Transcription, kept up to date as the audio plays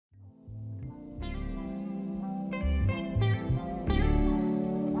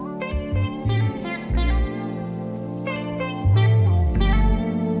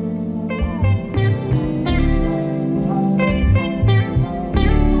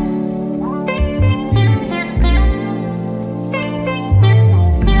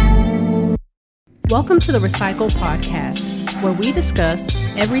Welcome to the Recycle Podcast, where we discuss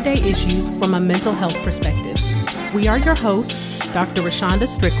everyday issues from a mental health perspective. We are your hosts, Dr. Rashonda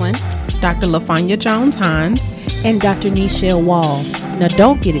Strickland, Dr. LaFanya Jones-Hines, and Dr. Nichelle Wall. Now,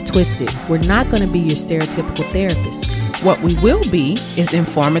 don't get it twisted. We're not going to be your stereotypical therapist. What we will be is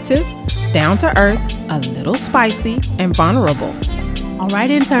informative, down to earth, a little spicy, and vulnerable. All right,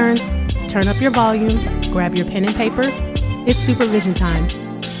 interns, turn up your volume, grab your pen and paper. It's supervision time.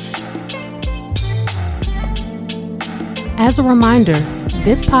 As a reminder,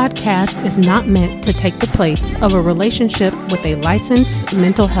 this podcast is not meant to take the place of a relationship with a licensed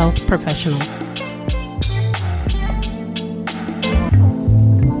mental health professional.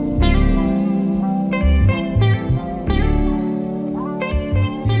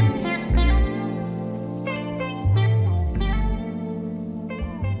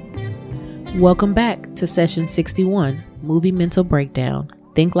 Welcome back to session 61, Movie Mental Breakdown.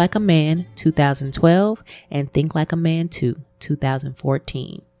 Think Like a Man, 2012, and Think Like a Man 2,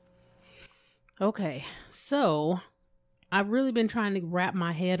 2014. Okay, so I've really been trying to wrap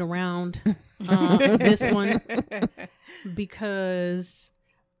my head around this one because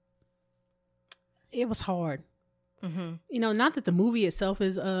it was hard. Mm-hmm. You know, not that the movie itself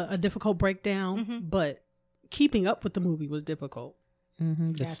is a difficult breakdown, but keeping up with the movie was difficult.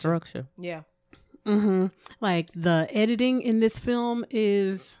 The Gotcha. structure. Yeah. Like the editing in this film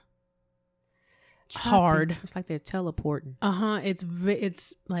is hard. It's like they're teleporting.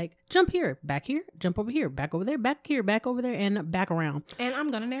 It's like jump here, back here, jump over here, back over there, back here, back over there, and back around. And I'm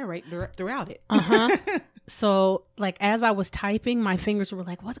going to narrate throughout it. So like as I was typing, my fingers were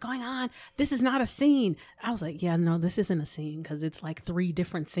like, what's going on? This is not a scene. I was like, yeah, no, this isn't a scene because it's like 3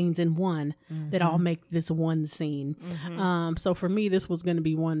 different scenes in one that all make this one scene. So for me, this was going to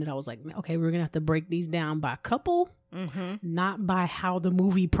be one that I was like, okay, we're going to have to break these down by couple, not by how the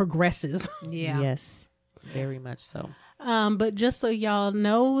movie progresses. Yeah. Yes, very much so. But just so y'all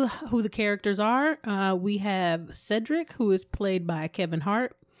know who the characters are, we have Cedric, who is played by Kevin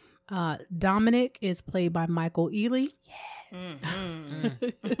Hart. Dominic is played by Michael Ealy. Yes.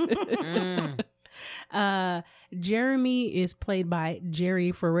 Jeremy is played by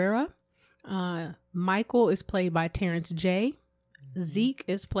Jerry Ferrera. Michael is played by Terrence J. Zeke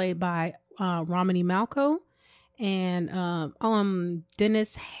is played by Romany Malco. And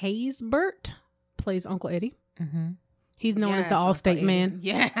Dennis Haysbert plays Uncle Eddie. He's known as the Allstate man.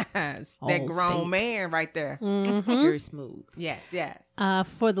 Yes. That grown man right there. Very smooth. Yes, yes.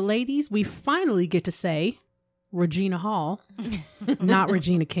 For the ladies, we finally get to say Regina Hall, not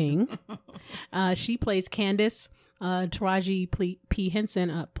Regina King. She plays Candace. Taraji P.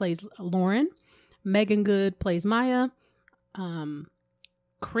 Henson plays Lauren. Megan Good plays Maya.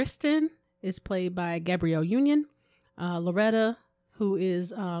 Kristen is played by Gabrielle Union. Loretta, who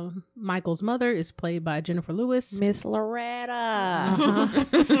is Michael's mother, is played by Jennifer Lewis. Miss Loretta.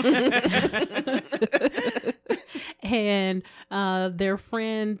 And their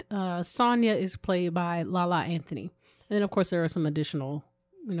friend Sonia is played by Lala Anthony. And then, of course, there are some additional,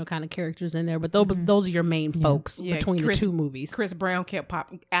 kind of characters in there. But those are your main folks between the two movies. Chris Brown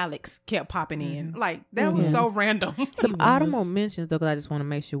Alex kept popping in. Like, that was so random. Some honorable mentions, though, because I just want to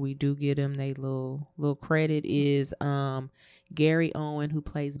make sure we do get them. They little credit is Gary Owen, who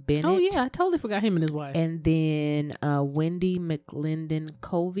plays Bennett. Oh, yeah. I totally forgot him and his wife. And then Wendy McLendon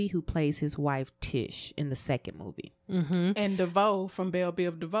Covey, who plays his wife Tish in the second movie. And DeVoe from Belle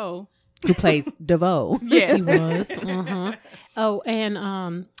Biv DeVoe. Who plays DeVoe. Yes. He was. Oh,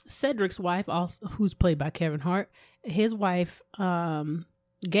 and Cedric's wife, also, who's played by Kevin Hart, his wife,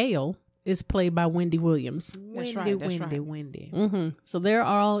 Gail, is played by Wendy Williams. That's right. Wendy. So they're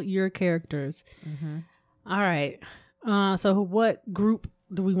all your characters. All right. So what group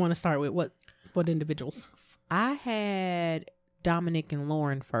do we want to start with? What individuals? I had Dominic and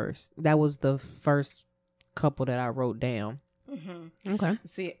Lauren first. That was the first couple that I wrote down. Okay.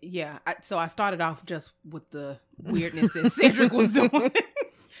 See, yeah. So I started off just with the weirdness that Cedric was doing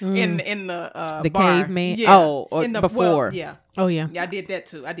in the bar. Caveman. Yeah. Oh, before. Yeah. Oh, yeah. Yeah, I did that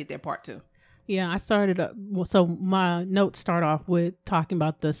too. I did that part too. Yeah, I started so my notes start off with talking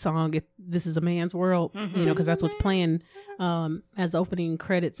about the song "This Is a Man's World," because that's what's playing as the opening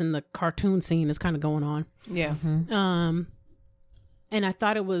credits and the cartoon scene is kind of going on. Yeah. And I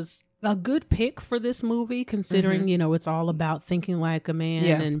thought it was a good pick for this movie, considering it's all about thinking like a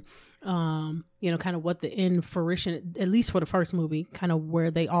man and kind of what the end fruition, at least for the first movie, kind of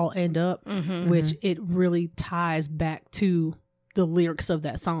where they all end up, which it really ties back to the lyrics of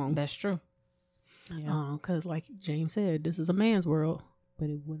that song. That's true. Yeah. Because like James said, this is a man's world. But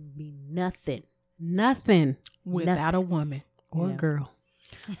it wouldn't be nothing Nothing without a woman or a girl.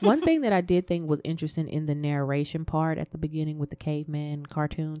 One thing that I did think was interesting in the narration part at the beginning with the caveman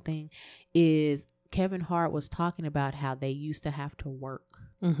cartoon thing is Kevin Hart was talking about how they used to have to work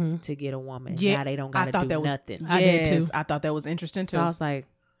to get a woman. Yeah, now they don't got to do nothing. I did too. I thought that was interesting too. So I was like,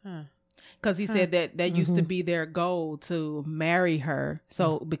 because he said that used to be their goal to marry her.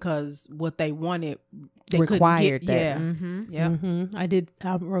 So because what they wanted, they required couldn't get, that.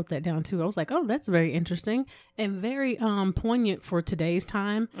 I wrote that down too. I was like, oh, that's very interesting and very poignant for today's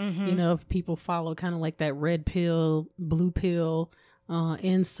time. You know, if people follow kind of like that red pill, blue pill,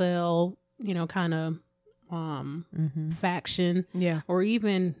 incel, you know, kind of faction, or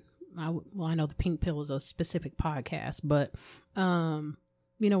even I know the pink pill is a specific podcast, but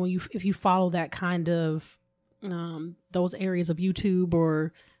you know, if you follow that kind of those areas of YouTube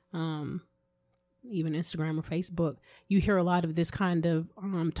or even Instagram or Facebook, you hear a lot of this kind of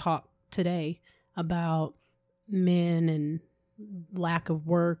talk today about men and lack of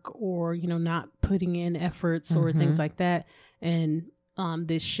work, or you know, not putting in efforts or things like that, and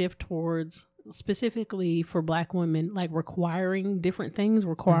this shift towards, specifically for Black women, like requiring different things,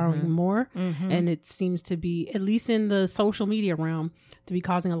 requiring more. And it seems to be, at least in the social media realm, to be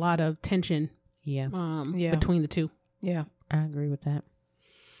causing a lot of tension between the two. Yeah, I agree with that.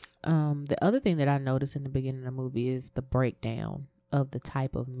 The other thing that I noticed in the beginning of the movie is the breakdown of the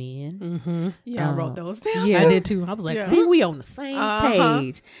type of men. Yeah, I wrote those down. Yeah, I did too. I was like, see, we on the same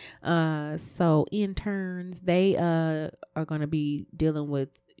page. So interns, they are going to be dealing with,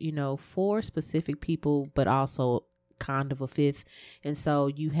 you know, 4 specific people, but also kind of a 5th. And so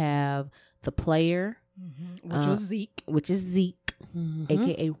you have the player, which is Zeke,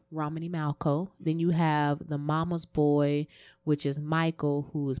 aka Romany Malco. Then you have the mama's boy, which is Michael,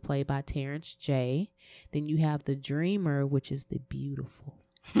 who is played by Terrence J. Then you have the dreamer, which is the beautiful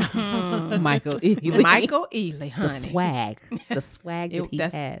Michael Ealy. Michael Ealy, honey. The swag that he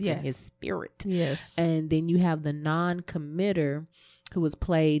has in his spirit. Yes. And then you have the non-committer, who was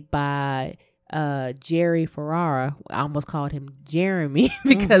played by Jerry Ferrara. I almost called him Jeremy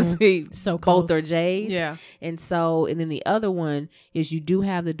because they both are J's. Yeah. And then the other one is, you do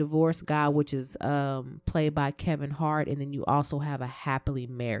have the divorced guy, which is played by Kevin Hart, and then you also have a happily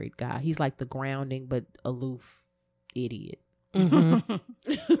married guy. He's like the grounding but aloof idiot.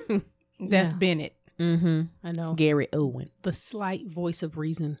 That's Bennett. I know. Gary Owen. The slight voice of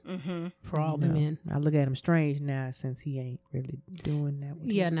reason for all the men. I look at him strange now, since he ain't really doing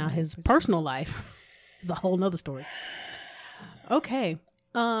that. Now his personal life is a whole nother story. Okay.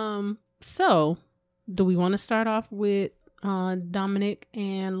 So do we want to start off with Dominic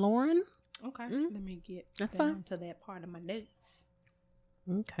and Lauren? Okay. Let me get down to that part of my notes.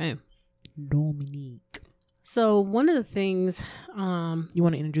 Okay. Dominique. So one of the things, you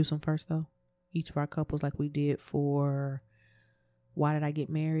want to introduce them first, though? Each of our couples, like we did for Why Did I Get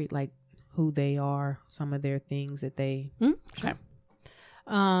Married? Like who they are, some of their things that they. Okay.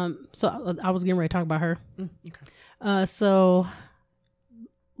 So I was getting ready to talk about her. Okay. So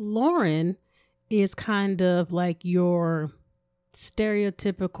Lauren is kind of like your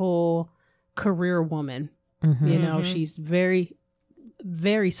stereotypical career woman. You know, she's very,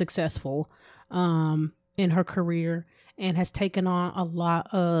 very successful in her career and has taken on a lot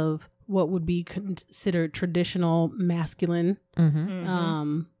of what would be considered traditional masculine, what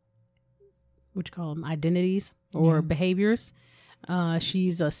you call them, identities or behaviors.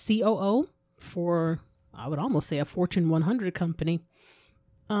 She's a COO for, I would almost say, a Fortune 100 company.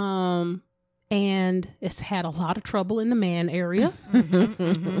 And it's had a lot of trouble in the man area.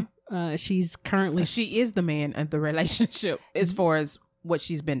 She's currently... She is the man of the relationship as far as what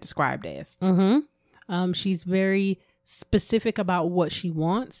she's been described as. She's very specific about what she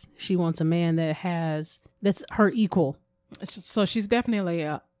wants. She wants a man that's her equal. So she's definitely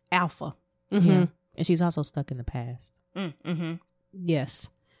a alpha. Yeah. And she's also stuck in the past. Yes.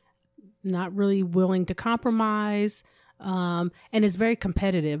 Not really willing to compromise. And is very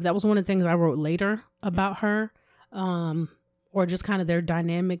competitive. That was one of the things I wrote later about her. Or just kind of their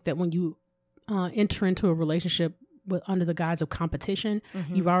dynamic, that when you enter into a relationship under the guise of competition,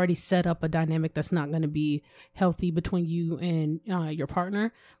 you've already set up a dynamic that's not going to be healthy between you and your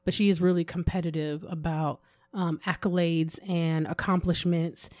partner. But she is really competitive about accolades and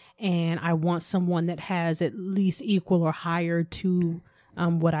accomplishments, and I want someone that has at least equal or higher to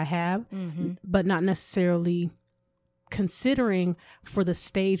what I have, but not necessarily considering for the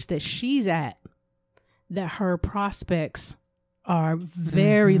stage that she's at, that her prospects are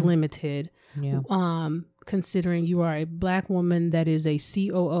very limited. Considering you are a Black woman that is a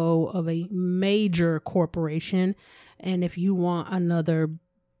COO of a major corporation, and if you want another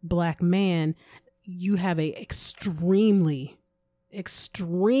Black man, you have a extremely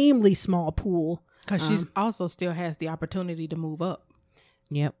extremely small pool. Because she also still has the opportunity to move up.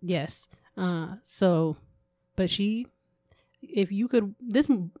 Yep. Yes. But if you could,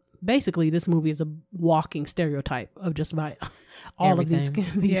 basically this movie is a walking stereotype of just about all Everything.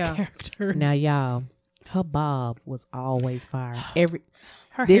 of these characters. Now, y'all, her bob was always fire.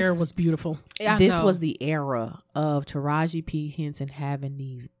 Her hair was beautiful. This was the era of Taraji P. Henson having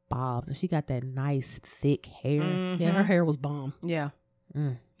these bobs, and she got that nice thick hair. Yeah, her hair was bomb. Yeah.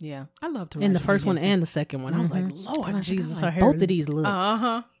 Mm. Yeah. I love Taraji In the first P. one Henson. and the second one. I was like, Lord Jesus, her hair. Both of these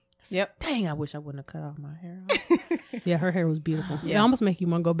looks. Yep. Dang, I wish I wouldn't have cut off my hair. Yeah, her hair was beautiful. It Yeah. almost make you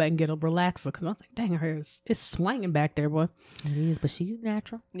want to go back and get a relaxer because I was like, dang, her hair is swinging back there, boy. It is, but she's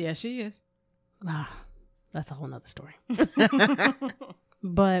natural. Yeah, she is. That's a whole nother story.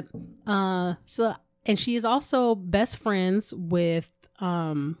 But and she is also best friends with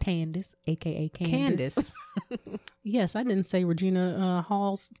Candace, aka Candace. Yes, I didn't say Regina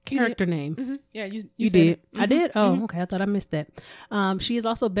Hall's character name. Mm-hmm. Yeah, you You said did. it. I did? Oh, okay. I thought I missed that. She is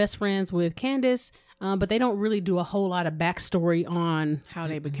also best friends with Candace, but they don't really do a whole lot of backstory on How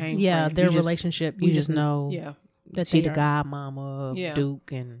they became their friends. relationship. You just know Yeah. that she they the are- godmama of Yeah.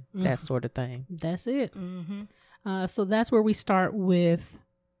 Duke and that sort of thing. That's it. Mm-hmm. So that's where we start with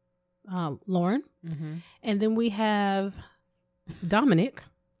Lauren. Mm-hmm. And then we have Dominic,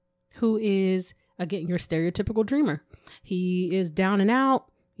 who is, again, your stereotypical dreamer. He is down and out.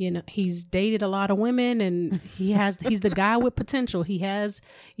 You know, he's dated a lot of women and he's the guy with potential. He has,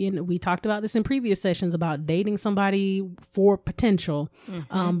 we talked about this in previous sessions about dating somebody for potential,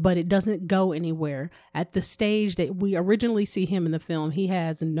 but it doesn't go anywhere. At the stage that we originally see him in the film, he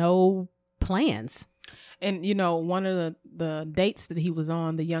has no plans. And one of the dates that he was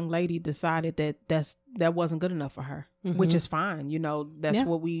on, the young lady decided that wasn't good enough for her, which is fine. That's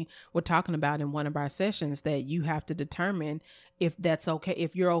what we were talking about in one of our sessions, that you have to determine if that's okay,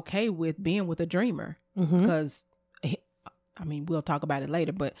 if you're okay with being with a dreamer. Because, we'll talk about it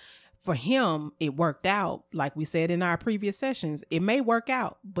later, but for him, it worked out. Like we said in our previous sessions, it may work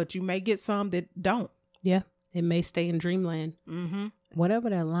out, but you may get some that don't. Yeah, it may stay in dreamland. Mm-hmm. Whatever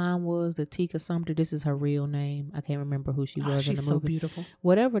that line was, the Tika Sumter, this is her real name. I can't remember who she was in the She's movie. so beautiful.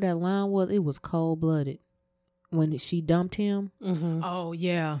 Whatever that line was, it was cold-blooded. When she dumped him, Oh,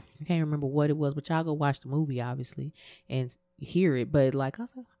 yeah. I can't remember what it was, but y'all go watch the movie, obviously, and hear it. But I was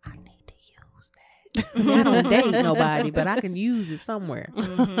like, I need to use that. I don't date nobody, but I can use it somewhere.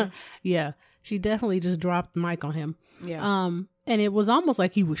 Yeah, she definitely just dropped the mic on him. Yeah. And it was almost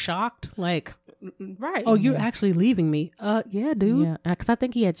like he was shocked, like, Right. oh, you're actually leaving me. Yeah, dude. Yeah, because I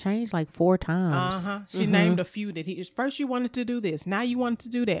think he had changed like 4 times. She named a few that first you wanted to do this, now you wanted to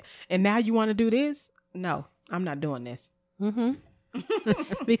do that, and now you want to do this. No, I'm not doing this.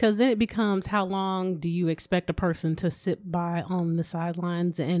 Because then it becomes, how long do you expect a person to sit by on the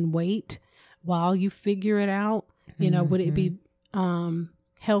sidelines and wait while you figure it out? Would it be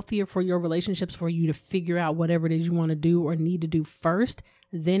healthier for your relationships for you to figure out whatever it is you want to do or need to do first,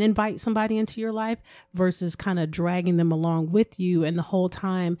 then invite somebody into your life, versus kind of dragging them along with you, and the whole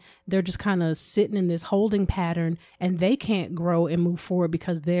time they're just kind of sitting in this holding pattern and they can't grow and move forward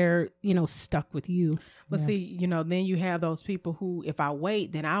because they're stuck with you. But see, then you have those people who, if I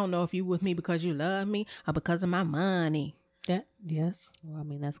wait, then I don't know if you with me because you love me or because of my money. Yes. Well,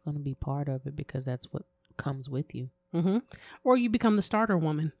 that's going to be part of it because that's what comes with you. Or you become the starter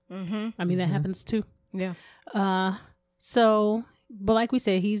woman. That happens too. Yeah. But like we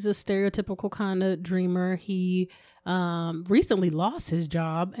said, he's a stereotypical kind of dreamer. He recently lost his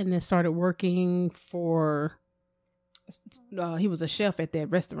job and then started working for... he was a chef at that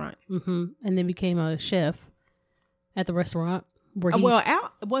restaurant. and then became a chef at the restaurant. Where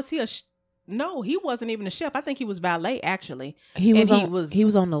was he no, he wasn't even a chef. I think he was valet, actually. He was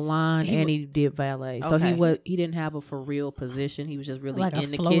on the line and he did valet. So Okay. he didn't have a for real position. He was just really Like a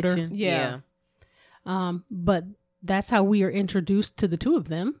in the floater. kitchen. Yeah. But that's how we are introduced to the two of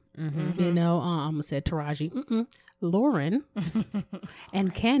them. Mm-hmm. I'm gonna say Taraji, Lauren,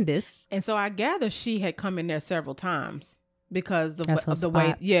 and Candace. And so I gather she had come in there several times because That's her of the way,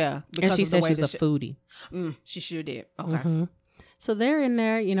 spot. yeah. Because And she of the said way she was a that foodie. she sure did. Okay. So they're in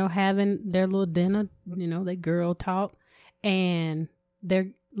there, having their little dinner, they girl talk, and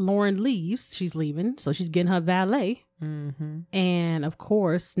Lauren leaves. She's leaving, so she's getting her valet. Mm-hmm. And of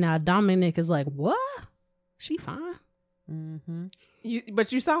course, now Dominic is like, "What? She fine." Mm-hmm.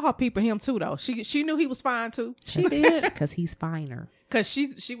 But you saw her peeping him too, though. She knew he was fine too. She did. Because he's finer. Because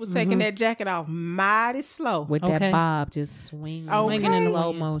she was taking that jacket off mighty slow. With that bob just swinging in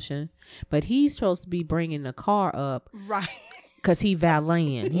slow motion. But he's supposed to be bringing the car up. Right. Because he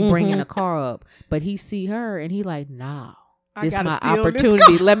valeting. He bringing the car up. But he see her and he like, nah. This is my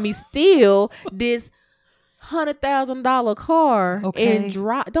opportunity. Let me steal this $100,000 car and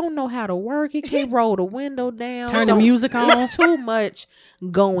drive. Don't know how to work it. Can't roll the window down. Turn the music on. There's too much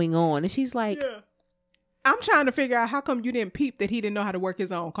going on. And she's like, I'm trying to figure out how come you didn't peep that he didn't know how to work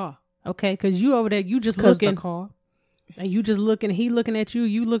his own car. Okay, because you over there, you just looking. The car. And you just looking. He looking at you.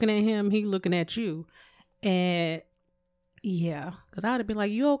 You looking at him. He looking at you. And yeah, because I would have been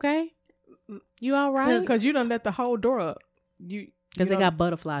like, "You okay? You all right?" Because you done let the whole door up. Because they got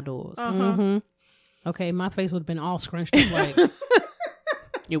butterfly doors. Mm-hmm. Okay, my face would have been all scrunched up like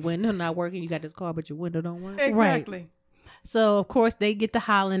your window not working. You got this car, but your window don't work. Exactly. Right. So of course they get to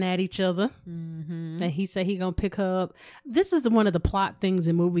hollering at each other, mm-hmm. and he said he gonna pick her up. This is one of the plot things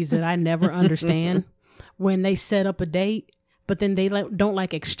in movies that I never understand. When they set up a date, but then they don't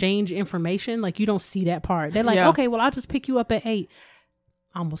like exchange information. Like you don't see that part. They're like, okay, well I'll just pick you up at 8.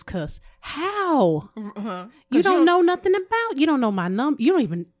 Almost cuss. How? You don't know nothing about. You don't know my number. You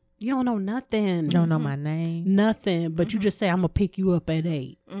don't know nothing. Don't know my name. Nothing. But you just say I'm gonna pick you up at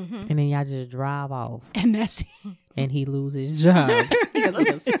 8, and then y'all just drive off, and that's it. And he loses his job because he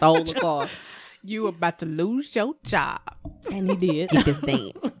just stole the car. You about to lose your job, and he did. Get this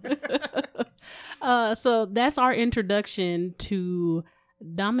dance. So that's our introduction to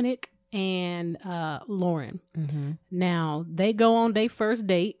Dominic and Lauren. Mm-hmm. Now they go on their first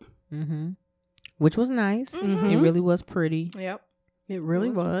date, which was nice. Mm-hmm. It really was pretty. Yep, it really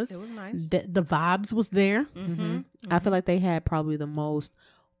was. It was nice. The vibes was there. I feel like they had probably the most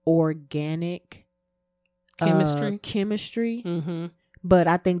organic chemistry. But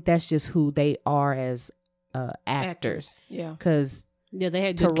I think that's just who they are as actors. Yeah, because they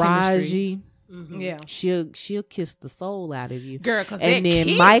had good Taraji. Yeah, she'll kiss the soul out of you, girl. And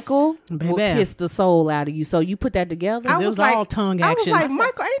then Michael will kiss the soul out of you. So you put that together. It was all tongue action. I was like,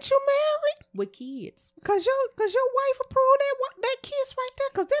 Michael, ain't you married with kids? Cause your wife approved that kiss right there.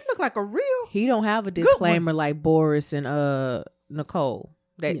 Cause that looked like a real. He don't have a disclaimer like Boris and Nicole.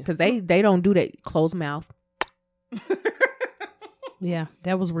 Because they don't do that closed mouth. Yeah,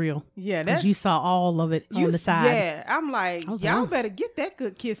 that was real. Yeah, because you saw all of it on the side. Yeah, I'm like, y'all better get that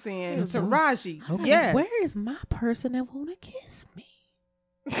good kiss in. Taraji. Okay, yes. Where is my person that want to kiss me?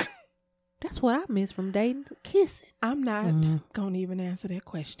 That's what I miss from dating, kissing. I'm not gonna even answer that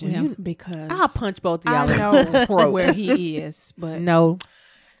question because I'll punch both of y'all. I know where he is, but no.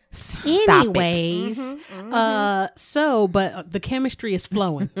 Anyways, but the chemistry is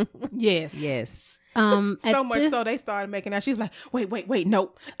flowing. yes. So much so they started making out. She's like, wait,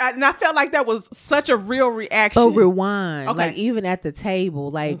 no. And I felt like that was such a real reaction. Oh, rewind. Okay. Like even at the table,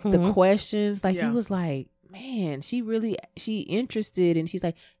 like the questions, like he was like, man, she interested. And she's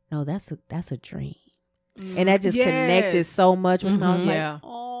like, no, that's a dream. And that just connected so much with him. I was like,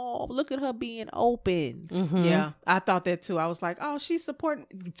 oh, look at her being open. Yeah, I thought that too. I was like, oh, she's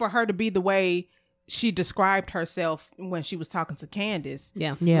supporting for her to be the way she described herself when she was talking to Candace.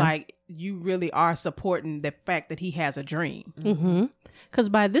 Yeah. Like you really are supporting the fact that he has a dream. Because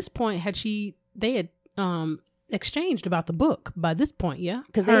by this point, they had exchanged about the book by this point. Yeah.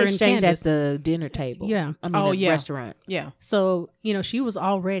 Because they exchanged at the dinner table. Yeah. I mean, the restaurant. Yeah. So, she was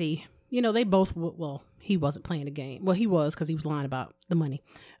already, they both, he wasn't playing the game. Well, he was because he was lying about the money.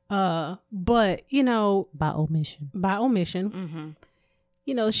 But, by omission.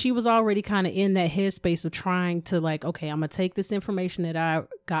 She was already kind of in that headspace of trying to like, okay, I'm going to take this information that I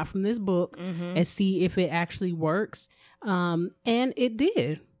got from this book and see if it actually works. And it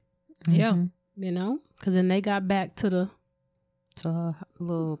did. Yeah. Because then they got back to her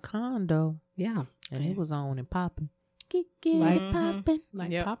little condo. Yeah. And it was on and popping. Like popping.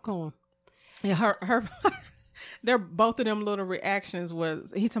 Like popcorn. Yeah, her they're both of them little reactions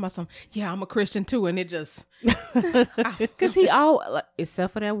was he talking about some, I'm a Christian too, and it just because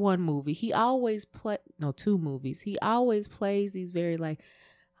except for that one movie, he always two movies. He always plays these very like,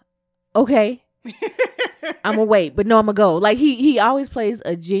 okay, I'm gonna wait, but no, I'm gonna go. Like he always plays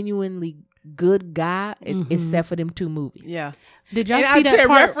a genuinely good guy, except for them 2 movies. Yeah. Did y'all see that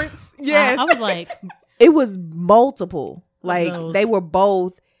part? Reference? Yes. I was like, it was multiple. Like they were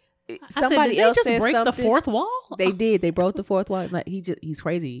both. Somebody else said break something. The fourth wall. They did. They broke the fourth wall. Like he's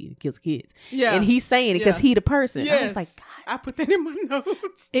crazy. He kills kids. Yeah, and he's saying it because he the person. Yes. I was like, God. I put that in my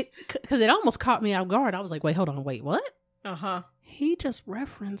notes. Because it almost caught me off guard. I was like, wait, hold on, wait, what? He just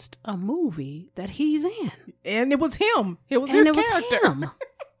referenced a movie that he's in, and it was him. It was his character. Was him.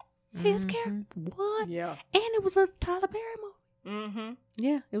 His character. What? Yeah. And it was a Tyler Perry movie.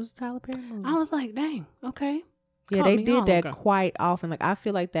 Yeah, it was a Tyler Perry movie. I was like, dang, okay. Yeah, they did that quite often. Like I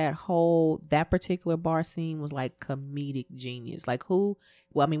feel like that particular bar scene was like comedic genius. Like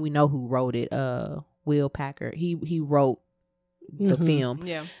we know who wrote it. Will Packer. He wrote the film.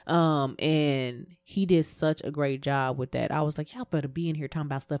 Yeah. And he did such a great job with that. I was like, y'all better be in here talking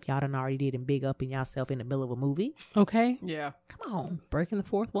about stuff y'all done already did and big up in yourself in the middle of a movie. Okay. Yeah. Come on. Breaking the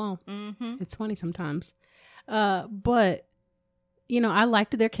fourth wall. Mm-hmm. It's funny sometimes. But, I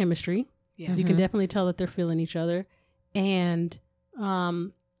liked their chemistry. Yeah. You can definitely tell that they're feeling each other. And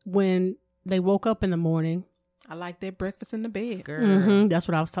when they woke up in the morning, I like their breakfast in the bed. Girl. that's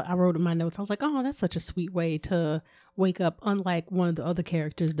what I wrote in my notes. I was like, oh, that's such a sweet way to wake up, unlike one of the other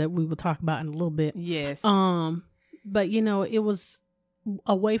characters that we will talk about in a little bit. Yes. But it was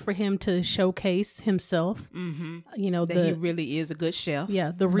a way for him to showcase himself. Mm-hmm. That he really is a good chef.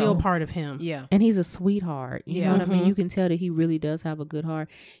 Yeah, the real part of him. Yeah. And he's a sweetheart. You Yeah. know what I mean? You can tell that he really does have a good heart.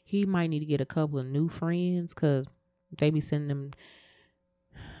 He might need to get a couple of new friends because they be sending him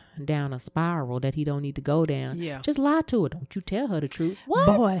down a spiral that he don't need to go down. Yeah. Just lie to her. Don't you tell her the truth. What?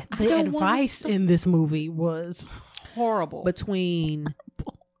 Boy, I the don't wanna advice in this movie was Horrible. between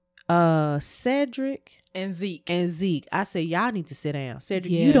Cedric and Zeke. I say y'all need to sit down.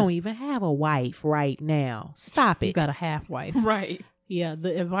 Cedric, you Yes. don't even have a wife right now. Stop you it. got a half wife. Right. Yeah,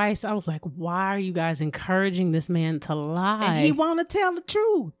 the advice, I was like, why are you guys encouraging this man to lie? And he want to tell the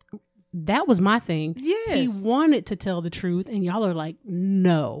truth. That was my thing. Yes. He wanted to tell the truth, and y'all are like,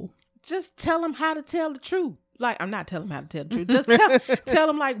 no. Just tell him how to tell the truth. Like, I'm not telling him how to tell the truth. Just tell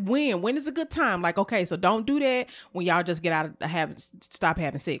him like when is a good time. Like, okay, so don't do that when y'all just get out of stop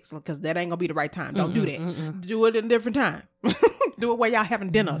having sex, because that ain't gonna be the right time. Don't do that. Do it at a different time. Do it while y'all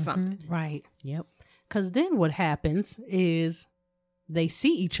having dinner or something. Right. Yep. Because then what happens is they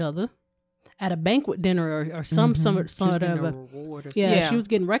see each other at a banquet dinner or some She was sort getting of a a, reward or yeah, she was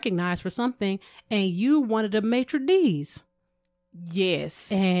getting recognized for something, and you wanted a maitre d's,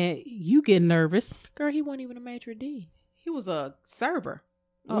 Yes. and you get nervous. Girl, he wasn't even a maitre d. He was a server.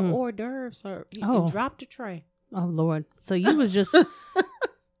 A hors d'oeuvre, sir. He Oh. dropped the tray. Oh Lord! So you was just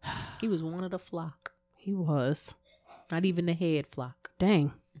He was one of the flock. he was Not even the head flock.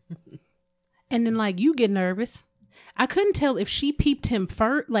 dang, and then like you get nervous. I couldn't tell if she peeped him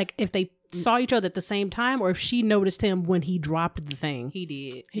first, like if they saw each other at the same time, or if she noticed him when he dropped the thing. He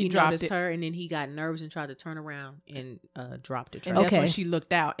did. He He dropped noticed it. her, and then he got nervous and tried to turn around and dropped the tray. And that's when Okay. she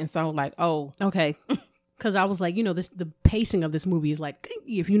looked out and saw like, oh, Okay. Because I was like, the pacing of this movie is like,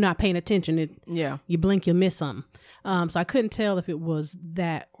 if you're not paying attention, yeah. you blink, you'll miss something. So I couldn't tell if it was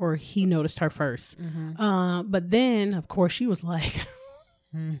that or he noticed her first. But then, of course, she was like,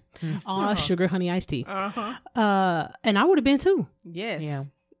 "Aw, sugar, honey, iced tea." And I would have been too, Yes. Yeah.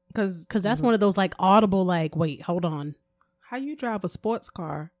 Because because that's one of those like audible, like, wait, hold on, how you drive a sports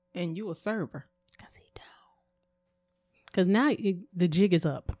car and you a server? because he down. Because now the jig is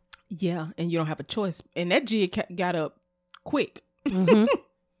up. Yeah. And you don't have a choice. And that jig got up quick. hmm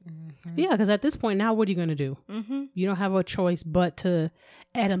Yeah, because at this point now, what are you going to do? Mm-hmm. You don't have a choice but to,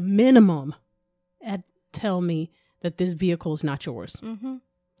 at a minimum, tell me that this vehicle is not yours. Mm-hmm.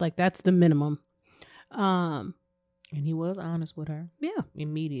 Like that's the minimum. And he was honest with her. Yeah.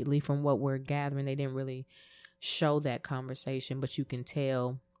 Immediately from what we're gathering, they didn't really show that conversation, but you can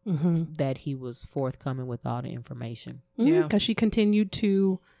tell that he was forthcoming with all the information. Yeah. Because she continued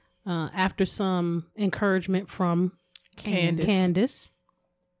to, after some encouragement from Candace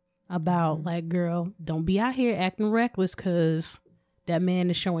about like, girl, don't be out here acting reckless because that man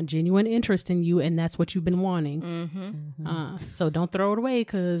is showing genuine interest in you and that's what you've been wanting. Mm-hmm. So don't throw it away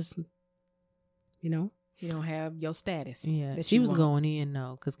because, You don't have your status. Yeah, that she you was want. going in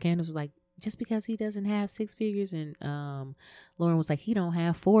though, because Candace was like, just because he doesn't have 6 figures, and Lauren was like, he don't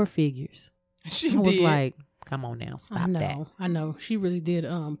have 4 figures. She I was did. like, come on now, stop that. I know. She really did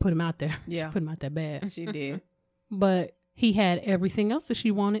put him out there. Yeah. Put him out that bad. She did. But he had everything else that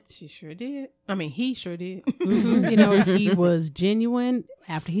she wanted. She sure did. I mean, he sure did. He was genuine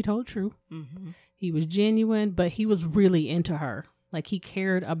after he told the truth. Mm-hmm. He was genuine, but he was really into her. Like he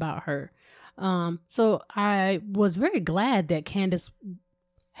cared about her. So I was very glad that Candace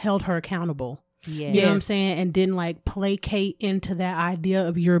held her accountable. Yes. You know what I'm saying? And didn't like placate into that idea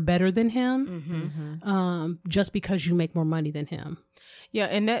of you're better than him. Just because you make more money than him. Yeah,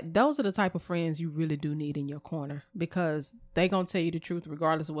 and those are the type of friends you really do need in your corner, because they gonna tell you the truth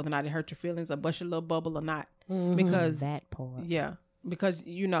regardless of whether or not it hurt your feelings or bust your little bubble or not. Because That part. yeah, because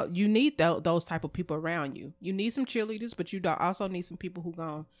you need those type of people around you. You need some cheerleaders, but you also need some people who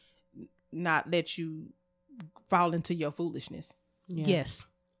gonna not let you fall into your foolishness. Yeah. Yes.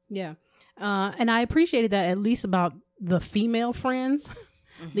 Yeah. And I appreciated that, at least about the female friends,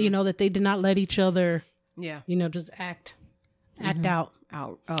 that they did not let each other, Yeah, just act out.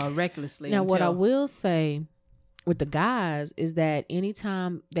 recklessly. Now, what I until- will say with the guys is that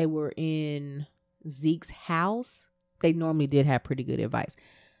anytime they were in Zeke's house, they normally did have pretty good advice.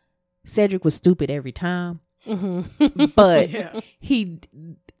 Cedric was stupid every time, Mhm. but Yeah.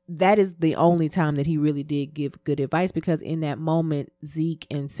 that is the only time that he really did give good advice, because in that moment, Zeke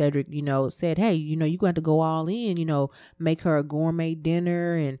and Cedric, said, hey, you got to go all in, make her a gourmet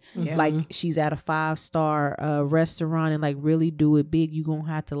dinner and Yeah. like she's at a 5-star restaurant and like really do it big. You gonna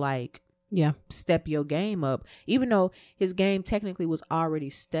have to like Yeah. step your game up, even though his game technically was already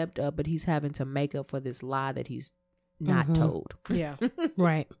stepped up, but he's having to make up for this lie that he's not told. Yeah.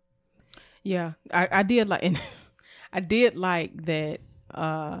 Right. Yeah. I did like, and I did like that.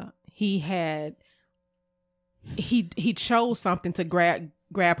 He chose something to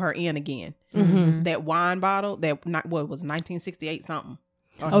grab her in again. Mhm. That wine bottle that what was 1968 something.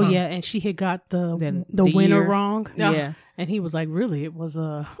 or Oh something. yeah, and she had got the The winner year. wrong. Yeah, And he was like, "Really? It was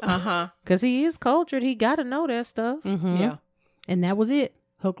Uh-huh. because he is cultured. He got to know that stuff. mhm. Yeah. And that was it.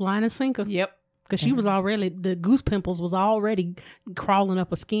 Hook, line, and sinker. Yep. Because she was already, the goose pimples was already crawling up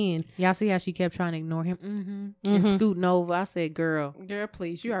her skin. Y'all see how she kept trying to ignore him and scooting over. I said, girl, Girl,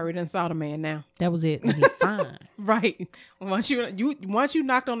 please. You already done saw the man now. That was it. he's fine. Right. Once you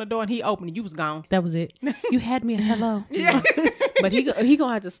knocked on the door and he opened it, you was gone. That was it. You had me a hello. Yeah. But he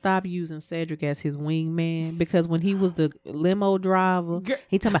gonna have to stop using Cedric as his wingman, because when he was the limo driver, Girl.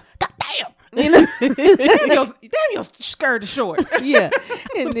 he talking about, damn. Damn, your skirt is short. Yeah.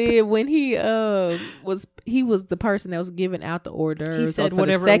 And then when he was the person that was giving out the hors d'oeuvres, He said for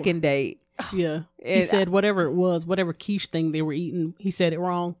whatever- the second date. Yeah. He And said whatever it was, whatever quiche thing they were eating, he said it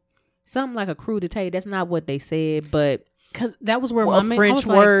wrong. Something like a crudité. That's not what they said, but Because that was where Well, my a French I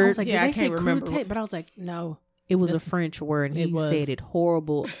was word. like, Yeah, did I they say can't remember. crudité? But I was like, no. it was a That's- French word, and it he was. said it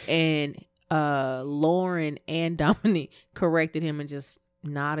horrible. And Lauren and Dominique corrected him and just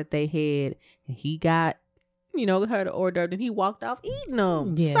nodded their head. And he got, her the hors d'oeuvres, and he walked off eating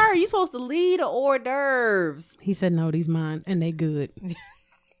them. Yes. Sir, you supposed to lead the hors d'oeuvres. He said, no, these mine, and they good.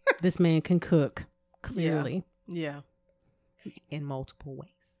 This man can cook, clearly. Yeah. In multiple ways.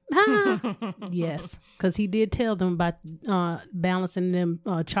 Yes, because he did tell them about balancing them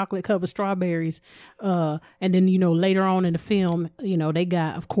chocolate covered strawberries, and then later on in the film, they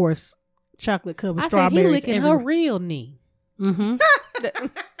got, of course, chocolate covered I said, strawberries. he licking her real knee. Mm-hmm.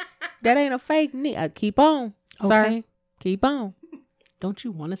 That ain't a fake knee. Keep on, sir. Okay. Keep on. Don't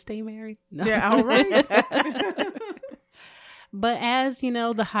you want to stay married? No. Yeah, all right. But as the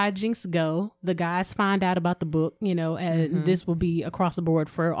hijinks go, the guys find out about the book, and this will be across the board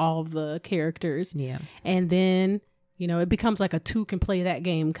for all of the characters. Yeah. And then, it becomes like a two can play that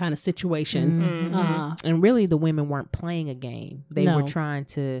game kind of situation. Mm-hmm. And really, the women weren't playing a game. They were No. trying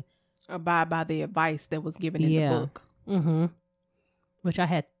to. Abide by the advice that was given in Yeah. the book. Mm-hmm. Which I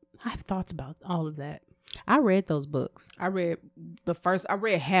have thoughts about all of that. I read those books. I read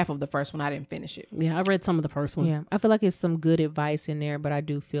half of the first one. I didn't finish it. Yeah, I read some of the first one. Yeah. I feel like it's some good advice in there, but I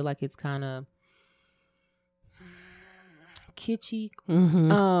do feel like it's kind of kitschy.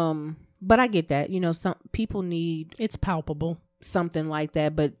 Mm-hmm. But I get that. Some people need It's palpable. something like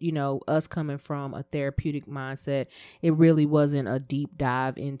that, but us coming from a therapeutic mindset, it really wasn't a deep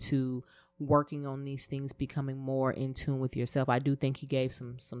dive into working on these things, becoming more in tune with yourself. I do think he gave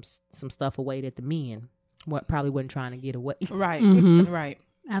some stuff away that the men probably wasn't trying to get away. Right. Mhm. Right.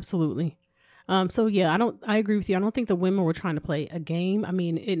 Absolutely. So yeah, I agree with you. I don't think the women were trying to play a game. I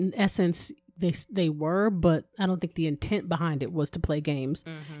mean, in essence, they were, but I don't think the intent behind it was to play games.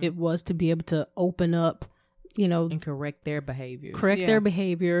 It was to be able to open up, And correct their behaviors. correct Yeah. their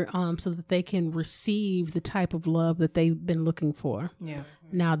behavior, so that they can receive the type of love that they've been looking for. Yeah.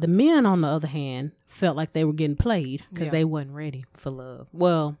 Now, the men, on the other hand, felt like they were getting played. Because Yeah. they wasn't ready for love.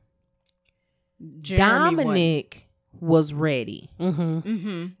 Well, Jeremy Dominic was ready. Mm-hmm.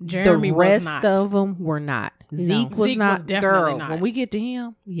 Mm-hmm. Jeremy The rest was not. of them were not. No. Zeke was Zeke not. was definitely Girl, not. when we get to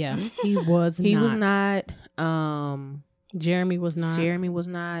him, Yeah, he was. he not. was not. Jeremy was not. Jeremy was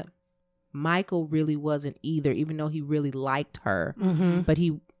not. Michael really wasn't either, even though he really liked her. Mm-hmm. But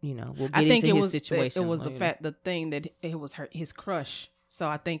he, we'll get I think into it his was situation. It was later. the thing that it was his crush. So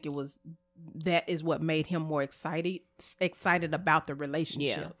I think it was that is what made him more excited about the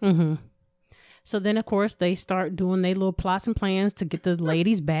relationship. Mm-hmm. So then, of course, they start doing their little plots and plans to get the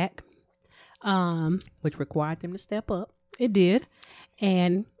ladies back. Which required them to step up. It did,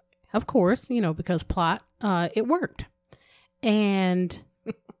 and of course, because plot, it worked, and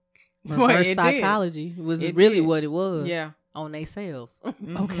Reverse it did. psychology was It really did. what it was. Yeah. On themselves.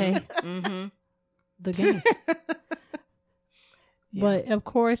 okay, Mm-hmm. the game. But of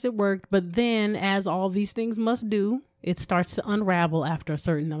course, it worked. But then, as all these things must do, it starts to unravel after a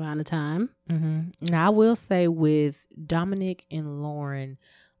certain amount of time. Mm-hmm. Now, I will say with Dominic and Lauren,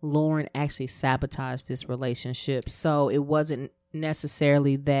 Lauren actually sabotaged this relationship. So it wasn't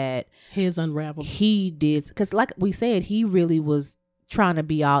necessarily that his unraveled. He did, because like we said, he really was trying to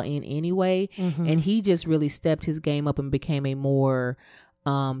be all in anyway, and he just really stepped his game up and became a more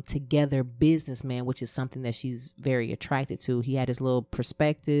together businessman, which is something that she's very attracted to. He had his little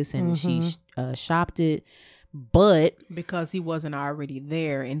prospectus and she shopped it, but because he wasn't already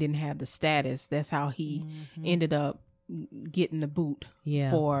there and didn't have the status, that's how he ended up getting the boot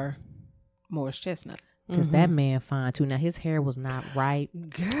for Morris Chestnut. Because that man fine too. Now his hair was not right,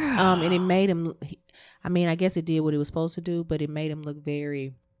 girl, and it made him. I mean, I guess it did what it was supposed to do, but it made him look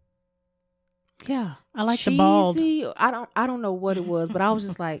very. Yeah, I like cheesy. The bald. I don't know what it was, but I was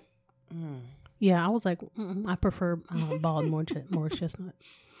just like, yeah, I was like, I prefer bald Morris Chestnut.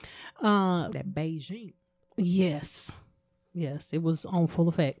 That Beijing. Yes, it was on full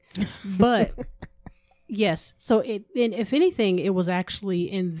effect, but. Yes. So and if anything, it was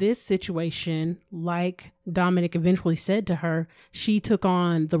actually in this situation, like Dominic eventually said to her, she took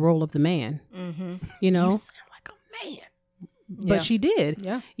on the role of the man. You know, you sound like a man. But she did.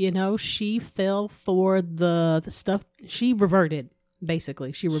 Yeah. You know, she fell for the stuff. She reverted.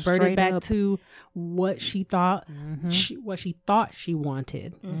 Basically, she reverted Straight back up. to what she thought. What she thought she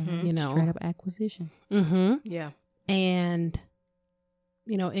wanted. You know, Straight up acquisition. Yeah. And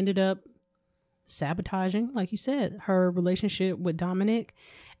ended up sabotaging, like you said, her relationship with Dominic,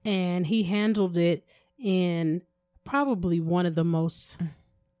 and he handled it in probably one of the most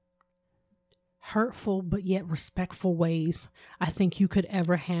hurtful but yet respectful ways I think you could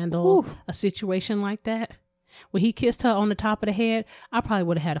ever handle a situation like that. When he kissed her on the top of the head, I probably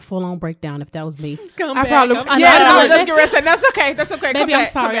would have had a full-on breakdown if that was me. That's okay. Baby,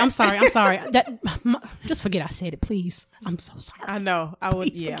 I'm sorry. Just forget I said it, please. I'm so sorry. I know. I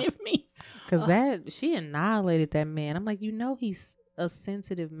would. Please forgive me. Because she annihilated that man. I'm like, he's a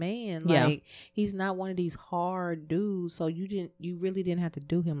sensitive man. Like, he's not one of these hard dudes. So you really didn't have to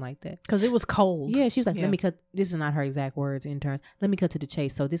do him like that. Because it was cold. Yeah, she was like, let me cut. This is not her exact words, interns. Let me cut to the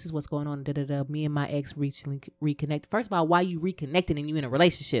chase. So this is what's going on. Me and my ex recently reconnected. First of all, why you reconnecting and you in a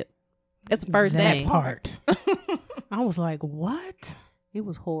relationship? That's the first thing. That part. I was like, what? It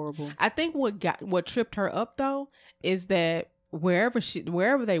was horrible. I think what tripped her up though is that wherever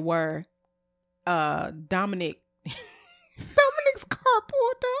they were, Dominic's car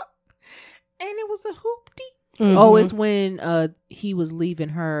pulled up and it was a hoopty. Oh, it's when he was leaving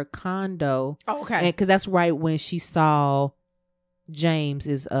her condo. Oh, okay. Because that's right when she saw James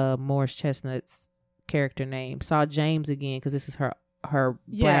is Morris Chestnut's character name. Saw James again because this is her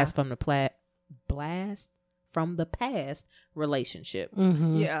blast from the past relationship.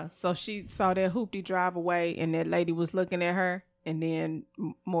 Yeah. So she saw that hoopty drive away and that lady was looking at her, and then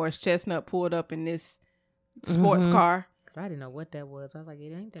Morris Chestnut pulled up in this sports car. I didn't know what that was. I was like,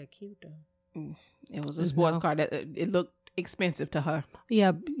 it ain't that cute though. It was a sports car that it looked expensive to her.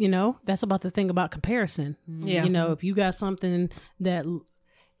 Yeah, that's about the thing about comparison. Yeah. If you got something that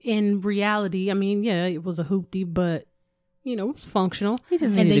in reality, I mean, yeah, it was a hoopty, but it was functional. He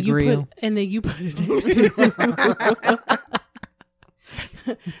just needed a grill. And then you put it next to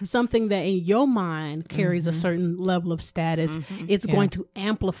something that in your mind carries a certain level of status. It's going to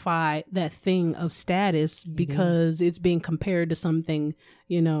amplify that thing of status because it's being compared to something,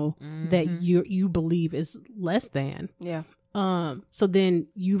 that you believe is less than. Yeah. So then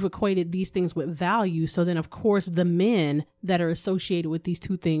you've equated these things with value. So then, of course, the men that are associated with these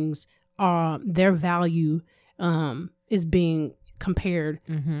two things, their value is being compared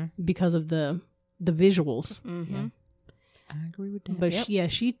because of the visuals. Yeah. I agree with that. But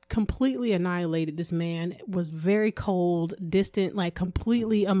she completely annihilated this man. Was very cold, distant, like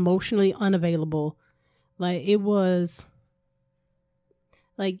completely emotionally unavailable. Like it was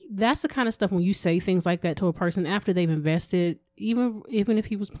like that's the kind of stuff when you say things like that to a person after they've invested, even if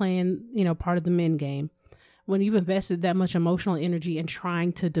he was playing, part of the men game. When you've invested that much emotional energy in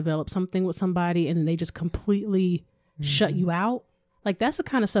trying to develop something with somebody and they just completely shut you out, like that's the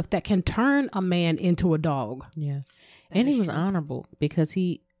kind of stuff that can turn a man into a dog. Yeah. And he was honorable because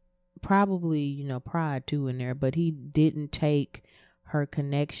he probably, pride too in there, but he didn't take her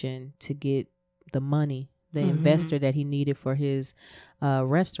connection to get the money, the investor that he needed for his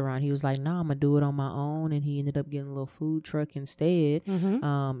restaurant. He was like, no, I'm going to do it on my own. And he ended up getting a little food truck instead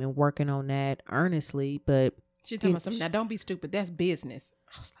and working on that earnestly. But she told me something. Now, don't be stupid. That's business.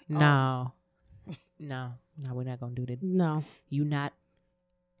 I was like, no, we're not going to do that. No. You not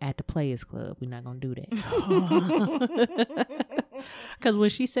at the Players Club. We're not going to do that. Because when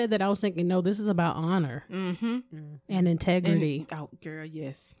she said that, I was thinking, no, this is about honor and integrity. Oh, girl,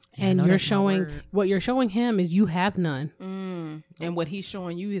 yes. And you're showing, what you're showing him is you have none. And what he's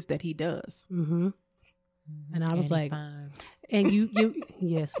showing you is that he does. And I was like, and you,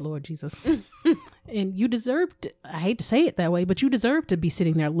 yes, Lord Jesus. And you deserved, I hate to say it that way, but you deserve to be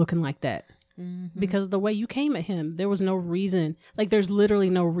sitting there looking like that. Because the way you came at him, there was no reason. Like, there's literally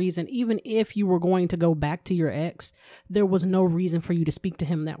no reason. Even if you were going to go back to your ex, there was no reason for you to speak to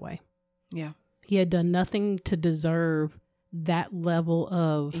him that way. Yeah. He had done nothing to deserve that level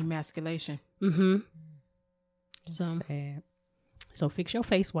of emasculation. So fix your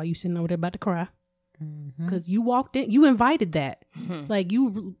face while you sitting over there about to cry. Because you walked in, you invited that. Like,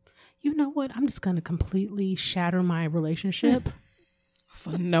 you know what? I'm just going to completely shatter my relationship.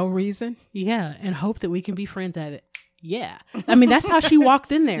 For no reason. Yeah. And hope that we can be friends at it. Yeah. I mean, that's how she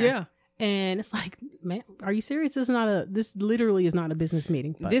walked in there. Yeah. And it's like, man, are you serious? This literally is not a business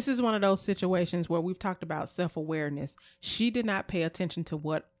meeting. But. This is one of those situations where we've talked about self-awareness. She did not pay attention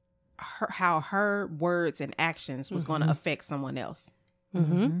to how her words and actions was going to affect someone else.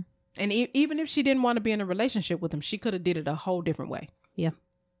 And even if she didn't want to be in a relationship with him, she could have did it a whole different way. Yeah.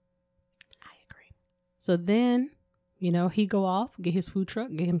 I agree. So then, he go off, get his food truck,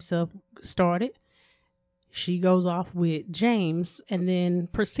 get himself started. She goes off with James and then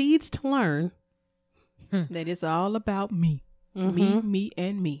proceeds to learn that it's all about me. Me,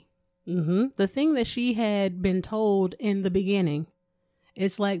 and me. The thing that she had been told in the beginning,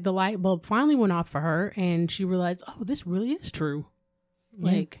 it's like the light bulb finally went off for her and she realized, oh, this really is true.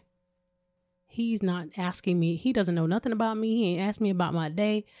 Like, he's not asking me. He doesn't know nothing about me. He ain't asked me about my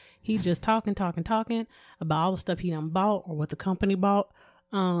day. He just talking about all the stuff he done bought or what the company bought.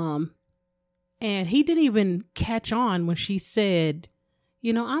 And he didn't even catch on when she said,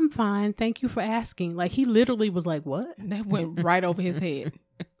 I'm fine. Thank you for asking. Like, he literally was like, what? That went right over his head.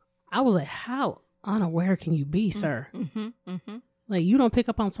 I was like, how unaware can you be, sir? Like, you don't pick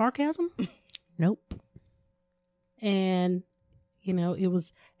up on sarcasm? Nope. And, it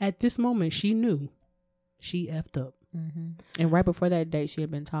was at this moment she knew she effed up. And right before that date, she had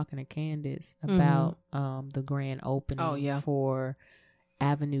been talking to Candace about the grand opening for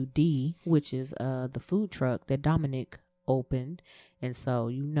Avenue D, which is the food truck that Dominic opened. And so,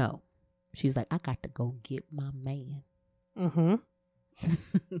 she's like, I got to go get my man.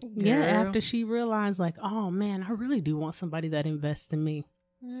 Yeah, after she realized, like, oh man, I really do want somebody that invests in me.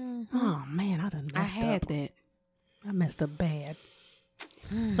 Oh man, I had that. I messed up bad.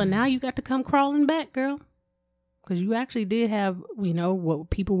 So now you got to come crawling back, girl. Because you actually did have, what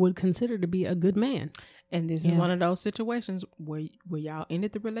people would consider to be a good man. And this is one of those situations where y'all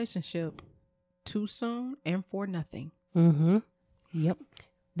ended the relationship too soon and for nothing. Yep.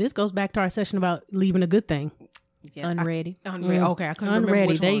 This goes back to our session about leaving a good thing. Yeah, Unready. Unready. Okay, I couldn't Unready.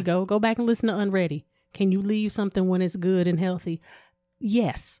 remember which there one. You go. Go back and listen to Unready. Can you leave something when it's good and healthy?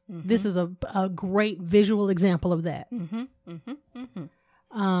 Yes. This is a great visual example of that.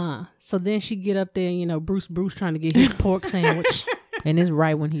 So then she get up there, Bruce trying to get his pork sandwich. And it's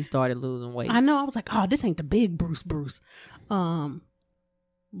right when he started losing weight. I know. I was like, oh, this ain't the big Bruce.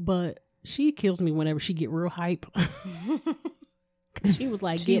 But she kills me whenever she get real hype. Cause she was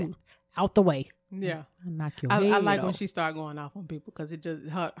like, get out the way. Yeah. I'll knock your I head like off. when she started going off on people because it just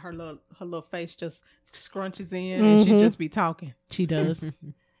her little face just scrunches in and she just be talking. She does.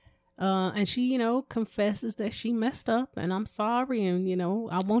 And she, confesses that she messed up and I'm sorry and,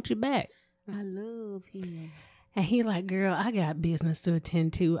 I want you back. I love him. And he like, girl, I got business to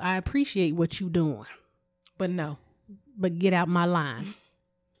attend to. I appreciate what you doing. But get out my line.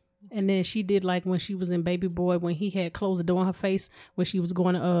 And then she did like when she was in Baby Boy, when he had closed the door on her face when she was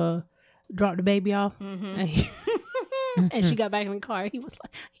going to drop the baby off. And she got back in the car. He was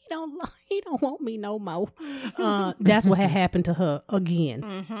like, he don't want me no more. That's what had happened to her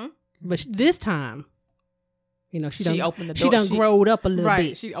again. But this time, she opened the door. She done growed up a little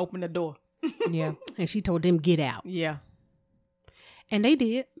bit. She opened the door. Yeah. And she told them, get out. Yeah. And they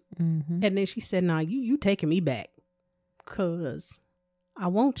did. And then she said, nah, you taking me back. Because I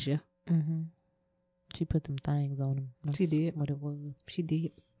want you. She put them things on him. That's she did. What it was. She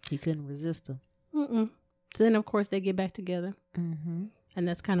did. He couldn't resist her. So then, of course, they get back together. And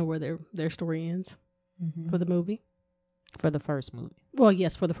that's kind of where their story ends for the movie. For the first movie. Well,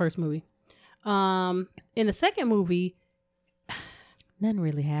 yes, for the first movie. In the second movie, nothing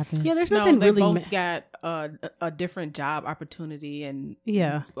really happened. Yeah, there's nothing they really. Both got a different job opportunity, and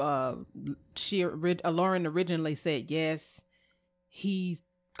Lauren originally said yes. He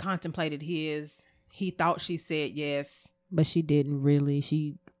contemplated his. He thought she said yes, but she didn't really.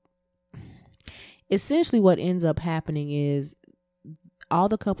 Essentially what ends up happening is all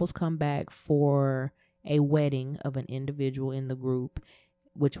the couples come back for a wedding of an individual in the group,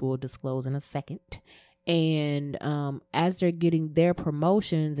 which we'll disclose in a second. And as they're getting their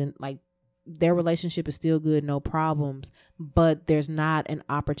promotions and like their relationship is still good, no problems, but there's not an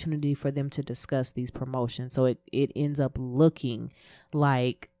opportunity for them to discuss these promotions. So it ends up looking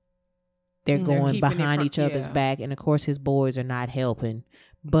like they're going behind each other's back. And of course his boys are not helping,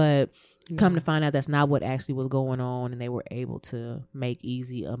 but come to find out that's not what actually was going on. And they were able to make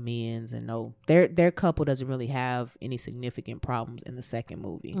easy amends, and no, their couple doesn't really have any significant problems in the second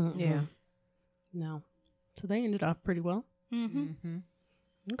movie. Mm-hmm. Yeah. No. So they ended off pretty well. Mm-hmm. Mm-hmm.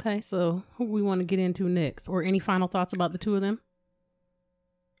 Okay, so who we want to get into next, or any final thoughts about the two of them?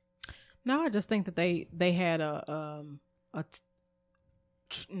 No, I just think that they had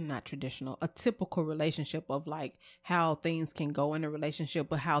not traditional, a typical relationship of like how things can go in a relationship,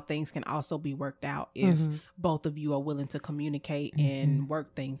 but how things can also be worked out if both of you are willing to communicate and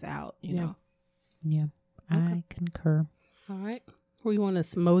work things out, you know? Yeah, Okay. I concur. All right. Who you want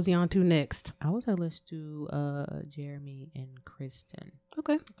to mosey on to next? I would say let's do Jeremy and Kristen.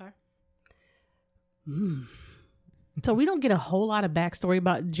 Okay. So we don't get a whole lot of backstory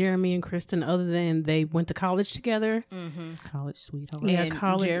about Jeremy and Kristen other than they went to college together. Mm-hmm. College sweetheart. Yeah, And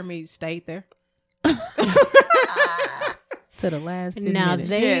college. Jeremy stayed there. To the last 10 Now minutes.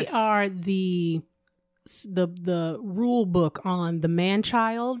 they Yes. are the rule book on the man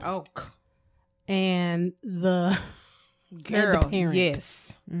child Oh, and the girl, parent.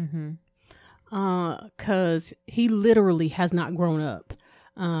 yes. Mm-hmm. because he literally has not grown up.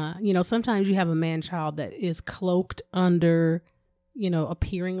 Sometimes you have a man child that is cloaked under,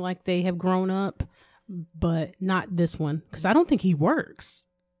 appearing like they have grown up, but not this one, because I don't think he works.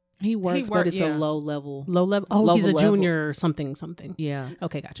 He works, but it's a low level. Low level. Oh, Low he's a level. junior or something. Yeah.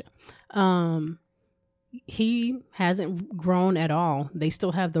 Okay, gotcha. He hasn't grown at all. They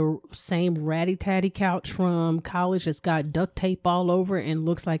still have the same ratty-tatty couch from college that's got duct tape all over and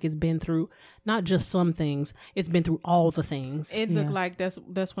looks like it's been through not just some things, it's been through all the things. It looked like that's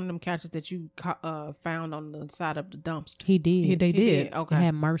one of them couches that you found on the side of the dumpster. He did. They did. Okay. It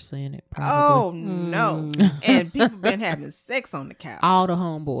had MRSA in it, probably. Oh no! And people been having sex on the couch. All the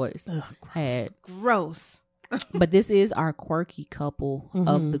homeboys Ugh, had. Gross. But this is our quirky couple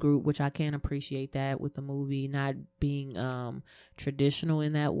of the group, which I can appreciate that with the movie not being traditional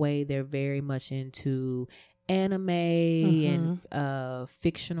in that way. They're very much into anime and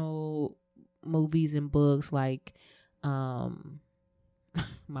fictional movies and books. Like, my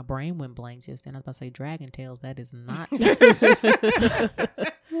brain went blank just then. I was about to say Dragon Tales. That is not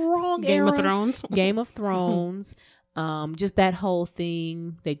wrong. Game of era. Thrones. Game of Thrones. Just that whole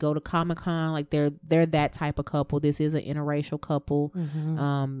thing. They go to Comic-Con, like they're that type of couple. This is an interracial couple.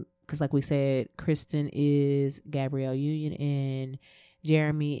 Because like we said, Kristen is Gabrielle Union and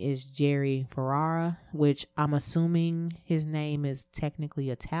Jeremy is Jerry Ferrara, which I'm assuming his name is technically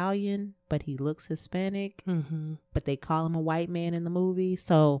Italian, but he looks Hispanic. But they call him a white man in the movie,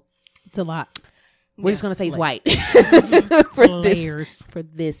 so It's a lot. we're just gonna say he's white For layers. for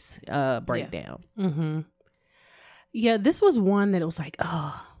this breakdown. Yeah, this was one that it was like,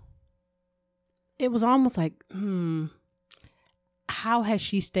 it was almost like, how has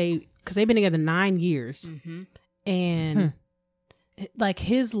she stayed? Because they've been together 9 years, and like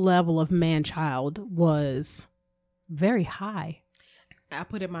his level of man-child was very high. I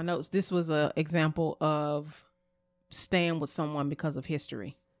put in my notes. This was an example of staying with someone because of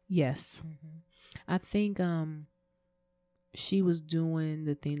history. Yes. I think she was doing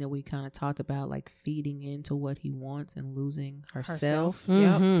the thing that we kind of talked about, like feeding into what he wants and losing herself.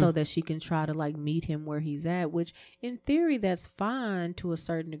 Yep. So that she can try to like meet him where he's at, which in theory that's fine to a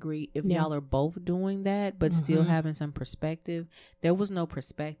certain degree if y'all are both doing that, but still having some perspective. There was no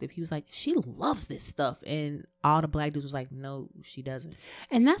perspective. He was like, she loves this stuff, and all the black dudes was like, no, she doesn't.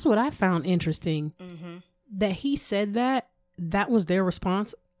 And that's what I found interesting, that he said that was their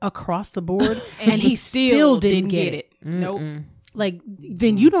response across the board, and he still didn't get it. Nope. Like,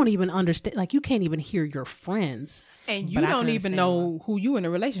 then you don't even understand. Like, you can't even hear your friends, And you But I don't can even understand know who you in a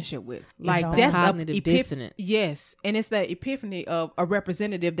relationship with. Like, the that's cognitive dissonance. Yes, and it's that epiphany of a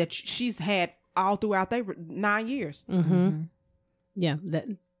representative that she's had all throughout their 9 years. Yeah,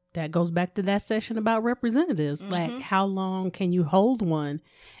 that goes back to that session about representatives. Like, how long can you hold one?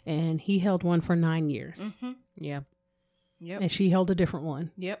 And he held one for 9 years, Yeah. Yep. and she held a different one.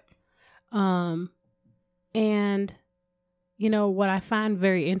 Yep. And what I find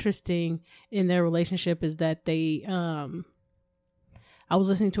very interesting in their relationship is that they, I was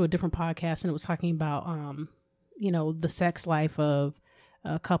listening to a different podcast and it was talking about, the sex life of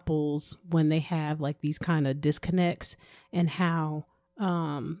couples when they have like these kind of disconnects, and how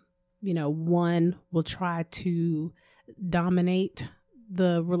you know, one will try to dominate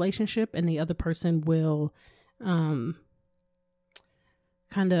the relationship and the other person will kind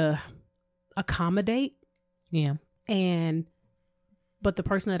of accommodate. Yeah. But the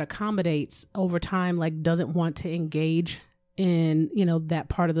person that accommodates over time, like, doesn't want to engage in, you know, that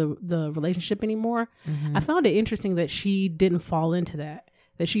part of the relationship anymore. Mm-hmm. I found it interesting that she didn't fall into that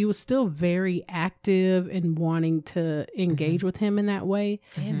she was still very active in wanting to engage with him in that way.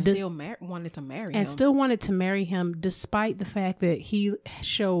 And still wanted to marry him. And still wanted to marry him despite the fact that he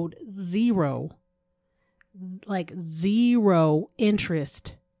showed zero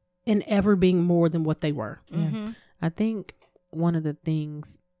interest in ever being more than what they were. Yeah. I think one of the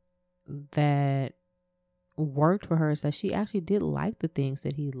things that worked for her is that she actually did like the things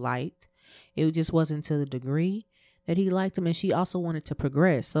that he liked. It just wasn't to the degree that he liked him, and she also wanted to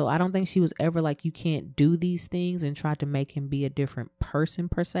progress. So I don't think she was ever like, you can't do these things, and tried to make him be a different person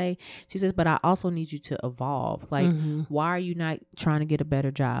per se. She says, but I also need you to evolve. Like, why are you not trying to get a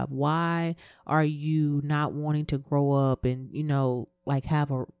better job? Why are you not wanting to grow up and, you know, like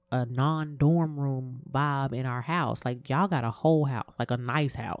have a non-dorm room vibe in our house? Like, y'all got a whole house, like a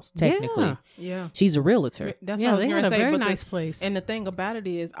nice house, technically. Yeah. She's a realtor. That's what I was going to say. A very nice place. And the thing about it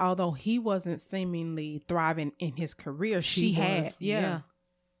is, although he wasn't seemingly thriving in his career, she had. Yeah.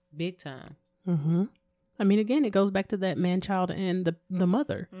 Big time. Mm-hmm. I mean, again, it goes back to that man-child and the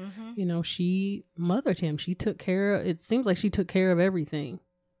mother. Mm-hmm. You know, she mothered him. She took care of, it seems like she took care of everything,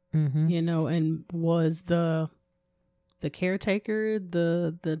 you know, and was the caretaker,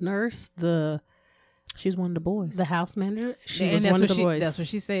 the nurse, she's one of the boys, the house manager. She was one of the boys. That's what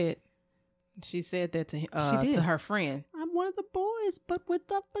she said. She said that to her friend. I'm one of the boys, but with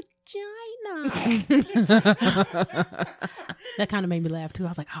a vagina. That kind of made me laugh too. I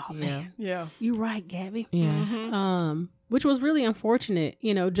was like, oh man, yeah, you're right, Gabby. Yeah. Mm-hmm. Which was really unfortunate,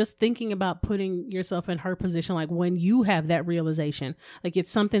 you know, just thinking about putting yourself in her position, like when you have that realization, like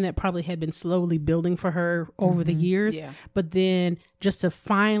it's something that probably had been slowly building for her over the years, but then just to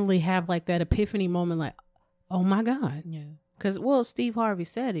finally have like that epiphany moment, like, oh my God. Yeah. Because, well, Steve Harvey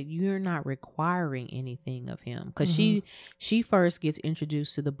said it, you're not requiring anything of him. Because she first gets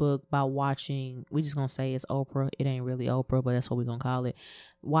introduced to the book by watching, we just going to say it's Oprah. It ain't really Oprah, but that's what we're going to call it.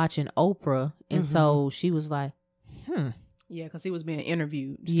 Watching Oprah. And so she was like, Yeah, because he was being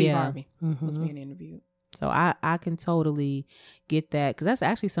interviewed. Steve Harvey was being interviewed. So I can totally get that. Because that's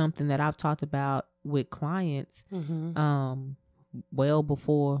actually something that I've talked about with clients well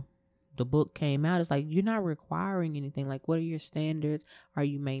before the book came out. It's like, you're not requiring anything. Like, what are your standards? Are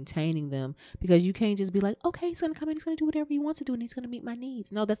you maintaining them? Because you can't just be like, okay, he's going to come in, he's going to do whatever he wants to do, and he's going to meet my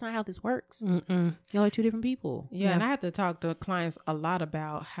needs. No, that's not how this works. Y'all are two different people. Yeah, and I have to talk to clients a lot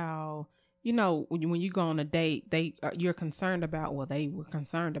about how, you know, when you go on a date, you're concerned about, well, they were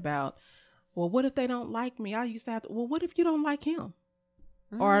concerned about, well, what if they don't like me? I used to have to, well, what if you don't like him?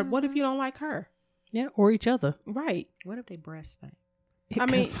 Or what if you don't like her? Yeah, or each other. Right. What if they breast thing? I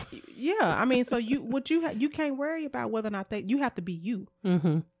mean, yeah. I mean, so you can't worry about whether or not you have to be you,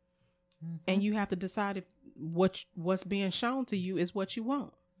 and you have to decide if what's being shown to you is what you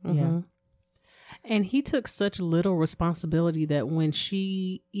want. Yeah. And he took such little responsibility that when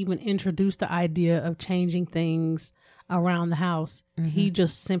she even introduced the idea of changing things around the house, he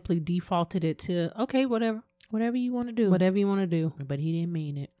just simply defaulted it to, okay, whatever you want to do, whatever you want to do. But he didn't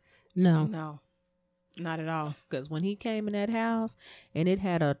mean it. No. Not at all. Because when he came in that house and it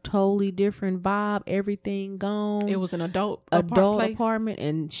had a totally different vibe, everything gone. It was an adult apartment,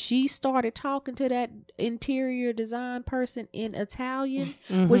 and she started talking to that interior design person in Italian,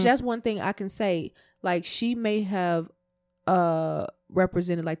 which that's one thing I can say. Like, she may have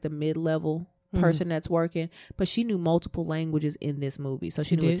represented like the mid-level person that's working, but she knew multiple languages in this movie. So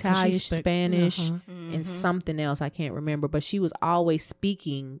she knew Italian, Spanish, and something else I can't remember, but she was always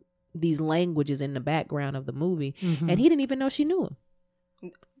speaking these languages in the background of the movie, and he didn't even know she knew him.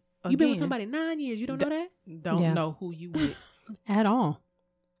 You've been with somebody 9 years, you don't know that? Don't know who you with at all.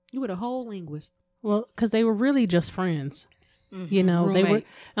 You with a whole linguist. Well, because they were really just friends. You know,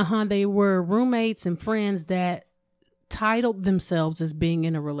 roommates. They were roommates and friends that titled themselves as being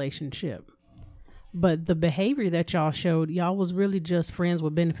in a relationship, but the behavior that y'all showed, y'all was really just friends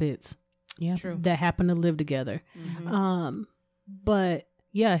with benefits. Yeah, true. That happened to live together. But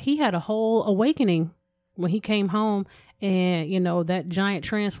yeah, he had a whole awakening when he came home, and, you know, that giant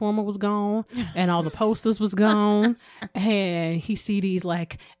transformer was gone and all the posters was gone, and he see these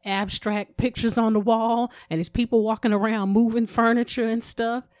like abstract pictures on the wall, and these people walking around moving furniture and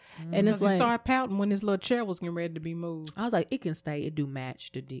stuff. And it's like, he started pouting when his little chair was getting ready to be moved. I was like, it can stay. It do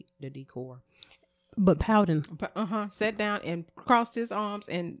match the decor. but pouting. Sat down and crossed his arms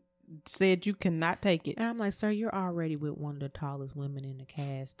and said, "You cannot take it." And I'm like, sir, you're already with one of the tallest women in the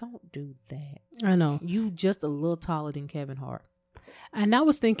cast. Don't do that. I know. You just a little taller than Kevin Hart. And I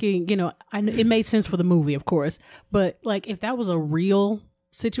was thinking, it made sense for the movie, of course, but like if that was a real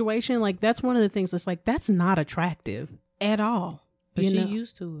situation, like that's one of the things that's like, that's not attractive at all. But she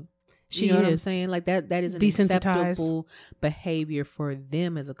used to it. She you know is. what I'm saying? Like that is an acceptable behavior for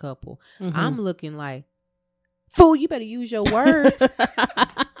them as a couple. Mm-hmm. I'm looking like, fool, you better use your words.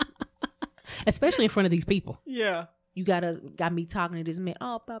 Especially in front of these people. Yeah. You got me talking to this man.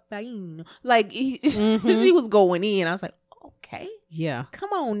 Oh, papa, like she was going in. I was like, okay. Yeah.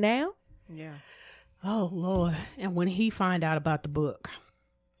 Come on now. Yeah. Oh Lord. And when he find out about the book,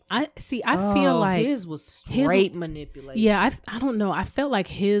 I feel like his was straight manipulation. Yeah, I don't know. I felt like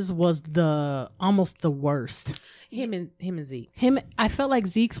his was almost the worst. Him and Zeke. I felt like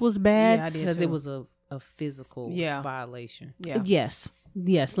Zeke's was bad. Yeah, I did because too. it was a physical violation. Yeah. Yes.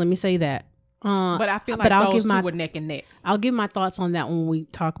 Let me say that. But I feel like those two were neck and neck. I'll give my thoughts on that when we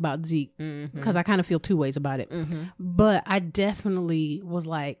talk about Zeke, because I kind of feel two ways about it. Mm-hmm. But I definitely was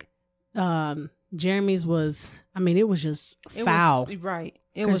like, Jeremy's was. I mean, it was just foul. Right.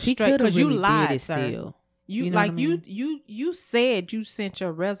 It was straight because you lied, sir. Still. You know like what I mean? you said you sent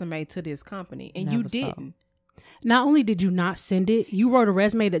your resume to this company and you didn't. Not only did you not send it, you wrote a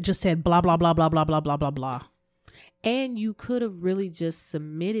resume that just said blah blah blah blah blah blah blah blah blah. And you could have really just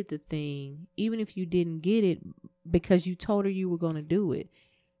submitted the thing, even if you didn't get it, because you told her you were going to do it.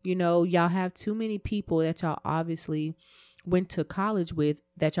 Y'all have too many people that y'all obviously went to college with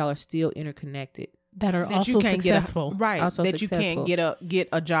that y'all are still interconnected. That are also successful. Also that successful. You can't get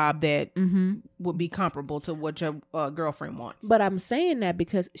a job that would be comparable to what your girlfriend wants. But I'm saying that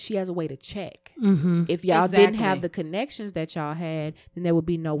because she has a way to check. Mm-hmm. If y'all didn't have the connections that y'all had, then there would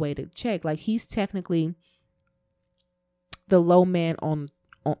be no way to check. Like, he's technically the low man on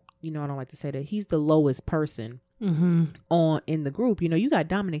I don't like to say that. He's the lowest person in the group. You got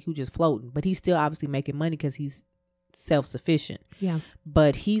Dominic who just floating, but he's still obviously making money because he's self-sufficient. Yeah.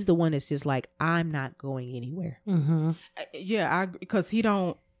 But he's the one that's just like, I'm not going anywhere. Mm-hmm. Yeah, because he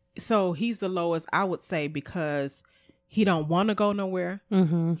don't. So he's the lowest, I would say, because he don't want to go nowhere.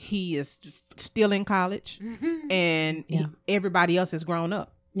 Mm-hmm. He is still in college, and everybody else has grown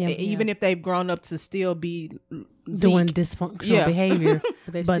up. Yeah, even if they've grown up to still be doing dysfunctional behavior,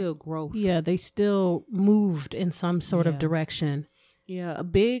 but they still growth. Yeah, they still moved in some sort of direction. Yeah, a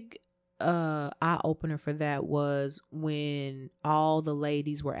big eye opener for that was when all the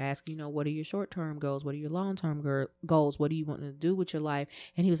ladies were asking, what are your short term goals? What are your long term goals? What do you want to do with your life?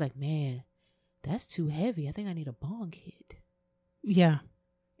 And he was like, man, that's too heavy. I think I need a bong hit. Yeah.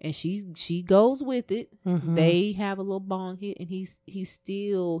 And she goes with it. Mm-hmm. They have a little bong hit, and he's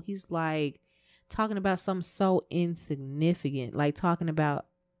like talking about something so insignificant, like talking about,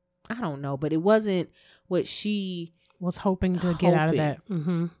 I don't know, but it wasn't what she was hoping to get out of that.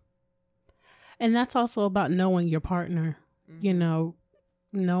 Mm-hmm. And that's also about knowing your partner.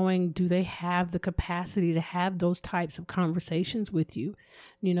 Knowing, do they have the capacity to have those types of conversations with you?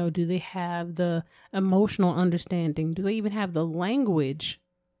 Do they have the emotional understanding? Do they even have the language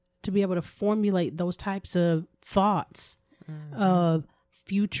to be able to formulate those types of thoughts of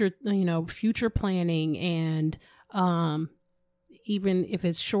future planning, and even if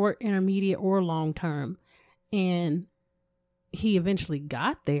it's short, intermediate, or long term. And he eventually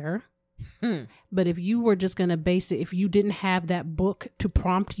got there. But if you were just going to base it, if you didn't have that book to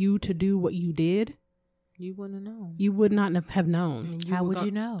prompt you to do what you did, you wouldn't have known. You would not have known. How would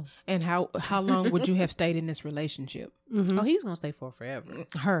you know? And how long would you have stayed in this relationship? Mm-hmm. Oh, he's going to stay for forever.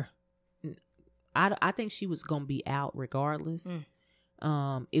 Her. I think she was going to be out regardless.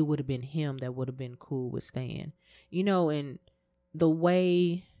 It would have been him that would have been cool with staying. And the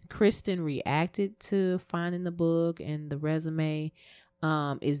way Kristen reacted to finding the book and the resume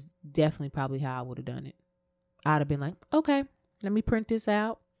is definitely probably how I would have done it. I'd have been like, okay, let me print this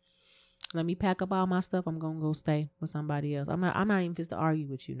out. Let me pack up all my stuff. I'm going to go stay with somebody else. I'm not even supposed to argue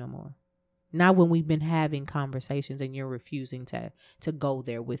with you no more. Not when we've been having conversations and you're refusing to go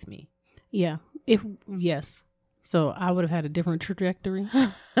there with me. Yeah. Yes. So I would have had a different trajectory.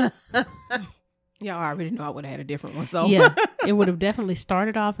 Yeah, I already know I would have had a different one. So yeah, it would have definitely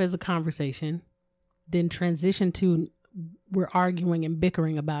started off as a conversation, then transitioned to we're arguing and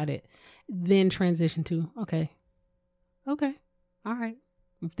bickering about it, then transition to okay, all right.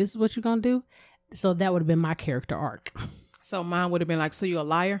 If this is what you're gonna do, so that would have been my character arc. So mine would have been like, so you're a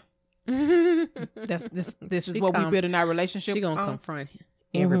liar. This is what we build in our relationship. She gonna confront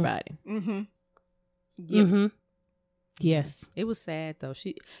everybody. Mm-hmm. Yep. Mm-hmm. Yes. It was sad though.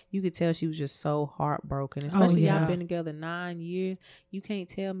 You could tell she was just so heartbroken. Especially y'all been together 9 years. You can't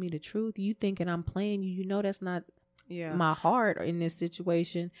tell me the truth. You thinking I'm playing you. You know that's not my heart in this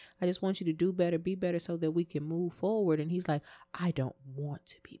situation. I just want you to do better, be better so that we can move forward. And he's like, I don't want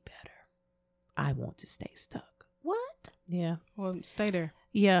to be better. I want to stay stuck. What? Yeah. Well, stay there.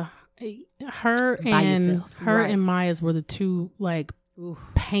 Yeah. Her and Maya's were the two like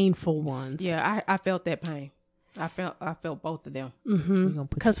painful ones. Yeah, I felt that pain. I felt both of them.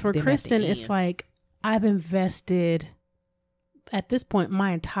 Because for Kristen, it's like I've invested at this point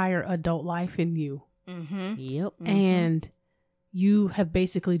my entire adult life in you. Mm-hmm. Yep. And you have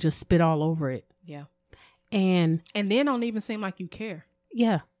basically just spit all over it. Yeah. And then don't even seem like you care.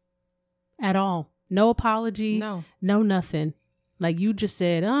 Yeah. At all. No apology. No nothing. Like you just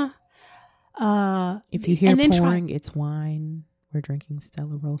said, if you hear pouring, it's wine. We're drinking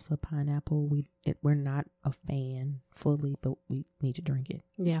Stella Rosa pineapple. We're not a fan fully, but we need to drink it.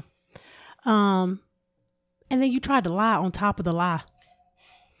 Yeah. And then you tried to lie on top of the lie.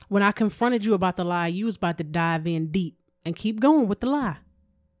 When I confronted you about the lie, you was about to dive in deep and keep going with the lie.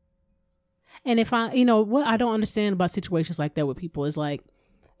 And if what I don't understand about situations like that with people is like,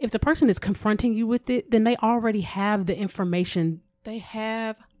 if the person is confronting you with it, then they already have the information. They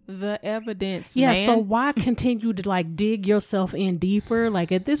have the evidence. Yeah. Man. So why continue to like dig yourself in deeper?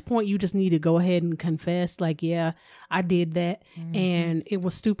 Like at this point, you just need to go ahead and confess. Like, yeah, I did that, and it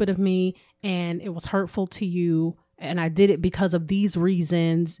was stupid of me, and it was hurtful to you, and I did it because of these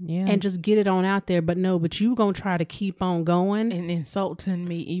reasons. Yeah. And just get it on out there. But you gonna try to keep on going and insulting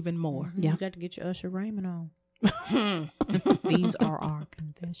me even more. Mm-hmm. Yeah, you got to get your Usher Raymond on. These are our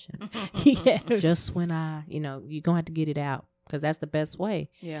confessions. Yes. Just when you're gonna have to get it out. Because that's the best way.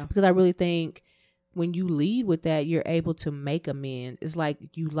 Yeah. Because I really think when you lead with that, you're able to make amends. It's like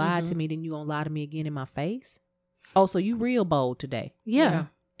you lied to me, then you gonna lie to me again in my face. Oh, so you real bold today. Yeah.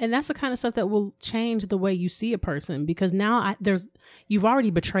 And that's the kind of stuff that will change the way you see a person. Because now you've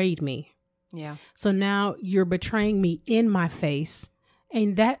already betrayed me. Yeah. So now you're betraying me in my face.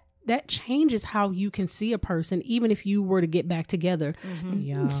 And that changes how you can see a person, even if you were to get back together.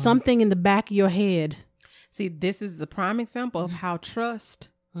 Yeah. Something in the back of your head. See, this is a prime example of how trust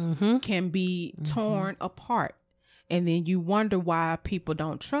can be torn apart. And then you wonder why people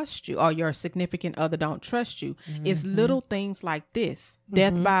don't trust you or your significant other don't trust you. It's little things like this.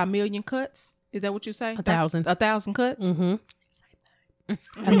 Death by a million cuts. Is that what you say? 1,000. 1,000 cuts?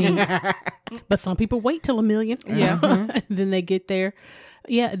 I mean, but some people wait till 1 million. Yeah. And then they get there.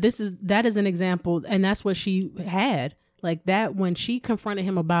 Yeah, that is an example. And that's what she had. Like that, when she confronted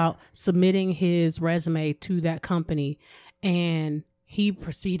him about submitting his resume to that company, and he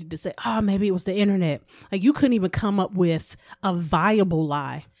proceeded to say, maybe it was the internet. Like you couldn't even come up with a viable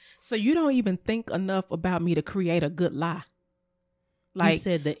lie. So you don't even think enough about me to create a good lie. Like you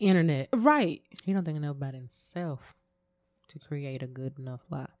said, the internet. Right. He don't think enough about himself to create a good enough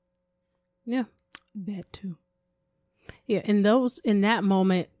lie. Yeah. That too. Yeah. And in that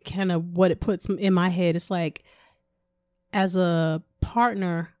moment, kind of what it puts in my head, it's like, as a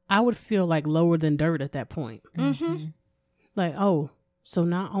partner, I would feel like lower than dirt at that point. Like, so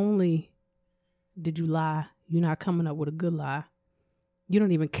not only did you lie, you're not coming up with a good lie. You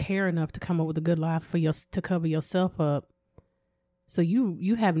don't even care enough to come up with a good lie to cover yourself up. So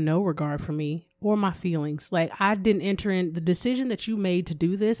you have no regard for me or my feelings. Like I didn't enter in the decision that you made to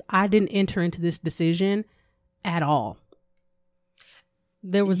do this. I didn't enter into this decision at all.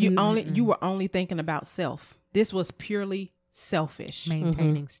 There was you were only thinking about self. This was purely selfish.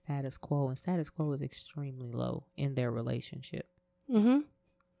 Maintaining status quo. And status quo is extremely low in their relationship.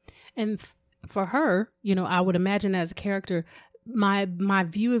 And for her, I would imagine as a character, my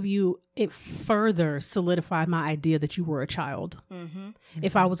view of you, it further solidified my idea that you were a child.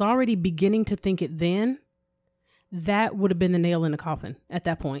 If I was already beginning to think it then, that would have been the nail in the coffin at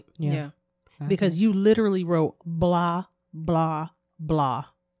that point. Yeah. Because you literally wrote blah, blah, blah.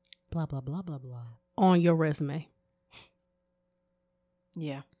 Blah, blah, blah, blah, blah. On your resume.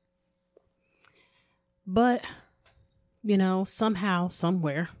 Yeah. But, somehow,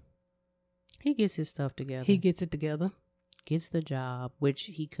 somewhere, he gets his stuff together. He gets it together. Gets the job, which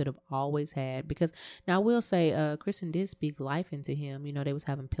he could have always had. Because now I will say, Kristen did speak life into him. They was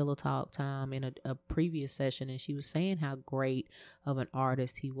having pillow talk time in a previous session, and she was saying how great of an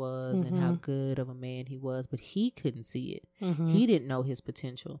artist he was and how good of a man he was, but he couldn't see it. He didn't know his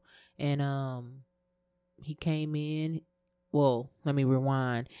potential. And he came in. Well, let me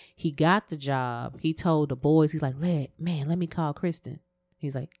rewind. He got the job. He told the boys, he's like, let me call Kristen.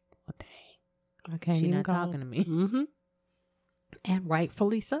 He's like, oh, dang. I can't She's even not talking to me. And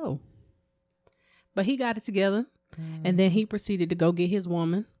rightfully so. But he got it together. And then he proceeded to go get his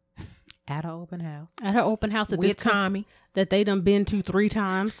woman at her open house. At her open house with Tommy that they done been to 3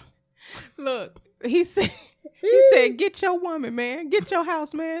 times. Look, he said, "Get your woman, man. Get your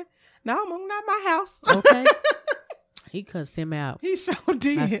house, man." No, not my house. Okay. He cussed him out. He sure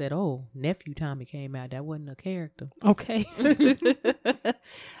did. I said, "Oh, nephew Tommy came out. That wasn't a character." Okay.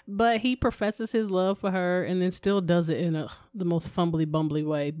 But he professes his love for her and then still does it in the most fumbly bumbly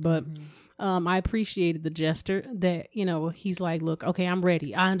way. But I appreciated the gesture that, he's like, look, okay, I'm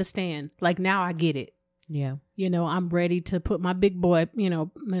ready. I understand. Like, now I get it. Yeah. I'm ready to put my big boy,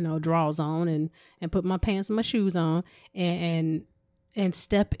 drawers on and put my pants and my shoes on and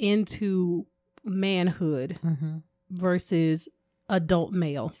step into manhood versus adult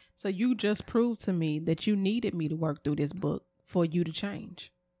male. So you just proved to me that you needed me to work through this book for you to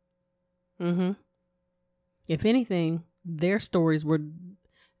change. If anything, their stories were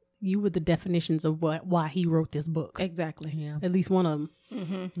the definitions of why he wrote this book. Exactly. Yeah. At least one of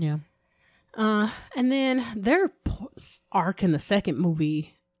them. Yeah. And then their arc in the second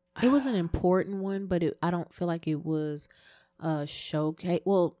movie. It was an important one, but I don't feel like it was showcase.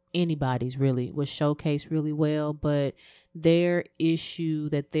 Well, anybody's really was showcased really well, but their issue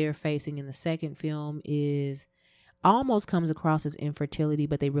that they're facing in the second film is almost comes across as infertility,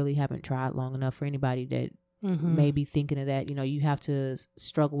 but they really haven't tried long enough. For anybody that may be thinking of that, you have to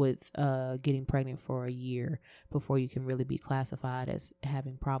struggle with getting pregnant for a year before you can really be classified as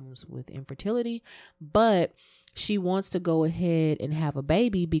having problems with infertility. But she wants to go ahead and have a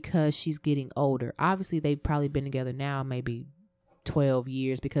baby because she's getting older. Obviously, they've probably been together now maybe 12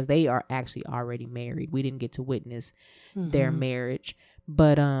 years because they are actually already married. We didn't get to witness their marriage,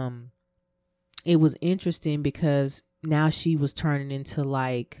 but it was interesting because now she was turning into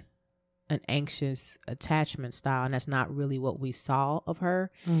like an anxious attachment style, and that's not really what we saw of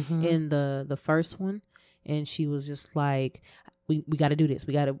her in the first one. And she was just like, we got to do this.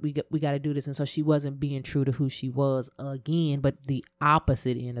 We got to do this. And so she wasn't being true to who she was again, but the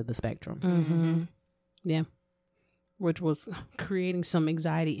opposite end of the spectrum. Yeah. Which was creating some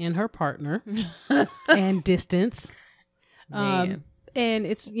anxiety in her partner and distance. And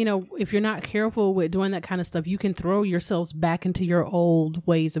it's, if you're not careful with doing that kind of stuff, you can throw yourselves back into your old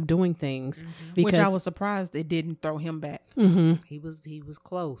ways of doing things. Which I was surprised it didn't throw him back. He was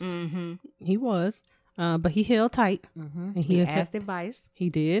close. He was. But he held tight. And he asked advice. He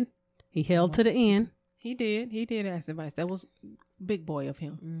did. He held to the end. He did ask advice. That was big boy of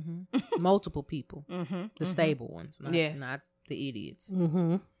him. Multiple people. The stable ones, not the idiots.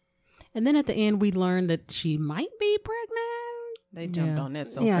 And then at the end, we learned that she might be pregnant. They jumped on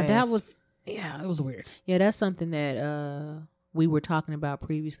that so fast. It was weird. Yeah, that's something that we were talking about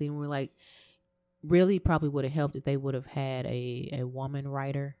previously, and we're like, really probably would have helped if they would have had a woman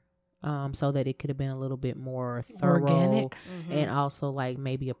writer. So that it could have been a little bit more thorough, organic, and also like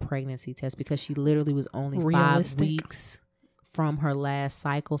maybe a pregnancy test, because she literally was only realistic. 5 weeks from her last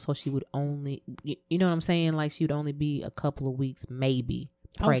cycle, so she would only, you know what I'm saying? Like she would only be a couple of weeks, maybe.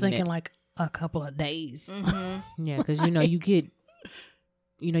 Pregnant. I was thinking like a couple of days. Yeah, because you get,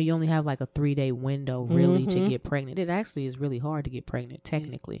 you only have like a 3-day window really to get pregnant. It actually is really hard to get pregnant,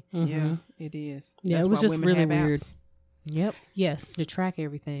 technically. Yeah, it is. Yeah, it was just really weird. Apps. Yep. Yes. To track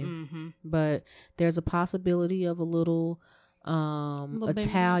everything. But there's a possibility of a little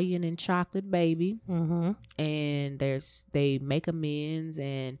Italian and chocolate baby. And they make amends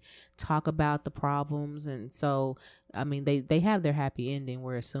and talk about the problems. And so, I mean, they have their happy ending,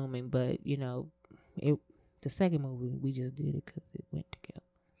 we're assuming. But, the second movie, we just did it because it went together.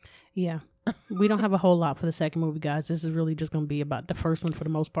 Yeah. We don't have a whole lot for the second movie, guys. This is really just going to be about the first one for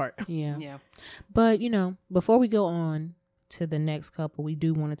the most part. Yeah. But, before we go on to the next couple, we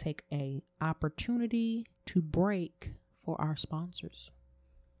do want to take a opportunity to break for our sponsors.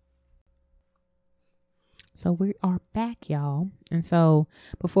 So we are back, y'all. And so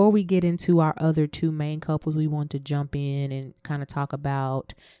before we get into our other 2 main couples, we want to jump in and kind of talk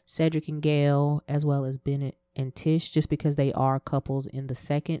about Cedric and Gail, as well as Bennett and Tish, just because they are couples in the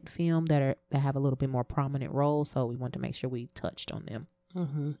second film that have a little bit more prominent roles. So we want to make sure we touched on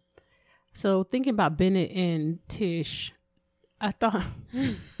them. So thinking about Bennett and Tish, I thought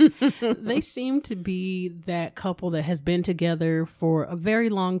they seem to be that couple that has been together for a very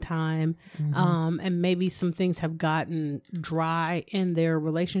long time. And maybe some things have gotten dry in their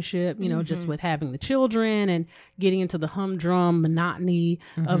relationship, just with having the children and getting into the humdrum monotony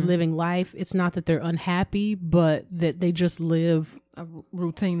of living life. It's not that they're unhappy, but that they just live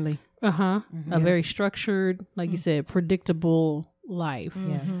routinely. a very structured, like you said, predictable life.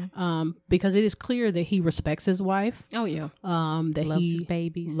 Yeah. Because it is clear that he respects his wife. Oh yeah. That Loves he his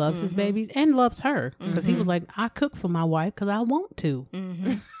babies. loves his babies and loves her, because he was like, I cook for my wife because I want to,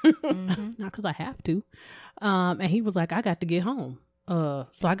 not because I have to. And he was like, I got to get home. So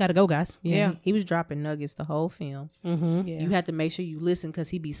I got to go, guys. Yeah. He was dropping nuggets the whole film. Mm-hmm. Yeah. You had to make sure you listen because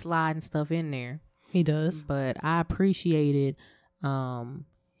he be sliding stuff in there. He does. But I appreciated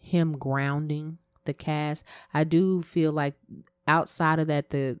him grounding the cast. I do feel like outside of that,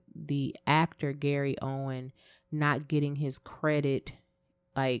 the actor Gary Owen not getting his credit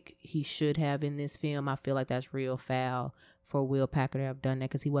like he should have in this film, I feel like that's real foul for Will Packer to have done that,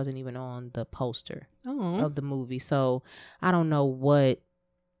 because he wasn't even on the poster of the movie. So I don't know what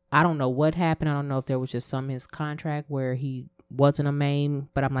happened. I don't know if there was just some in his contract where he wasn't a main,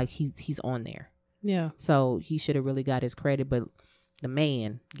 but I'm like, he's on there. Yeah. So he should have really got his credit. But the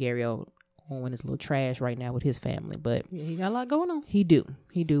man, Gary Owen, is a little trash right now with his family. But Yeah, he got a lot going on. he do.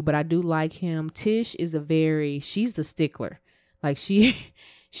 But I do like him. Tish is she's the stickler. Like she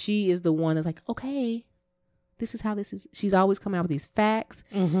is the one that's like, okay, this is how this is. She's always coming out with these facts,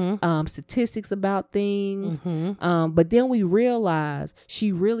 statistics about things. But then we realize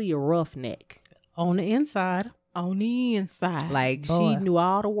she really a roughneck. On the inside. On the inside. Like Boy. she knew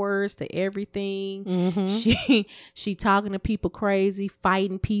all the words to everything. She talking to people crazy,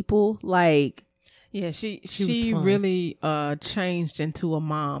 fighting people. Like, yeah, she was fun. really changed into a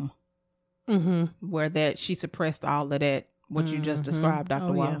mom, where that she suppressed all of that, what you just described, Dr.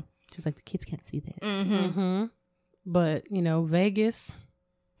 Oh, Wall. yeah. just like the kids can't see this. But Vegas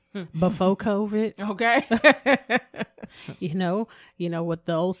before COVID, Okay. you know what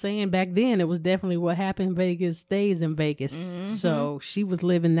the old saying back then, it was definitely what happened in Vegas stays in Vegas. So she was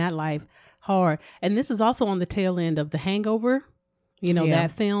living that life hard. And this is also on the tail end of The Hangover.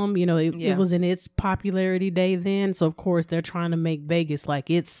 That film, it was in its popularity day then. So of course they're trying to make Vegas like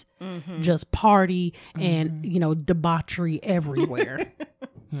it's just party and, debauchery everywhere.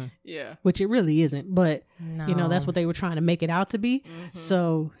 Yeah. Which it really isn't, but No. that's what they were trying to make it out to be.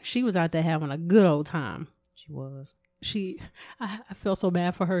 So she was out there having a good old time. She was. I feel so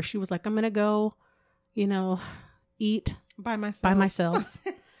bad for her. She was like, I'm gonna go, eat By myself. by myself,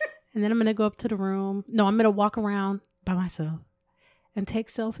 and then I'm gonna go up to the room. No, I'm gonna walk around by myself and take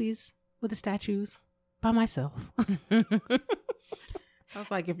selfies with the statues by myself. I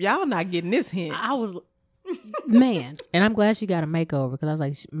was like, if y'all not getting this hint. I was, man. And I'm glad she got a makeover, because I was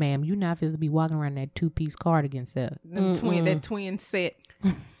like, ma'am, you not supposed to be walking around that 2-piece cardigan set. That twin set.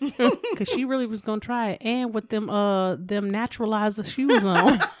 Because she really was gonna try it, and with them naturalizer shoes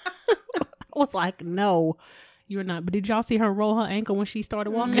on. I was like, no, you're not. But did y'all see her roll her ankle when she started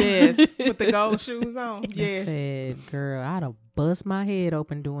walking? Yes, with the gold shoes on. I Yes. said, girl, I'd have bust my head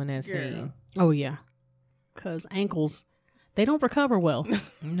open doing that Girl. scene. Oh yeah, because ankles, they don't recover well.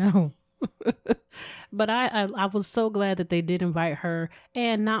 No. But I was so glad that they did invite her,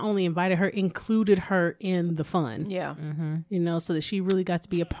 and not only invited her, included her in the fun. Yeah. So that she really got to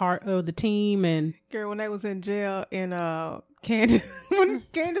be a part of the team. And Girl, when they was in jail and Candace, when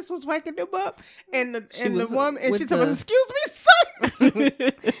Candace was waking them up, and the woman, and she told us, "Excuse me,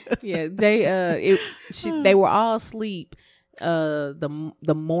 sir." Yeah, they were all asleep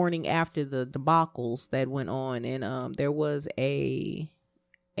the morning after the debacles that went on, and there was a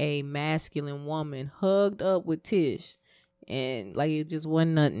masculine woman hugged up with Tish, and like it just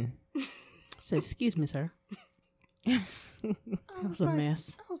wasn't nothing. said, "Excuse me, sir." It was a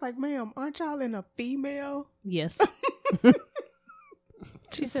mess. I was like, "Ma'am, aren't y'all in a female?" Yes.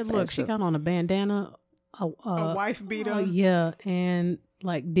 She said, "Look, she got on a bandana, A wife beater. yeah, and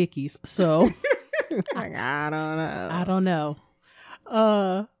like Dickies." So Like, I don't know. I don't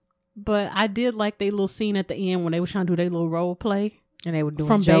know. But I did like their little scene at the end when they were trying to do their little role play. And they were doing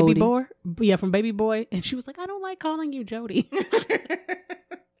From Jody. Baby Boy. Yeah, from Baby Boy. And she was like, I don't like calling you Jody.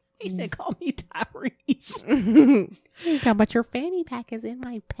 He said, call me Tyrese. Talk about your fanny pack is in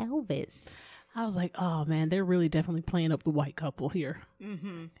my pelvis. I was like, oh man, they're really definitely playing up the white couple here.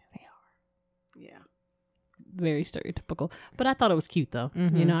 Mm-hmm. They are. Yeah. Very stereotypical. But I thought it was cute though.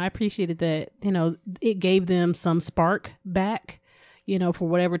 Mhm. I appreciated that, it gave them some spark back, for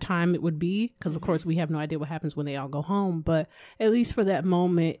whatever time it would be. Because of course we have no idea what happens when they all go home. But at least for that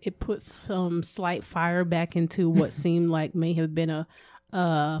moment, it put some slight fire back into what seemed like may have been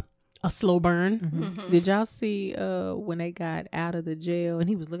a slow burn. Mm-hmm. Did y'all see when they got out of the jail and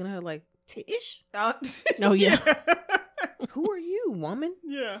he was looking at her like, Tish? Oh yeah. Who are you, woman?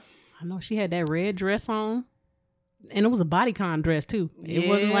 Yeah. I know she had that red dress on. And it was a bodycon dress too. It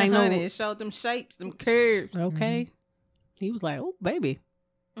wasn't Yeah, like honey, no. it showed them shapes, them curves. Okay. He was like, oh, baby.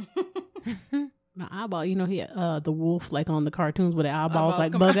 an eyeball. You know, he the wolf like on the cartoons with the eyeballs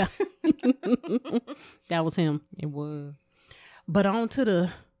like come bug out. That was him. It was. But on to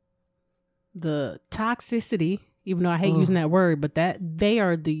the toxicity. Even though I hate using that word, but that they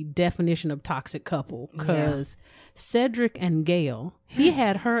are the definition of toxic couple. Because Cedric and Gail, he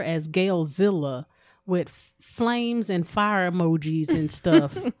had her as Gailzilla with flames and fire emojis and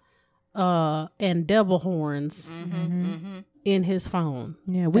stuff, and devil horns in his phone.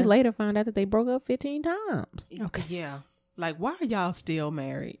 Yeah, we later found out that they broke up 15 times. Okay. Yeah. Like, why are y'all still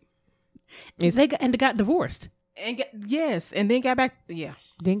married? They got divorced. And and then got back. Yeah.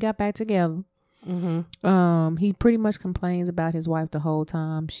 Then got back together. He pretty much complains about his wife the whole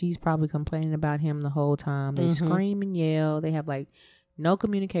time. She's probably complaining about him the whole time. They scream and yell. They have like no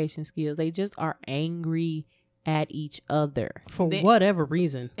communication skills. They just are angry at each other for whatever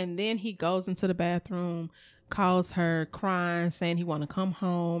reason. And then he goes into the bathroom, calls her crying, saying he want to come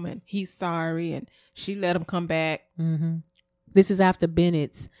home and he's sorry, and she let him come back. This is after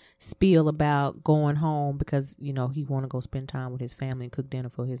Bennett's spiel about going home because, you know, he want to go spend time with his family and cook dinner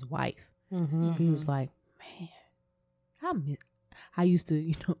for his wife. He was like, man, I used to,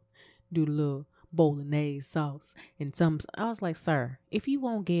 you know, do the little bolognese sauce and I was like, sir, if you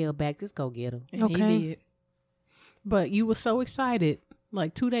want Gail back, just go get her. And he did. But you were so excited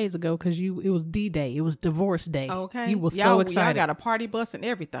like 2 days ago because it was D-Day. It was divorce day. Okay. You was so excited. Y'all got a party bus and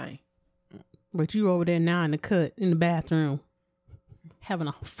everything. But you over there now in the cut in the bathroom having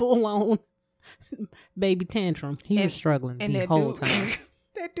a full-on baby tantrum. He was struggling the whole time.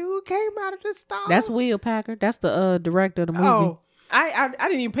 That dude came out of the stall. That's Will Packer. That's the director of the movie. Oh, I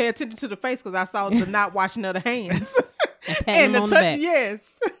didn't even pay attention to the face because I saw the not washing of the hands. and the back. Yes.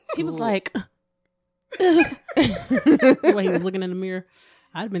 He was like, the way he was looking in the mirror.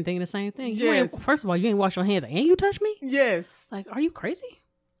 I'd been thinking the same thing. First of all, you ain't wash your hands and you touch me? Yes. Like, are you crazy?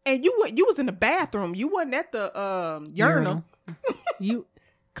 And you was in the bathroom. You wasn't at the urinal. You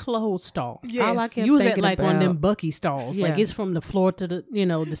closed stall. Yes. All I kept you was thinking at like about, one of them Bucky stalls. Yeah. Like it's from the floor to the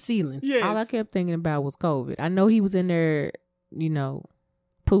the ceiling. Yes. All I kept thinking about was COVID. I know he was in there, you know,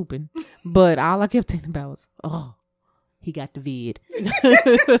 pooping, but all I kept thinking about was, he got the vid.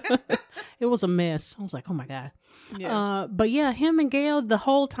 It was a mess. I was like, oh my God. Yeah. But yeah, him and Gail the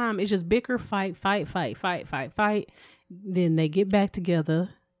whole time it's just bicker, fight. Then they get back together,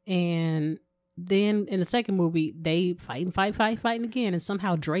 and then in the second movie they fight again, and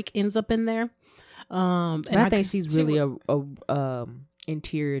somehow Drake ends up in there. And I think she's really a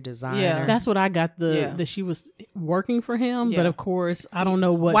interior designer. Yeah. That's what I got. That she was working for him, but of course I don't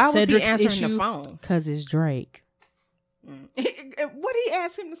know what. Why Cedric's was he answering issue. the phone? Because it's Drake. What did he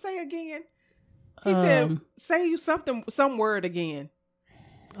ask him to say again? He said, "Say you some word again."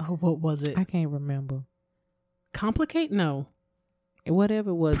 Oh, what was it? I can't remember. Complicate? No. Whatever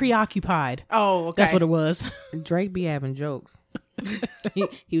it was. Preoccupied. Oh, okay. That's what it was. Drake be having jokes.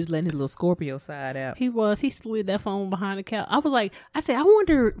 he was letting his little Scorpio side out. He slid that phone behind the couch. I said, I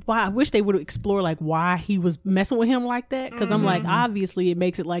wonder why. I wish they would explore like why he was messing with him like that. Because I'm like, obviously it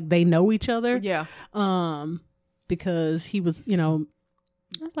makes it like they know each other. Yeah. Because he was, I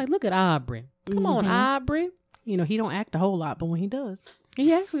was like, look at Aubrey. Come on, Aubrey. He don't act a whole lot, but when he does,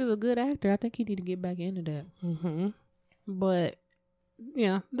 he actually is a good actor. I think he need to get back into that. But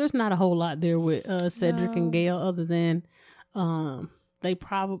yeah, there's not a whole lot there with Cedric and Gail other than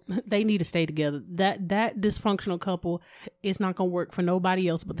they need to stay together. That dysfunctional couple is not gonna work for nobody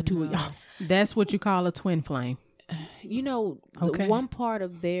else but the two of y'all. That's what you call a twin flame. Okay. One part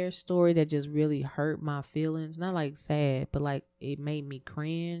of their story that just really hurt my feelings, not like sad, but like it made me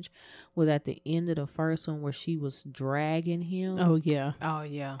cringe, was at the end of the first one where she was dragging him. Oh yeah.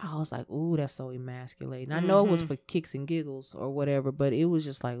 I was like, ooh, that's so emasculating. I know it was for kicks and giggles or whatever, but it was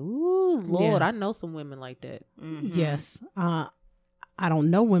just like, ooh, Lord, I know some women like that. Yes. I don't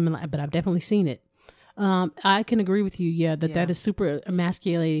know women like, but I've definitely seen it. I can agree with you. Yeah, that is super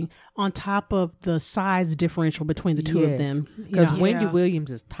emasculating. On top of the size differential between the two of them, because Wendy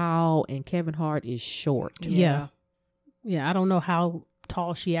Williams is tall and Kevin Hart is short. Yeah. I don't know how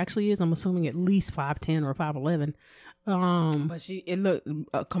tall she actually is. I'm assuming at least 5'10" or 5'11".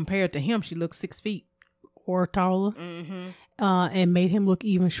 But compared to him, she looks 6 feet or taller, and made him look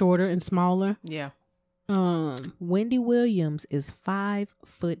even shorter and smaller. Yeah. Wendy Williams is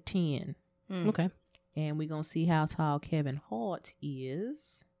 5'10". Okay. And we're going to see how tall Kevin Hart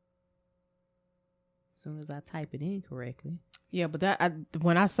is as soon as I type it in correctly. Yeah, but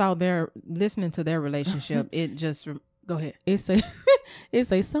when I saw listening to their relationship, it just, go ahead. It's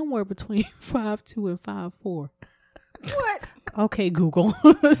a somewhere between 5'2" and 5'4". What? Okay, Google.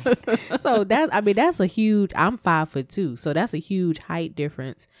 So that's a huge. I'm 5'2", so that's a huge height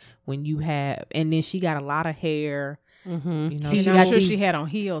difference when you have. And then she got a lot of hair. Mm-hmm. You know, And she I'm got sure these, she had on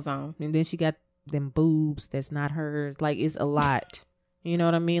heels on. and then she got them boobs that's not hers. Like it's a lot. You know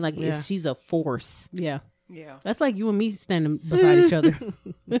what I mean? Like she's a force. Yeah. Yeah. That's like you and me standing beside each other.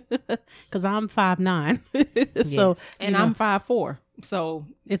 Because I'm 5'9". So And I'm 5'4". So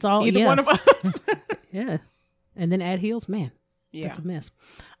it's all either one of us. Yeah. And then add heels, man. Yeah. That's a mess.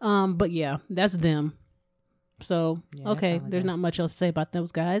 But yeah, that's them. So okay, there's not much else to say about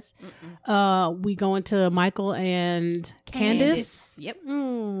those guys. We go into Michael and Candace. Yep.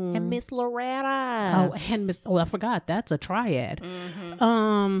 And Miss Loretta. Oh, and Miss. Oh, I forgot. That's a triad.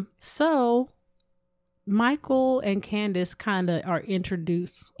 So Michael and Candace kind of are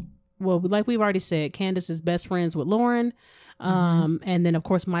introduced. Well, like we've already said, Candace is best friends with Lauren. And then of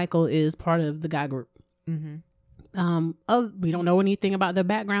course Michael is part of the guy group. We don't know anything about their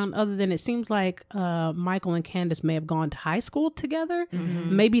background other than it seems like Michael and Candace may have gone to high school together.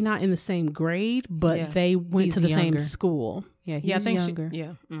 Maybe not in the same grade, but they went to the same school. Yeah, he's younger.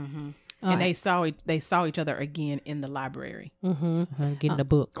 And they saw each other again in the library, Getting a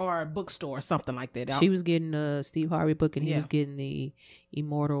book or a bookstore, or something like that. She was getting a Steve Harvey book, and he was getting the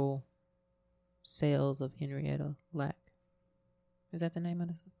Immortal Sales of Henrietta Lack. Is that the name of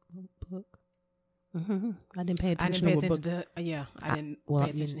the book? I didn't pay attention to what book. I didn't pay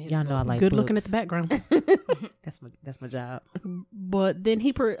attention to his y'all know I like good books. looking at the background. That's my job. But then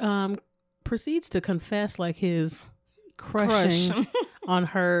he proceeds to confess like his crushing on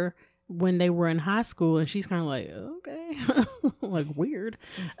her when they were in high school, and she's kind of like, okay, like weird,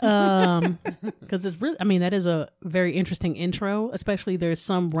 because it's really, I mean, that is a very interesting intro, especially there's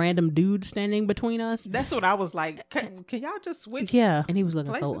some random dude standing between us. That's what I was like, can y'all just switch? Yeah. And he was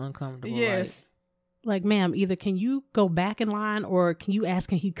looking so uncomfortable. Yes. Like, ma'am, either can you go back in line or can you ask,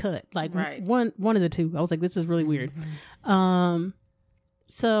 can he cut? Like one of the two. I was like, this is really weird.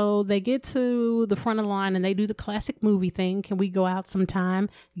 So they get to the front of the line and they do the classic movie thing. Can we go out sometime?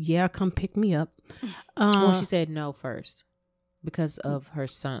 Yeah, come pick me up. Well, she said no first because of her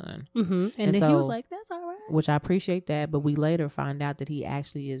son. And then so, he was like, that's all right. Which I appreciate that. But we later find out that he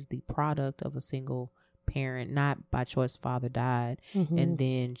actually is the product of a single parent, not by choice. Father died. And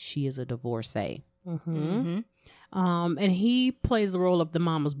then she is a divorcee. And he plays the role of the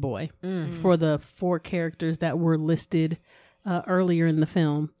mama's boy for the 4 characters that were listed earlier in the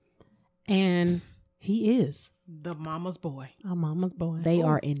film, and he is the mama's boy. A mama's boy. They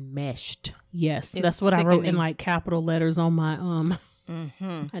are enmeshed. Yes, it's that's what sickening. I wrote in like capital letters on my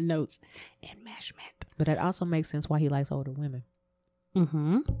my notes. Enmeshment. But that also makes sense why he likes older women.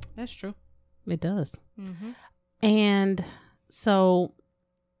 That's true. It does. And so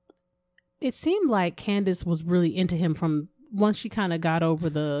it seemed like Candace was really into him from once she kind of got over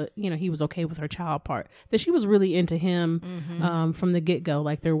the, he was okay with her child part, that she was really into him from the get-go.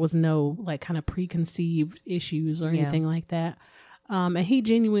 Like there was no like kind of preconceived issues or anything like that. And he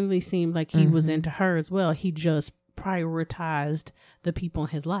genuinely seemed like he was into her as well. He just prioritized the people in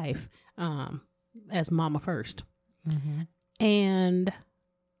his life as mama first. And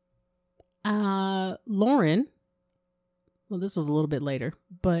Lauren, well, this was a little bit later,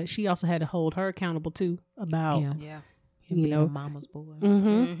 but she also had to hold her accountable too about mama's boy.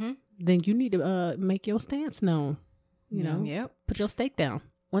 Then you need to make your stance known. Put your stake down.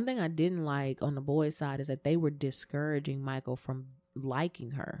 One thing I didn't like on the boys' side is that they were discouraging Michael from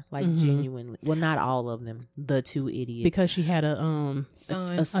liking her, like genuinely. Well, not all of them. The 2 idiots, because she had a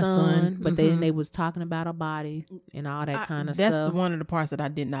son. But then they was talking about her body and all that kind of stuff. That's one of the parts that I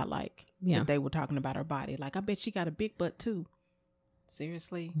did not like. That they were talking about her body. Like, I bet she got a big butt too.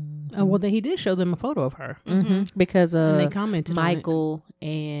 Seriously. Well, then he did show them a photo of her because they commented Michael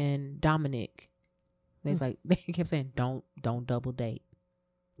and Dominic. They kept saying, "Don't double date.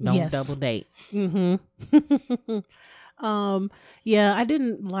 Don't double date." Yeah, I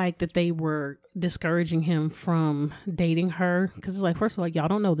didn't like that they were discouraging him from dating her because it's like, first of all, y'all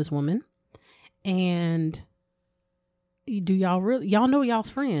don't know this woman, and do y'all know y'all's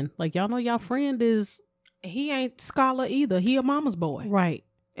friend? Like, y'all know y'all friend is. He ain't scholar either. He a mama's boy. Right.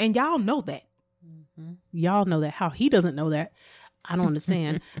 And y'all know that. Y'all know that. How he doesn't know that, I don't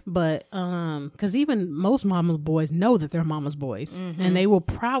understand. But because even most mama's boys know that they're mama's boys. And they will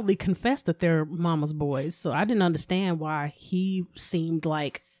proudly confess that they're mama's boys. So I didn't understand why he seemed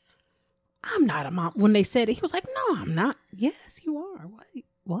like, I'm not a mom. When they said it, he was like, no, I'm not. Yes, you are.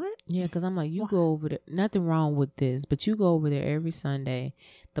 What? Yeah, because I'm like, you go over there. Nothing wrong with this, but you go over there every Sunday.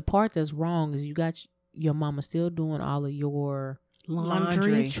 The part that's wrong is you got your mama still doing all of your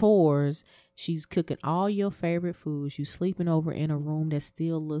laundry. chores. She's cooking all your favorite foods. You sleeping over in a room that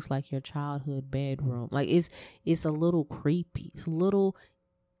still looks like your childhood bedroom. Like it's a little creepy. It's a little,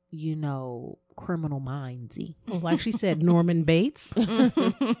 Criminal Mindsy. Well, like she said, Norman Bates.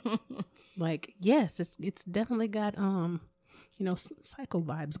 Like, yes, it's definitely got psycho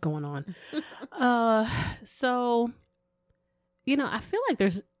vibes going on. So, I feel like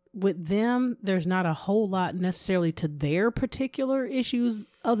there's not a whole lot necessarily to their particular issues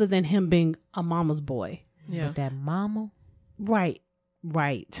other than him being a mama's boy. Yeah. But that mama. Right.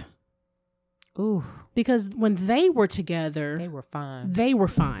 Ooh, because when they were together, They were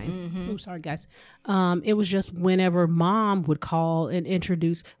fine. Oh, sorry, guys. It was just whenever mom would call and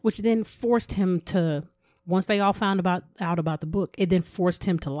introduce, which then forced him to, once they all found out about the book, it then forced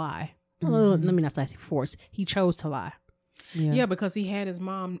him to lie. Let me not say force. He chose to lie. Yeah, because he had his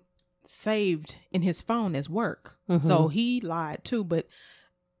mom saved in his phone as work. So he lied too, but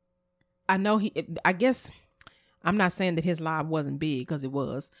I know I guess I'm not saying that his lie wasn't big, because it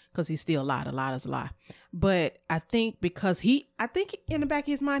was, because he still lied. A lie is a lie. But I think because I think in the back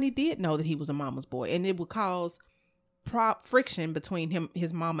of his mind, he did know that he was a mama's boy, and it would cause friction between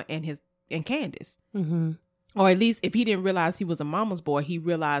his mama and Candace. Or at least if he didn't realize he was a mama's boy, he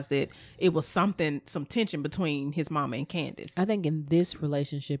realized that it was some tension between his mama and Candace. I think in this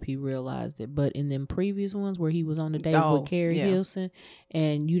relationship he realized it, but in them previous ones where he was on the date with Carrie Hilson,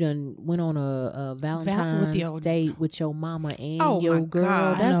 and you done went on a Valentine's date with your mama and your girl,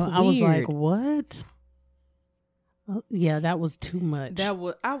 God. that's weird. I was like, what? Oh, yeah, that was too much.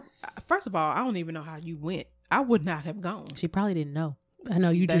 First of all, I don't even know how you went. I would not have gone. She probably didn't know. I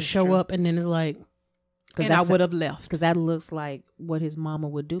know, you just show up and then it's like, and I would have left. Because that looks like what his mama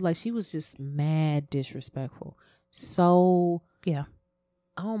would do. Like, she was just mad disrespectful. So, yeah.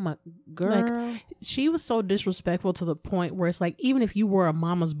 Oh, my girl. Like, she was so disrespectful to the point where it's like, even if you were a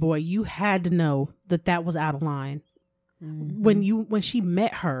mama's boy, you had to know that was out of line. When she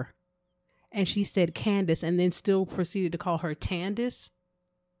met her and she said Candace and then still proceeded to call her Tandis.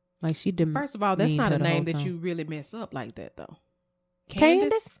 Like, she First of all, that's not a name that you really mess up like that, though.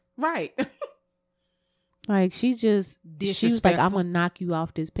 Candace? Right. Like, she was like, I'm gonna knock you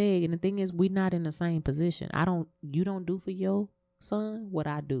off this peg. And the thing is, we not in the same position. You don't do for your son what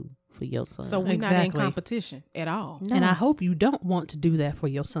I do for your son. So we're not in competition at all. No. And I hope you don't want to do that for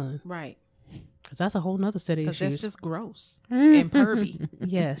your son. Right. Because that's a whole nother set of issues. Because that's just gross and pervy.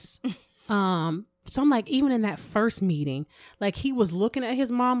 Yes. So I'm like, even in that first meeting, like, he was looking at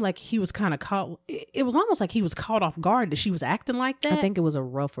his mom like he was kind of caught. It was almost like he was caught off guard that she was acting like that. I think it was a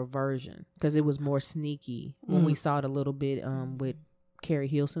rougher version because it was more sneaky when we saw it a little bit with Carrie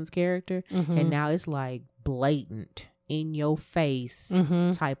Hilson's character. And now it's like blatant, in your face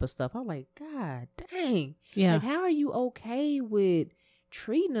type of stuff. I'm like, God dang. Yeah. Like, how are you okay with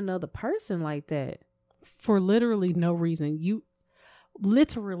treating another person like that? For literally no reason.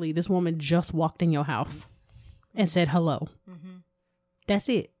 Literally, this woman just walked in your house and said hello. That's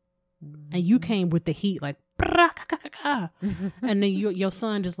it. And you came with the heat like, and then your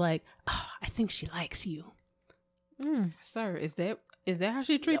son just like, oh, I think she likes you. Sir, is that how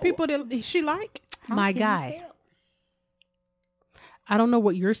she treat people that she like? My guy. I don't know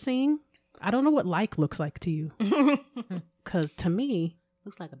what you're seeing. I don't know what like looks like to you. Because to me,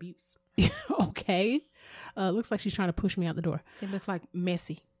 looks like abuse. Okay. Looks like she's trying to push me out the door. It looks like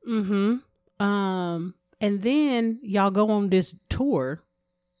messy. And then y'all go on this tour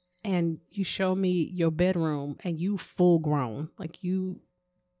and you show me your bedroom and you full grown. Like, you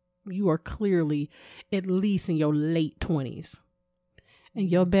are clearly at least in your late 20s. And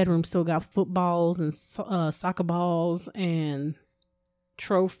your bedroom still got footballs and soccer balls and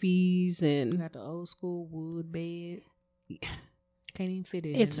trophies and you got the old school wood bed. Can't even fit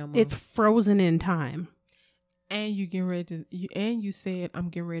it in no more. It's frozen in time. And you getting ready you said, I'm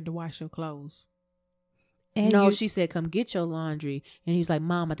getting ready to wash your clothes. And no, she said, come get your laundry. And he was like,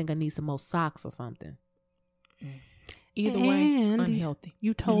 Mom, I think I need some more socks or something. Either way, unhealthy.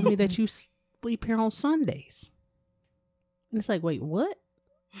 You told me that you sleep here on Sundays. And it's like, wait, what?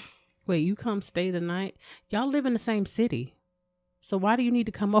 Wait, you come stay the night? Y'all live in the same city. So why do you need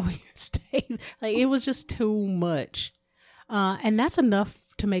to come over here and stay? Like, it was just too much. And that's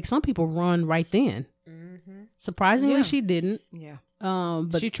enough to make some people run right then. Surprisingly, she didn't. Yeah.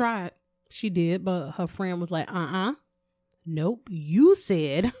 But she tried. She did, but her friend was like, nope. You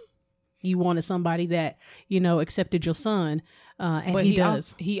said you wanted somebody that, accepted your son. And but he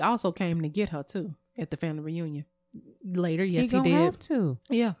does. He also came to get her too at the family reunion. Later, yes, he did. Have to.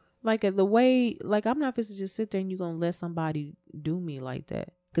 Yeah. Like, the way, like, I'm not supposed to just sit there and you're going to let somebody do me like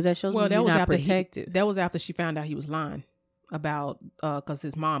that. Because that shows me you're not protected. That was after she found out he was lying about because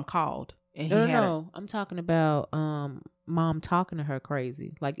his mom called and he no. I'm talking about mom talking to her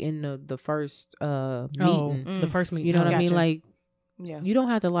crazy, like in the first meeting. The first meeting. You know what I mean? Like, yeah, you don't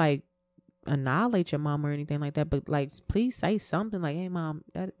have to like annihilate your mom or anything like that, but like, please say something like, "Hey, mom,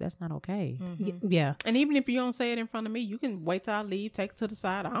 that's not okay." Yeah. And even if you don't say it in front of me, you can wait till I leave, take it to the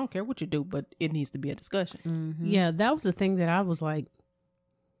side. I don't care what you do, but it needs to be a discussion. Yeah, that was the thing that I was like,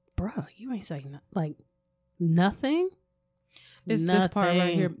 bruh, you ain't saying like nothing. This part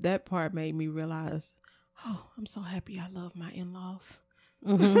right here, that part made me realize, oh, I'm so happy I love my in-laws.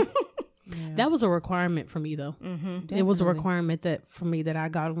 Yeah. That was a requirement for me, though. It was a requirement that for me that I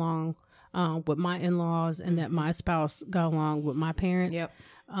got along with my in-laws and that my spouse got along with my parents. Yep.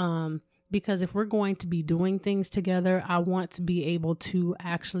 Because if we're going to be doing things together, I want to be able to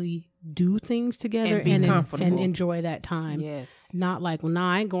actually do things together and be comfortable and enjoy that time. Yes. Not like, well,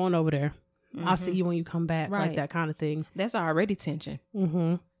 nah, I ain't going over there. I'll see you when you come back, like that kind of thing. That's already tension.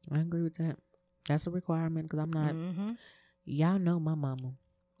 I agree with that. That's a requirement because I'm not. Y'all know my mama.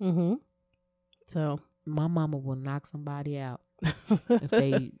 So my mama will knock somebody out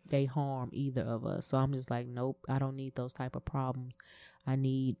if they harm either of us. So I'm just like, nope, I don't need those type of problems. I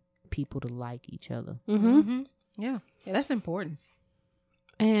need people to like each other. Yeah, that's important.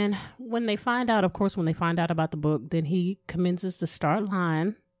 And when they find out, of course, when they find out about the book, then he commences to start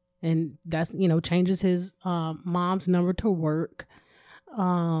lying. And that's, changes his mom's number to work.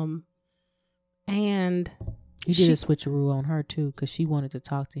 And he did a switcheroo on her too, because she wanted to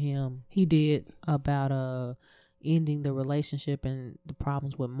talk to him. He did about ending the relationship and the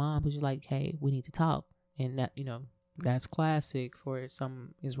problems with mom. But she's like, hey, we need to talk. And that, that's classic for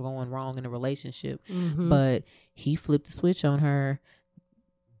something is going wrong in a relationship. But he flipped the switch on her.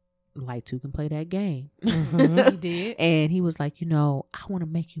 Like two can play that game. He did. And he was like, I want to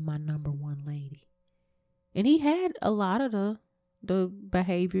make you my number one lady. And he had a lot of the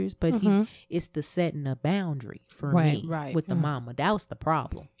behaviors, but it's the setting a boundary for me with the mama. That was the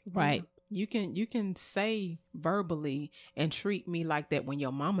problem. Right. You can say verbally and treat me like that when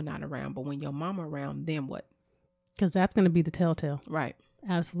your mama not around, but when your mama around, then what? Because that's going to be the telltale. Right.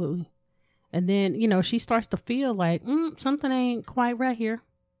 Absolutely. And then, she starts to feel like something ain't quite right here.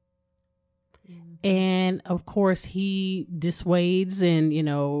 And of course he dissuades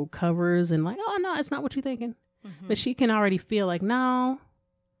and covers and like, oh no, it's not what you're thinking. But she can already feel like, no,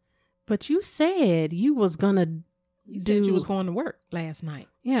 but you said you was gonna said you was going to work last night.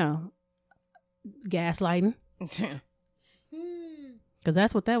 Yeah. Gaslighting. Because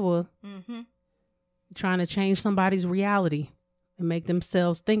that's what that was. Trying to change somebody's reality and make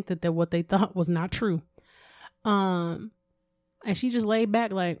themselves think that what they thought was not true. And she just laid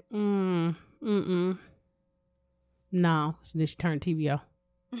back like, no. So then she turned TV off.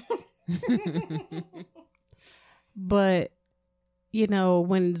 But,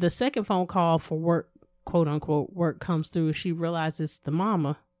 when the second phone call for work, quote unquote, work comes through, she realizes the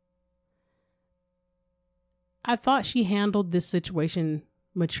mama. I thought she handled this situation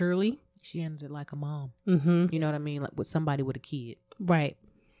maturely. She handled it like a mom. You know what I mean? Like with somebody with a kid. Right.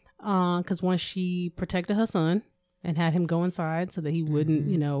 Because once she protected her son and had him go inside so that he wouldn't,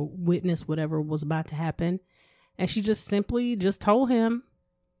 witness whatever was about to happen. And she just simply told him,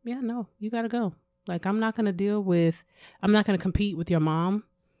 yeah, no, you got to go. Like, I'm not going to compete with your mom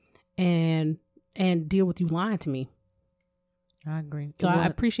and deal with you lying to me. I agree. So I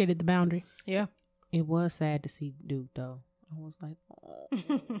appreciated the boundary. Yeah. It was sad to see Duke, though. I was like, oh,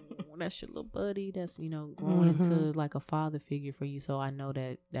 that's your little buddy. That's, growing into like a father figure for you. So I know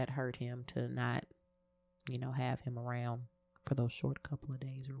that hurt him to not, have him around for those short couple of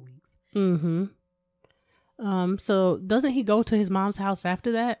days or weeks. So doesn't he go to his mom's house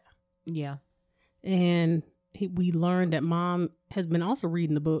after that? Yeah. And we learned that mom has been also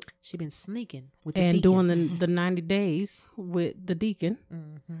reading the book. She's been sneaking with the and deacon. doing the 90 days with the deacon.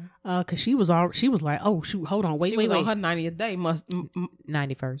 Cause she was like, oh shoot, hold on, wait. On her 90th day,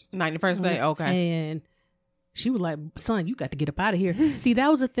 91st day. Okay. And she was like, son, you got to get up out of here. See, that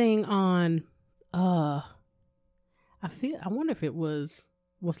was a thing on, I wonder if it was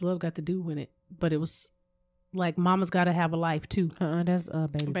What's Love Got to Do with it, but it was like Mama's got to have a life too. That's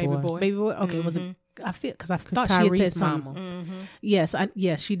baby boy. Baby boy. Okay, was it? I feel because I thought she had said something. Yes,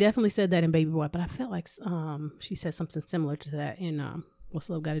 she definitely said that in Baby Boy, but I felt like she said something similar to that in What's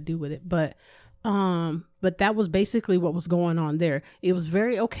Love Got to Do with it. But that was basically what was going on there. It was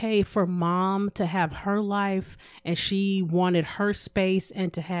very okay for mom to have her life, and she wanted her space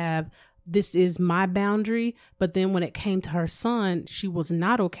and to have. This is my boundary. But then when it came to her son, she was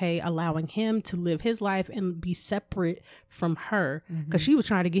not okay allowing him to live his life and be separate from her because she was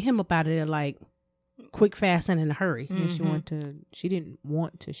trying to get him up out of there like, quick, fast, and in a hurry. And she didn't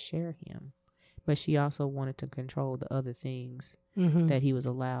want to share him, but she also wanted to control the other things that he was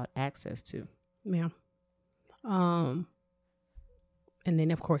allowed access to. Yeah. And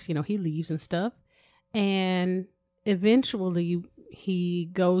then of course, he leaves and stuff. And eventually he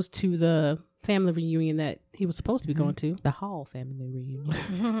goes to the family reunion that he was supposed to be going to. The Hall family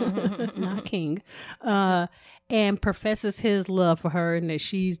reunion. Not King. And professes his love for her and that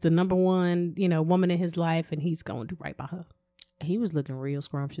she's the number one, woman in his life, and he's going to do right by her. He was looking real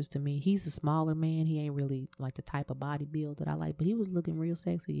scrumptious to me. He's a smaller man. He ain't really like the type of body build that I like, but he was looking real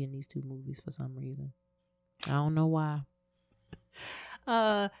sexy in these two movies for some reason. I don't know why.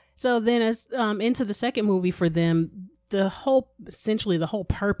 So then as into the second movie for them, essentially the whole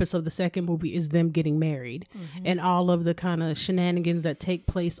purpose of the second movie is them getting married and all of the kind of shenanigans that take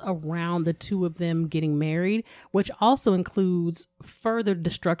place around the two of them getting married, which also includes further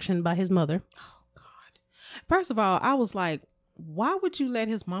destruction by his mother. Oh God. First of all, I was like, why would you let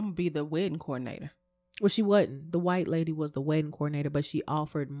his mama be the wedding coordinator? Well, she wasn't. The white lady was the wedding coordinator, but she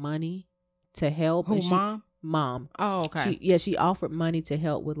offered money to help. Who, mom? Mom. Oh, okay. She offered money to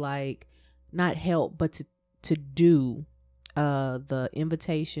help with not help, but to do the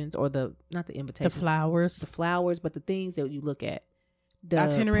invitations or not the invitations. The flowers, but the things that you look at. The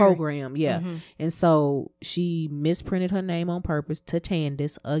itinerary program, yeah. And so she misprinted her name on purpose to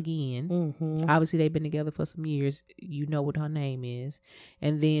Tandis again. Obviously, they've been together for some years. You know what her name is.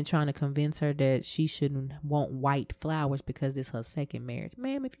 And then trying to convince her that she shouldn't want white flowers because it's her second marriage.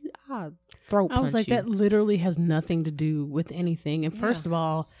 Ma'am, if you throat punch I was like, you. that literally has nothing to do with anything. And first of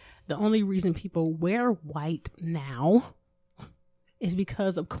all, the only reason people wear white now is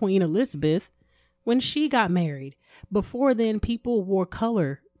because of Queen Elizabeth when she got married. Before then, people wore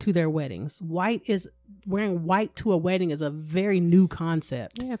color to their weddings. Wearing white to a wedding is a very new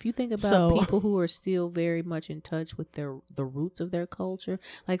concept. Yeah, if you think about people who are still very much in touch with the roots of their culture,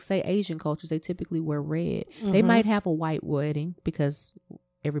 like say Asian cultures, they typically wear red. They might have a white wedding because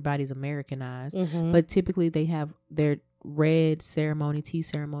everybody's Americanized, but typically they have their red ceremony, tea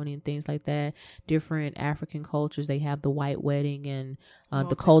ceremony, and things like that. Different African cultures, they have the white wedding and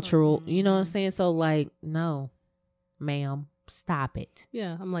the cultural, you know what I'm saying? So no, ma'am, stop it.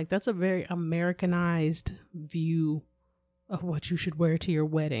 Yeah, I'm like, that's a very Americanized view of what you should wear to your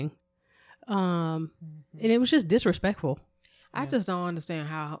wedding. And it was just disrespectful. I just don't understand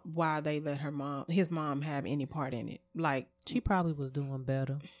why they let his mom have any part in it. Like, she probably was doing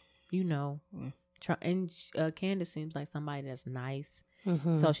better, And Candace seems like somebody that's nice.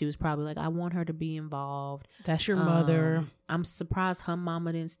 So she was probably like, I want her to be involved. That's your mother. I'm surprised her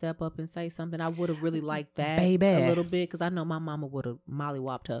mama didn't step up and say something. I would have really liked that Baby. a little bit because I know my mama would have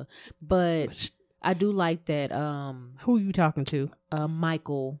mollywopped her. But I do like that. Who you talking to?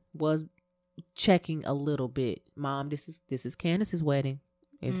 Michael was checking a little bit. Mom, this is Candace's wedding.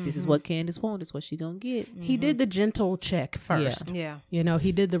 If this is what Candace wants, this is what she gonna get. He did the gentle check first. Yeah.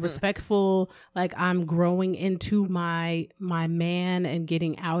 He did the respectful, like, I'm growing into my man and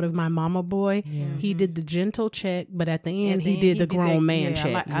getting out of my mama boy. Yeah. He did the gentle check, but at the end, he did the grown man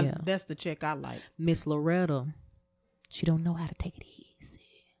check. That's the check I like. Miss Loretta, she don't know how to take it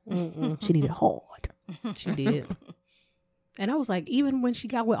easy. She needed hard. She did. And I was like, even when she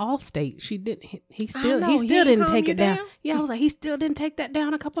got with Allstate, she didn't. He still didn't take it down. Yeah, I was like, he still didn't take that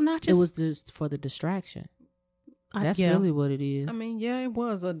down a couple notches. It was just for the distraction. That's really what it is. I mean, yeah, it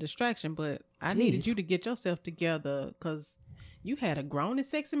was a distraction, but I needed you to get yourself together because you had a grown and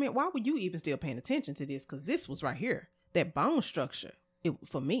sexy man. Why were you even still paying attention to this? Because this was right here, that bone structure.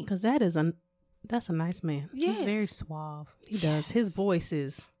 For me, because that's a nice man. Yes. He's very suave. He does. His voice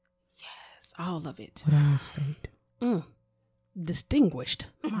is all of it. What Allstate? Distinguished.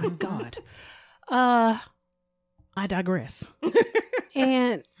 My God. I digress.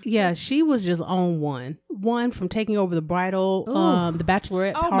 And yeah, she was just on one from taking over the bridal, the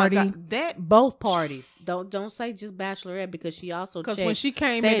bachelorette party. My God, that both parties. Don't say just bachelorette because she also because when she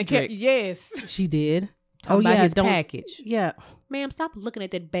came Cedric. in, yes, she did. About his package. Yeah, ma'am, stop looking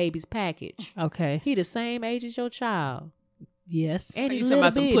at that baby's package. Okay, he the same age as your child. Yes. And you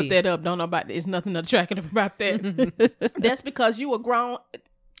somebody put that up. Don't know about it. It's nothing attractive about that. That's because you a grown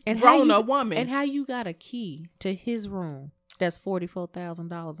up woman. And how you got a key to his room that's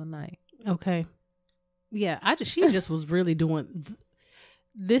 $44,000 a night. Okay. Yeah, she just was really doing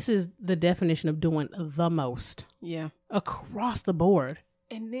this is the definition of doing the most. Yeah. Across the board.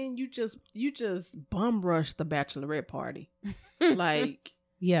 And then you just bum rush the bachelorette party. Like,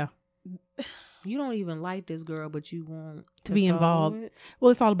 yeah. You don't even like this girl, but you want to be involved.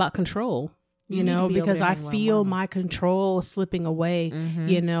 Well, it's all about control. you know, because I feel my control slipping away,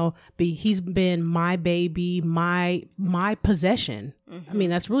 you know, he's been my baby, my possession. I mean,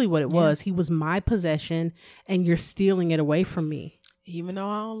 that's really what it was. He was my possession and you're stealing it away from me. Even though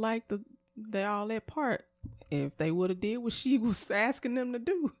I don't like all that part, if they would have did what she was asking them to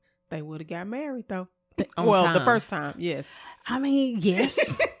do, they would have got married though. The first time, yes. I mean, yes.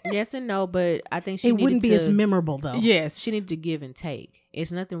 Yes and no, but I think it wouldn't be as memorable though. Yes. She needed to give and take.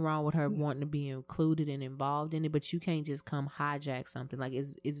 It's nothing wrong with her wanting to be included and involved in it, but you can't just come hijack something. Like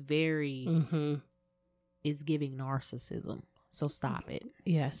it's very it's giving narcissism. So stop it.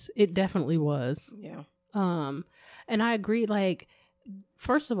 Yes, it definitely was. Yeah. And I agree, like,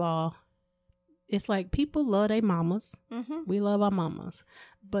 first of all, it's like people love their mamas. We love our mamas.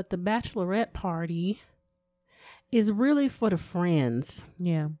 But the bachelorette party is really for the friends.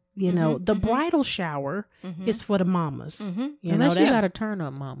 Yeah. You know, the bridal shower is for the mamas. You Unless know, you got a turn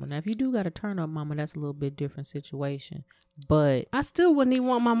up mama. Now, if you do got a turn up mama, that's a little bit different situation. But I still wouldn't even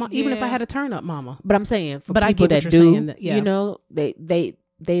want my mama, even if I had a turn up mama. But I'm saying for but people that do, you know,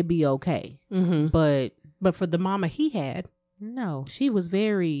 they'd be okay. But for the mama he had, no, she was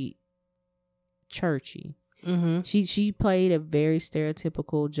very churchy. She played a very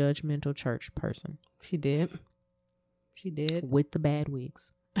stereotypical, judgmental church person. She did with the bad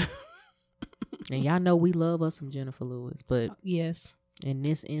wigs. And y'all know we love us some Jennifer Lewis, but yes, in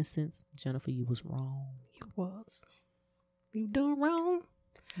this instance, Jennifer, you was wrong. You was. You doing wrong.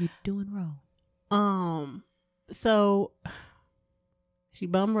 You doing wrong. So she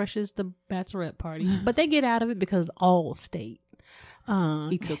bum rushes the bachelorette party, but they get out of it because Allstate.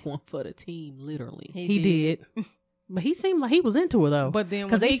 He took one for the team, literally. He did. But he seemed like he was into her though. But then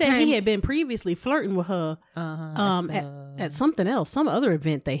because they said he had been previously flirting with her at something else, some other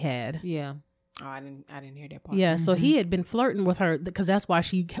event they had. Yeah. Oh, I didn't hear that part. Yeah, so he had been flirting with her because that's why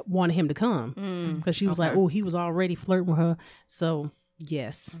she wanted him to come, because she was like, oh, he was already flirting with her. So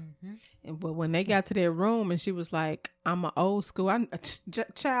yes. But when they got to their room and she was like, I'm an old school,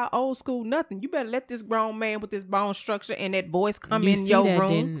 child, old school, nothing. You better let this grown man with this bone structure and that voice come in your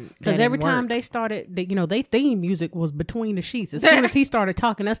room. Because every time they started, they theme music was between the sheets. As soon as he started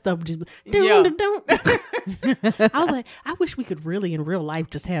talking, that stuff just I was like, I wish we could really in real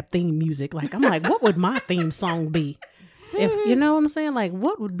life just have theme music. Like, I'm like, what would my theme song be? If you know what I'm saying, like,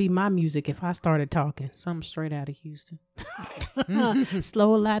 what would be my music if I started talking? Something straight out of Houston.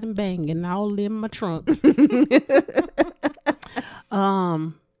 Slow, loud, and banging all in my trunk.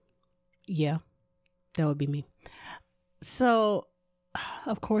 Yeah, that would be me. So,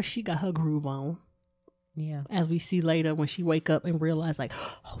 of course, she got her groove on. Yeah, as we see later when she wake up and realize, like,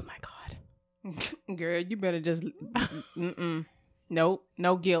 oh my God, girl, you better just nope,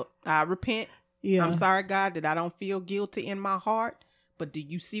 no guilt. I repent. Yeah. I'm sorry, God, that I don't feel guilty in my heart. But do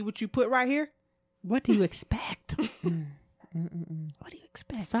you see what you put right here? What do you expect? What do you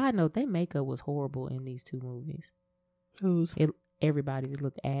expect? Side note, their makeup was horrible in these two movies. Whose? Everybody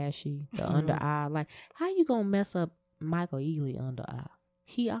looked ashy. The under eye. Like, how you gonna mess up Michael Ealy under eye?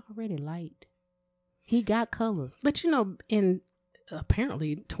 He already light. He got colors. But, you know, in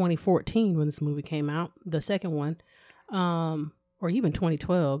apparently 2014 when this movie came out, the second one, or even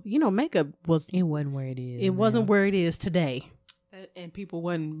 2012, you know, makeup it wasn't where it is. It wasn't where it is today. And people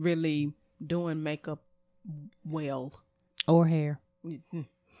wasn't really doing makeup well. Or hair.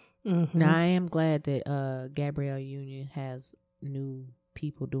 Now, I am glad that Gabrielle Union has new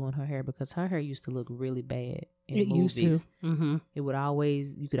people doing her hair, because her hair used to look really bad in movies. Used to. It would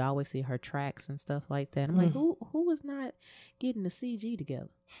always, you could always see her tracks and stuff like that. I'm like, who was not getting the CG together?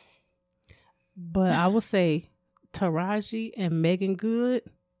 But I will say, Taraji and Megan Good,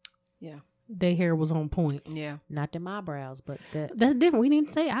 yeah, their hair was on point. Yeah, not them eyebrows, but that's different. We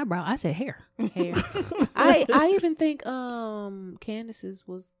didn't say eyebrow. I said hair. I even think Candace's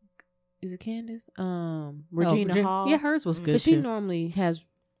was, is it Candace? Regina Hall. Yeah, hers was good. She normally has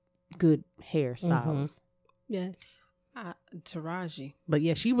good hairstyles. Yeah, Taraji. But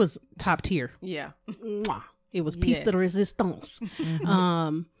yeah, she was top tier. Yeah, it was piece de resistance.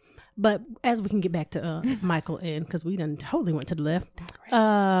 But as we can get back to Michael and because we done totally went to the left.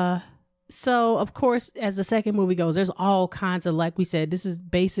 So of course, as the second movie goes, there's all kinds of, like we said, this is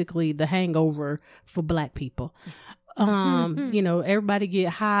basically The Hangover for Black people. You know, everybody get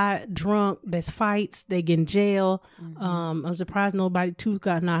high, drunk, there's fights, they get in jail. I'm surprised nobody tooth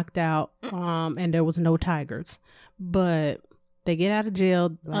got knocked out. And there was no tigers. But they get out of jail.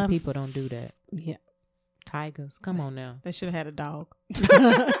 Black people don't do that. Yeah. Tigers, come on now. They should have had a dog.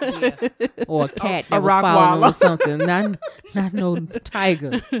 Yeah. Or a cat that was following or something. Not no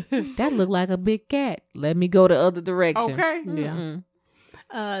tiger. That looked like a big cat. Let me go the other direction. Okay. Yeah.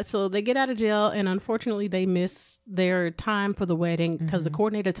 So they get out of jail, and unfortunately, they miss their time for the wedding because the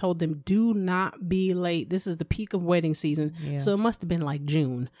coordinator told them, "Do not be late. This is the peak of wedding season." Yeah. So it must have been like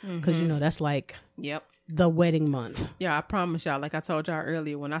June, because that's like the wedding month. Yeah, I promise y'all. Like I told y'all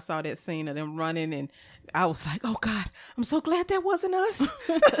earlier, when I saw that scene of them running, and I was like, "Oh God, I'm so glad that wasn't us."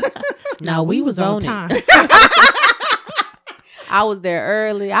 No, we was on time. I was there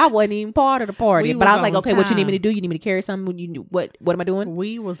early. I wasn't even part of the party, but I was like, okay, what you need me to do? You need me to carry something? What am I doing?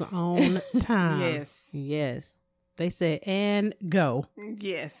 We was on time. Yes. They said, and go.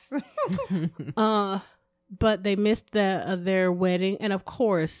 Yes. But they missed their wedding, and of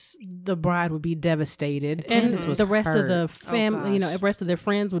course, the bride would be devastated, and the rest of the family, the rest of their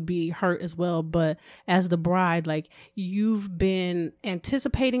friends would be hurt as well. But as the bride, like, you've been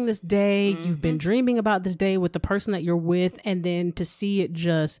anticipating this day, you've been dreaming about this day with the person that you're with, and then to see it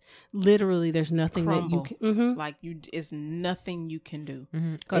just literally, there's nothing crumble. That you can, like it's nothing you can do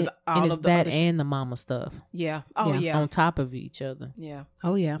because and it's that and the mama stuff. Yeah. Oh yeah. On top of each other. Yeah.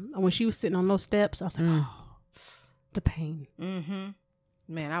 Oh yeah. When she was sitting on those steps, I was like, oh. The pain.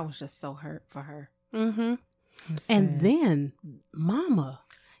 Man, I was just so hurt for her. And then, Mama,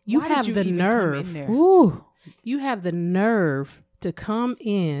 you have the nerve. Ooh, you have the nerve to come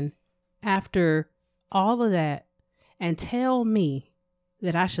in after all of that and tell me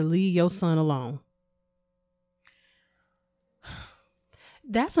that I should leave your son alone.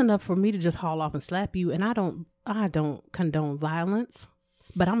 That's enough for me to just haul off and slap you. And I don't condone violence,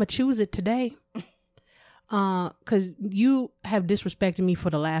 but I'm gonna choose it today. Because you have disrespected me for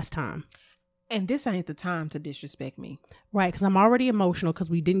the last time. And this ain't the time to disrespect me. Right, because I'm already emotional because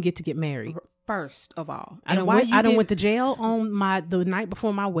we didn't get married. First of all. I done went to jail on the night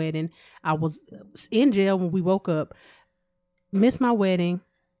before my wedding. I was in jail when we woke up, missed my wedding,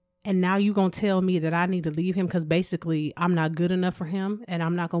 and now you going to tell me that I need to leave him because basically I'm not good enough for him and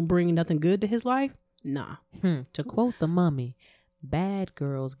I'm not going to bring nothing good to his life? Nah. To quote the mummy, bad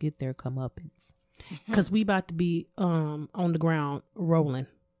girls get their comeuppance. Because we about to be on the ground rolling.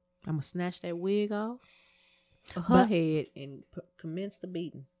 I'm going to snatch that wig off of her head and commence the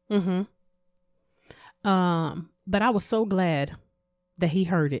beating. But I was so glad that he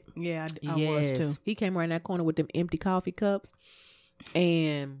heard it. Yeah, I was too. He came around that corner with them empty coffee cups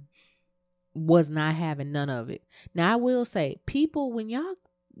and was not having none of it. Now, I will say, people, when y'all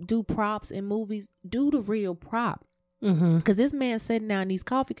do props in movies, do the real prop. Because this man sitting down these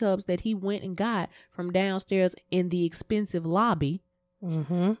coffee cups that he went and got from downstairs in the expensive lobby,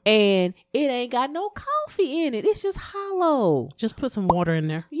 and it ain't got no coffee in it. It's just hollow. Just put some water in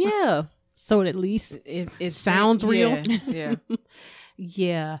there. Yeah. So at least it sounds real. Yeah.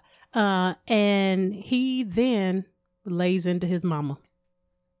 Yeah. And he then lays into his mama.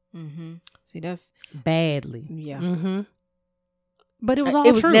 See, that's badly. Yeah. But it was all true.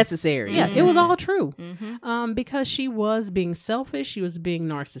 It was necessary. Yes, it was all true. Because she was being selfish. She was being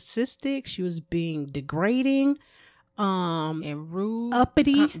narcissistic. She was being degrading. And rude.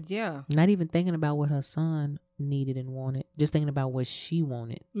 Uppity. Yeah. Not even thinking about what her son needed and wanted. Just thinking about what she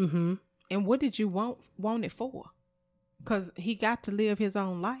wanted. And what did you want it for? Because he got to live his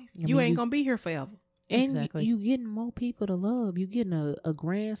own life. You ain't going to be here forever. And you getting more people to love. You getting a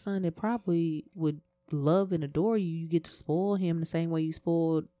grandson that probably would love and adore you. You get to spoil him the same way you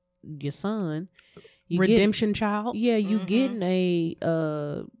spoiled your son. Redemption child. Yeah, you getting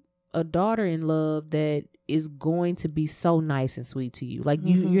a daughter in love that is going to be so nice and sweet to you. Like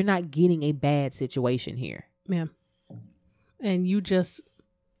you're not getting a bad situation here. Yeah. And you just,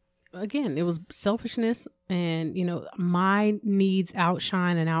 again, it was selfishness, and my needs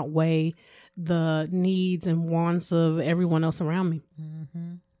outshine and outweigh the needs and wants of everyone else around me.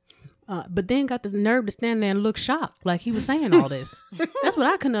 But then got the nerve to stand there and look shocked, like he was saying all this. That's what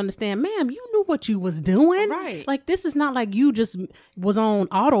I couldn't understand. Ma'am, you knew what you was doing. Right. Like, this is not like you just was on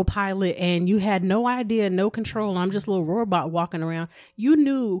autopilot and you had no idea, no control. I'm just a little robot walking around. You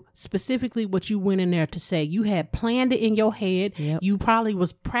knew specifically what you went in there to say. You had planned it in your head. Yep. You probably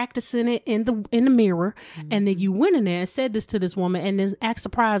was practicing it in the mirror. And then you went in there and said this to this woman, and then act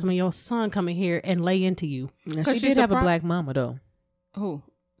surprised when your son come in here and lay into you. Now, she did have a black mama, though. Who?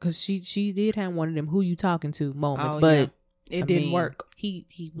 Because she did have one of them who you talking to moments, it didn't work.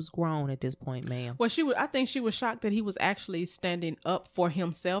 He was grown at this point, ma'am. Well, I think she was shocked that he was actually standing up for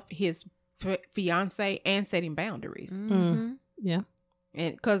himself, his fiance, and setting boundaries. Yeah.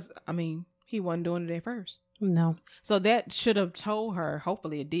 And because, he wasn't doing it at first. No. So that should have told her,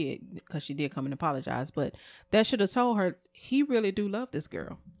 hopefully it did, because she did come and apologize, but that should have told her he really do love this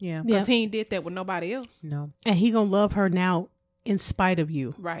girl. Yeah. Because he ain't did that with nobody else. No. And he gonna love her now in spite of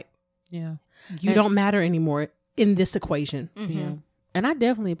you. Right. Yeah. You don't matter anymore in this equation. Yeah. And I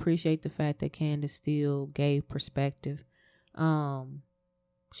definitely appreciate the fact that Candace still gave perspective.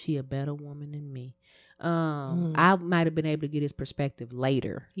 She a better woman than me. I might have been able to get his perspective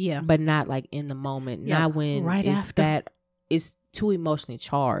later. Yeah. But not like in the moment. Yeah, Not when right it's after. that it's too emotionally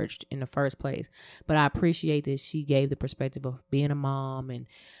charged in the first place. But I appreciate that she gave the perspective of being a mom and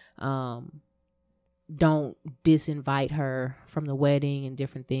don't disinvite her from the wedding and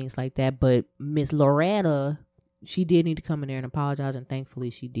different things like that. But Miss Loretta, she did need to come in there and apologize, and thankfully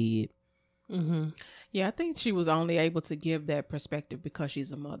she did. Mm-hmm. Yeah, I think she was only able to give that perspective because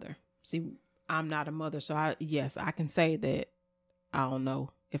she's a mother. See, I'm not a mother, so I can say that I don't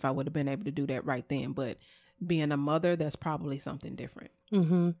know if I would have been able to do that right then, but being a mother, that's probably something different.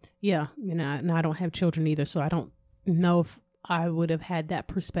 Mm-hmm. Yeah, and I don't have children either, so I don't know if I would have had that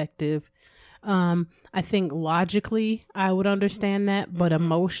perspective. I think logically I would understand that, but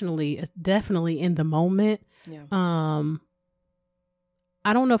emotionally, definitely in the moment,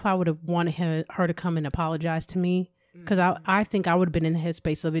 I don't know if I would have wanted her to come and apologize to me, because I think I would have been in the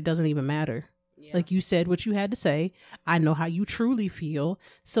headspace of it doesn't even matter. Yeah. Like you said what you had to say. I know how you truly feel.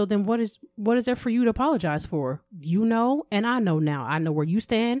 So then what is there for you to apologize for? You know, and I know now. I know where you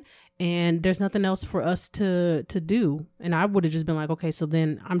stand, and there's nothing else for us to do. And I would have just been like, okay, so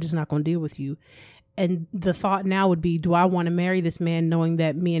then I'm just not going to deal with you. And the thought now would be, do I want to marry this man knowing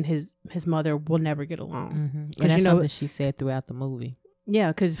that me and his mother will never get along? Mm-hmm. And that's something she said throughout the movie. Yeah,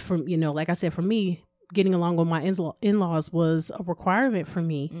 because from, like I said, for me, getting along with my in-laws was a requirement for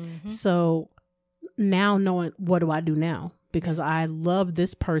me. Mm-hmm. So now knowing, what do I do now? Because I love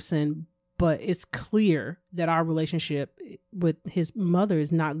this person, but it's clear that our relationship with his mother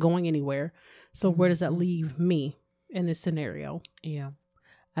is not going anywhere. So where does that leave me in this scenario? Yeah.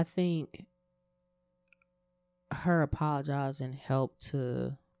 I think her apologizing helped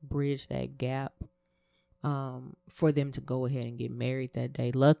to bridge that gap for them to go ahead and get married that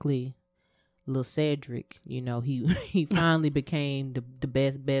day. Luckily, Lil Cedric, he finally became the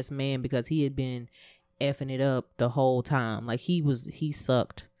best man, because he had been effing it up the whole time. Like he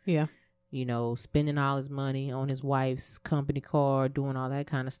sucked. Yeah. Spending all his money on his wife's company car, doing all that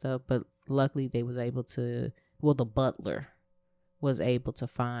kind of stuff. But luckily they was able to, the butler was able to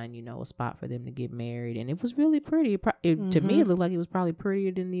find, a spot for them to get married. And it was really pretty. To me, it looked like it was probably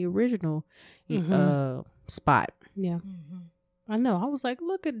prettier than the original spot. Yeah. Mm-hmm. I know. I was like,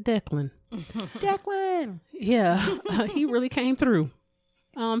 look at Declan. Declan. Yeah. He really came through.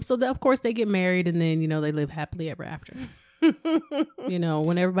 So of course they get married, and then, they live happily ever after.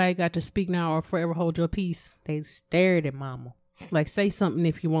 When everybody got to speak now or forever hold your peace, they stared at mama. Like, say something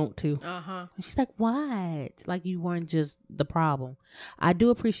if you want to. She's like, what? Like, you weren't just the problem. I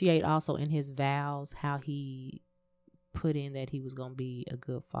do appreciate also in his vows how he put in that he was going to be a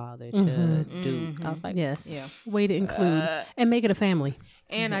good father to Duke. I was like, yes. Yeah. Way to include and make it a family.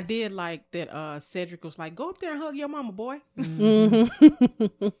 And I did like that Cedric was like, go up there and hug your mama, boy.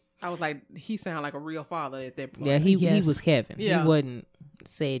 I was like, he sounded like a real father at that point. Yeah, he was Kevin. Yeah. He wasn't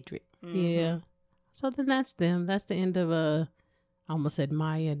Cedric. Yeah. So then that's them. That's the end of I almost said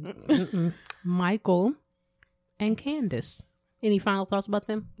Maya. Michael and Candace. Any final thoughts about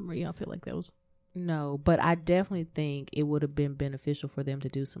them? Or y'all feel like that was? No, but I definitely think it would have been beneficial for them to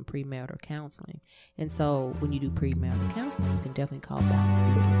do some premarital counseling. And so when you do premarital counseling, you can definitely call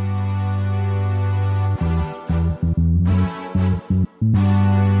Balance Beacon.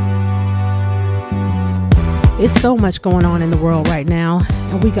 It's so much going on in the world right now,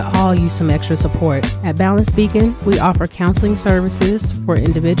 and we could all use some extra support. At Balance Beacon, we offer counseling services for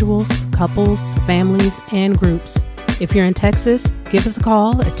individuals, couples, families, and groups. If you're in Texas, give us a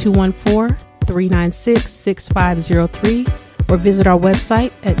call at 214-396-6503 or visit our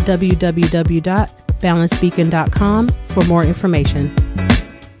website at www.balancebeacon.com for more information.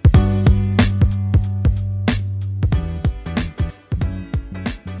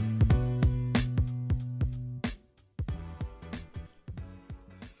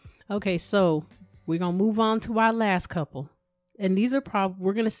 Okay, so we're going to move on to our last couple. And these are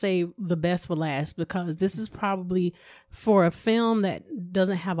we're going to save the best for last, because this is probably for a film that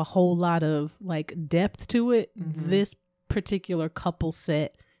doesn't have a whole lot of like depth to it. Mm-hmm. This particular couple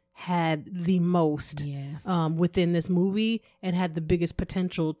set had the most within this movie, and had the biggest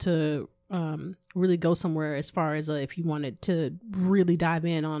potential to really go somewhere as far as if you wanted to really dive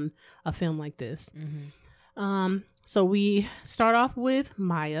in on a film like this. Mm-hmm. So we start off with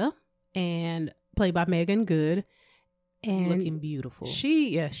Maya, and played by Megan Good. And looking beautiful.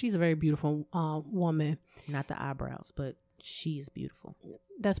 She's a very beautiful woman. Not the eyebrows, but she's beautiful.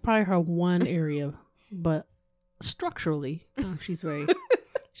 That's probably her one area, but structurally, she's a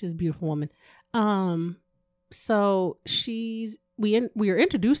beautiful woman. So we are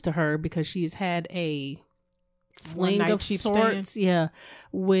introduced to her because she's had a fling of sorts,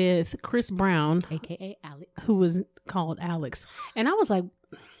 with Chris Brown, aka Alex, who was called Alex. And I was like,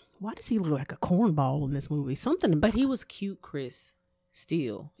 why does he look like a cornball in this movie? But he was cute, Chris,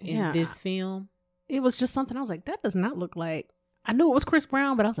 still in this film. It was just something I was like, that does not look like. I knew it was Chris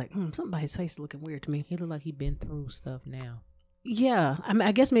Brown, but I was like, something about his face is looking weird to me. He looked like he'd been through stuff now. Yeah, I mean,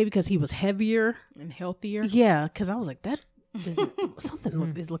 I guess maybe because he was heavier and healthier. Yeah, because I was like, that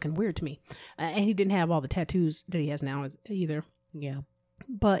something is looking weird to me. And he didn't have all the tattoos that he has now either. Yeah.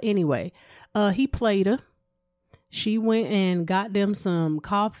 But anyway, he played her. She went and got them some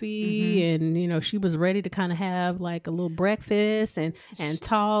coffee, and she was ready to kind of have like a little breakfast and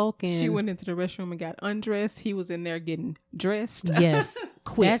talk. And she went into the restroom and got undressed. He was in there getting dressed. Yes,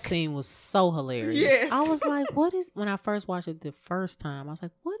 quick. That scene was so hilarious. Yes. I was like, when I first watched it the first time, I was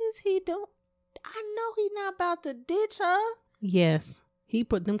like, what is he doing? I know he's not about to ditch her. Yes, he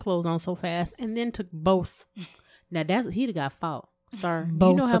put them clothes on so fast and then took both. Now he'd got fought, sir.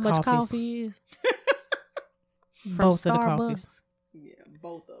 Both you know how much coffees. coffee is. From both Starbucks. Of the coffees. Yeah,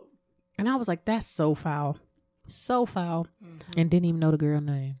 both of them. And I was like, that's so foul. So foul. And didn't even know the girl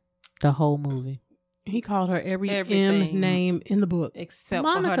name. The whole movie. He called her Everything. M name in the book. Except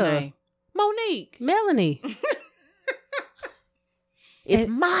Monica. for her name. Monique. Melanie. It's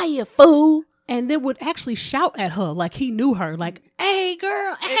Maya, fool. And then would actually shout at her like he knew her. Like, hey,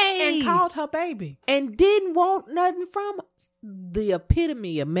 girl, hey. And called her baby. And didn't want nothing from her. The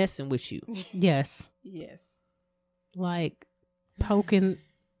epitome of messing with you. Yes. Yes. Like poking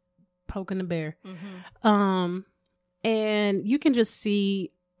the bear. And you can just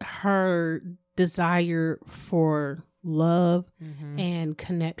see her desire for love and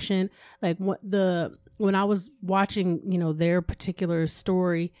connection. Like when I was watching, their particular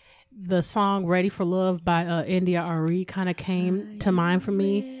story, the song "Ready for Love" by India Arie kind of came to mind for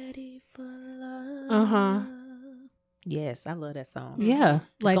me. Ready for love. Yes, I love that song. Yeah,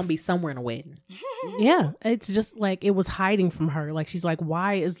 it's gonna be somewhere in a wedding. Yeah, it's just like it was hiding from her. Like she's like,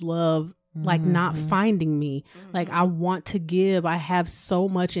 why is love like not finding me? Like I want to give. I have so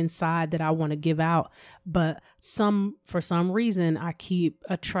much inside that I want to give out, but for some reason I keep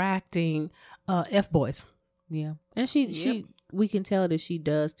attracting F-boys. Yeah, and we can tell that she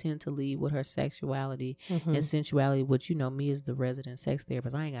does tend to lead with her sexuality and sensuality, which, me as the resident sex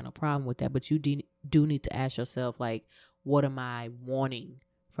therapist, I ain't got no problem with that. But you do need to ask yourself, like, what am I wanting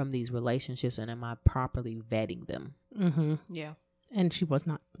from these relationships, and am I properly vetting them? Yeah. And she was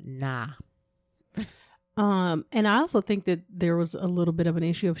not. Nah. And I also think that there was a little bit of an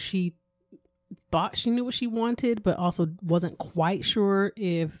issue of she thought she knew what she wanted, but also wasn't quite sure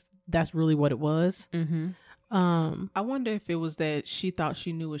if that's really what it was. I wonder if it was that she thought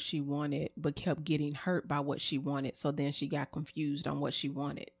she knew what she wanted, but kept getting hurt by what she wanted. So then she got confused on what she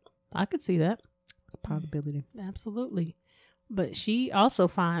wanted. I could see that. It's a possibility. Absolutely. But she also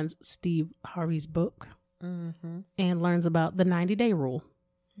finds Steve Harvey's book and learns about the 90-day rule.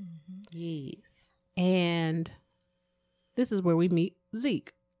 Yes. And this is where we meet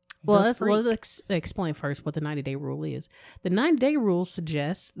Zeke. Well, let's explain first what the 90-day rule is. The 90-day rule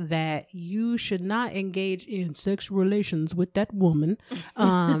suggests that you should not engage in sexual relations with that woman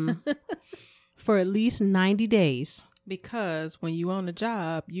for at least 90 days. Because when you on the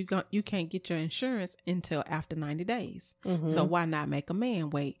job, you can't get your insurance until after 90 days. So why not make a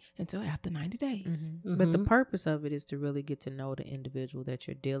man wait until after 90 days? But the purpose of it is to really get to know the individual that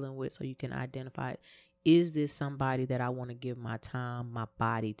you're dealing with, so you can identify, is this somebody that I want to give my time, my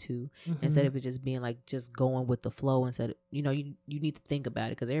body to, instead of it just being like just going with the flow. Instead, you need to think about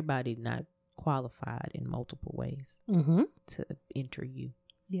it, because everybody not qualified in multiple ways to enter you.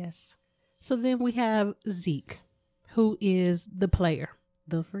 Yes. So then we have Zeke, who is the player,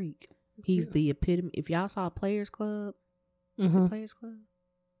 the freak. He's the epitome. If y'all saw Players Club, is it Players Club?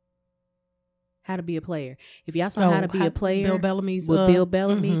 How to Be a Player. If y'all saw How to Be a Player, Bill Bellamy's with Bill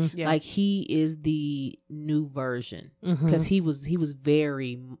Bellamy, like he is the new version, because he was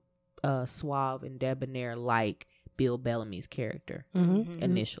very suave and debonair, like Bill Bellamy's character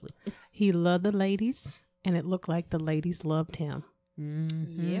initially. He loved the ladies, and it looked like the ladies loved him.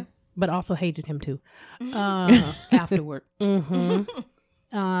 Yeah, but also hated him too afterward.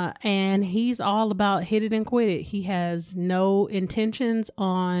 And he's all about hit it and quit it. He has no intentions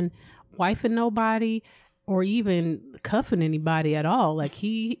on wifing nobody or even cuffing anybody at all. Like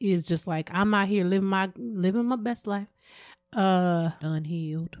he is just like, I'm out here living my best life.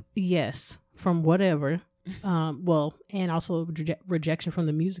 Unhealed. Yes, from whatever. And also rejection from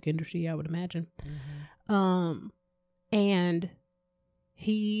the music industry, I would imagine. And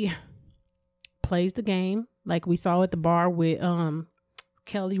he plays the game like we saw at the bar with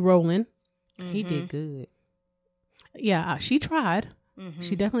Kelly Rowland. He did good. Yeah, she tried.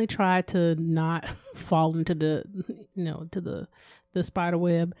 She definitely tried to not fall into the, to the spider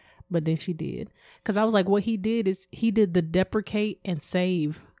web, but then she did. Because I was like, what he did is he did the deprecate and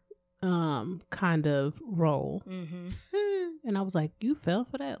save kind of role. And I was like, you fell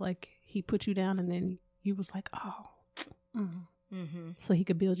for that? Like, he put you down and then you was like, oh. So he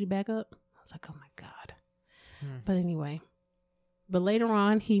could build you back up? I was like, oh my God. But anyway. But later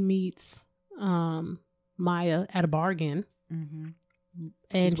on, he meets Maya at a bar again.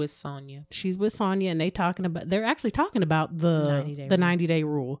 She's with Sonya. She's with Sonya, and they're actually talking about the 90-day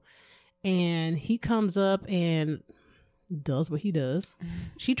rule. And he comes up and does what he does.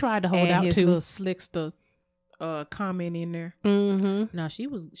 She tried to hold out his too. Little slickster comment in there. No, she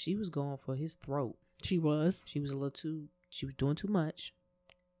was going for his throat. She was doing too much.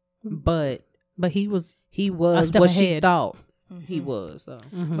 But he was what ahead. She thought he was. So.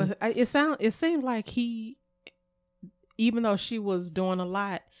 But it seemed like he, even though she was doing a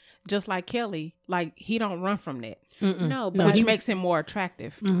lot, just like Kelly, like he don't run from that. No, but which makes him more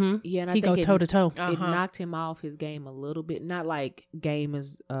attractive. Yeah, and I he think go toe to toe. It knocked him off his game a little bit. Not like game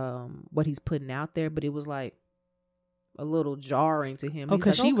is what he's putting out there, but it was like a little jarring to him. Oh,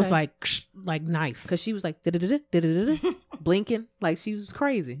 because she was like knife. Because she was like blinking like she was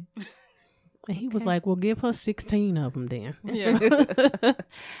crazy. And he was like, well, give her 16 of them then. Yeah.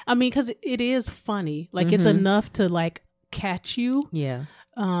 I mean, because it is funny. Like, it's enough to, like, catch you. Yeah.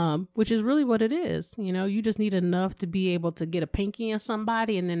 Which is really what it is. You just need enough to be able to get a pinky in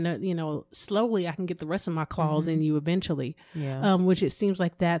somebody. And then, slowly I can get the rest of my claws in you eventually. Yeah. Which it seems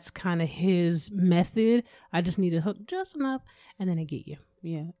like that's kind of his method. I just need to hook just enough and then I get you.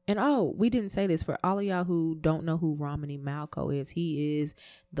 Yeah. And we didn't say this for all of y'all who don't know who Romany Malco is. He is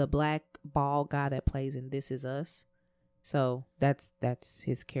the black bald guy that plays in This Is Us. So that's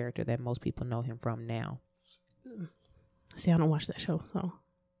his character that most people know him from now. See, I don't watch that show. So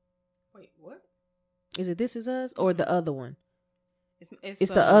wait, what? Is it This Is Us or the other one? It's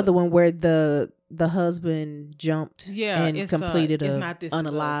the other one where the husband jumped and completed it's not This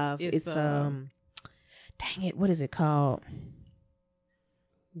unalive. Is Us. Dang it, what is it called?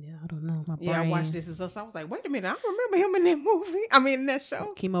 Yeah, I don't know. I watched This Is Us. I was like, wait a minute, I don't remember him in that movie. I mean, in that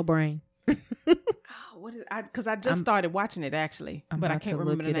show. Chemo Brain. What is because I just started watching it actually, but I can't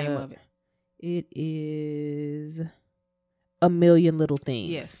remember the name of it. It is A Million Little Things.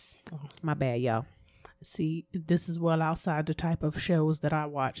 Yes. Oh, my bad, y'all. See, this is well outside the type of shows that I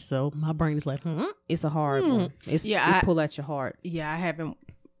watch, so my brain is like, It's a hard one. It pull at your heart. Yeah, I haven't.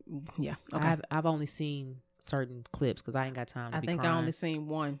 Yeah, okay. I've only seen certain clips because I ain't got time to be think crying. I only seen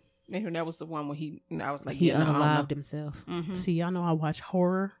one. Maybe that was the one where I was like, he unalived himself. See, y'all know I watch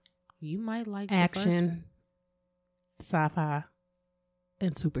horror. You might like action, sci-fi,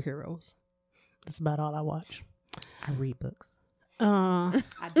 and superheroes. That's about all I watch. I read books. I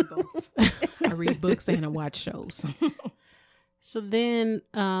do both. I read books and I watch shows. So then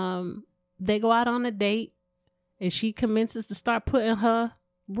they go out on a date and she commences to start putting her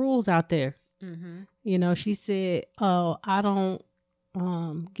rules out there. She said, oh, I don't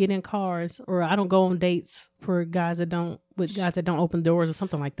get in cars, or I don't go on dates for guys that don't open doors or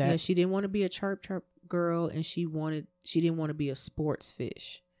something like that. Yeah, she didn't want to be a chirp girl, and she didn't want to be a sports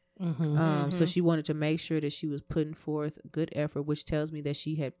fish. So she wanted to make sure that she was putting forth good effort, which tells me that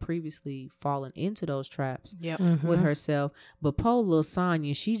she had previously fallen into those traps with herself. But poor little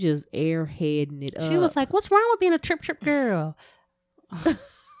Sonya, she just airheading it up. She was like, what's wrong with being a trip girl?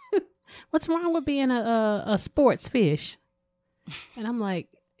 What's wrong with being a sports fish? And I'm like,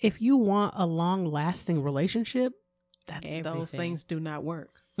 if you want a long-lasting relationship, those things do not work.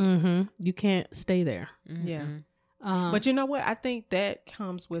 You can't stay there. Yeah. But you know what? I think that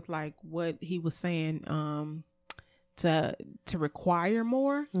comes with like what he was saying to require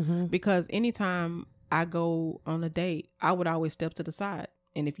more. Because anytime I go on a date, I would always step to the side.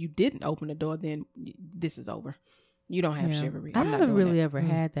 And if you didn't open the door, then this is over. You don't have chivalry. I haven't really ever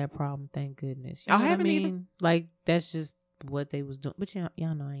had that problem, thank goodness. I haven't either. Like, that's just what they was doing. But y'all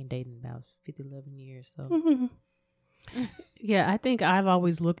know I ain't dating about 11 years, so. Yeah, I think I've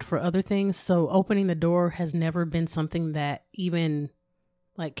always looked for other things. So opening the door has never been something that even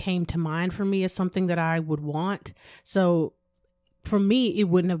like came to mind for me as something that I would want. So for me, it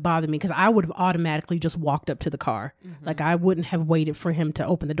wouldn't have bothered me because I would have automatically just walked up to the car. Like I wouldn't have waited for him to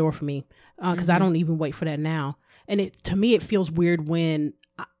open the door for me because I don't even wait for that now. And to me, it feels weird when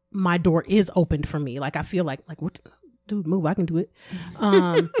my door is opened for me. Like I feel like what, dude, move, I can do it.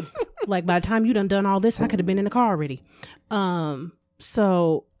 Like by the time you done all this, I could have been in the car already.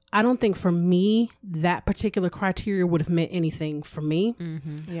 So I don't think for me that particular criteria would have meant anything for me.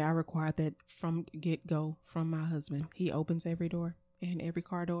 Mm-hmm. Yeah, I required that from get-go from my husband. He opens every door and every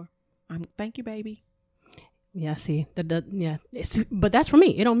car door. Thank you, baby. Yeah, see, but that's for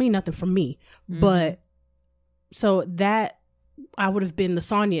me. It don't mean nothing for me. Mm-hmm. But so that I would have been the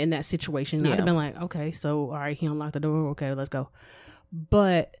Sonya in that situation. Yeah. I'd have been like, okay, so all right, he unlocked the door. Okay, let's go.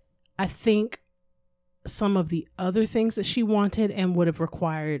 But I think some of the other things that she wanted and would have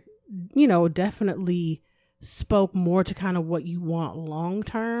required, definitely spoke more to kind of what you want long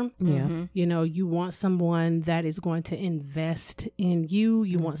term. Yeah. Mm-hmm. You want someone that is going to invest in you.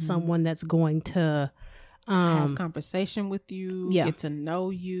 You want someone that's going to have conversation with you, yeah. get to know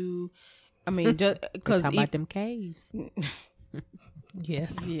you. I mean, just because talk about them caves.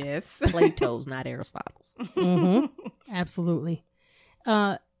 yes. Yes, Plato's, not Aristotle's. Absolutely.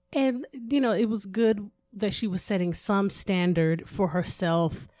 And it was good that she was setting some standard for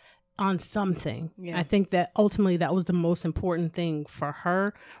herself on something. Yeah. I think that ultimately that was the most important thing for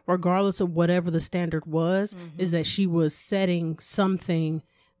her, regardless of whatever the standard was, is that she was setting something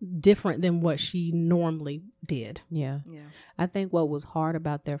different than what she normally did. Yeah. I think what was hard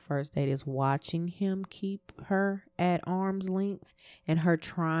about their first date is watching him keep her at arm's length and her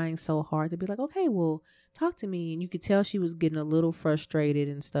trying so hard to be like, okay, well, talk to me. And you could tell she was getting a little frustrated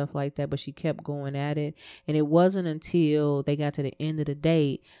and stuff like that, but she kept going at it. And it wasn't until they got to the end of the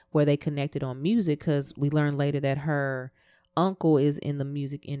date where they connected on music, because we learned later that her uncle is in the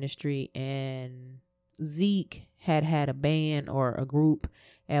music industry and Zeke had a band or a group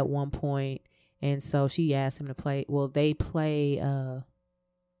at one point, and so she asked him to play. Well, they play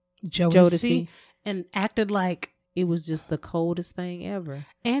Jodeci, and acted like it was just the coldest thing ever,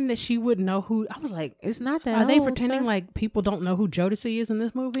 and that she wouldn't know who. I was like, it's not that. Are they old, pretending sir. like people don't know who Jodeci is in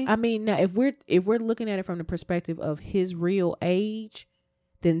this movie? I mean, now if we're looking at it from the perspective of his real age,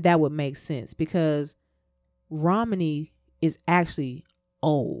 then that would make sense, because Romney is actually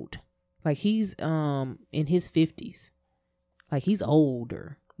old. Like he's in his 50s. Like he's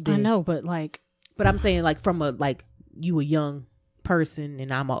older. I know, but like, but I'm saying like from a you a young person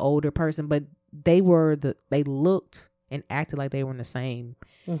and I'm an older person, but they looked and acted like they were in the same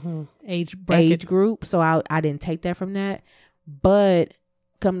age bracket. age group. So I didn't take that from that. But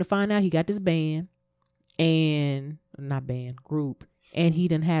come to find out, he got this band and group, and he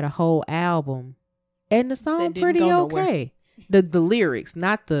done had a whole album, and the song pretty okay. The lyrics,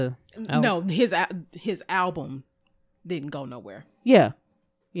 not the no, his album didn't go nowhere. Yeah.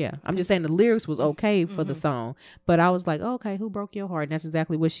 I'm just saying the lyrics was okay for the song, but I was like, okay, who broke your heart? And that's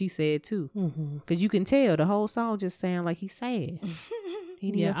exactly what she said too, because you can tell the whole song just sound like he's sad.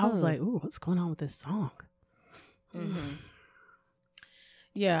 I was like, ooh, what's going on with this song?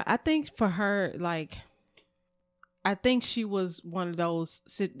 Yeah, I think for her, I think she was one of those.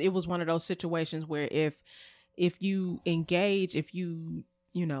 It was one of those situations where if you engage, if you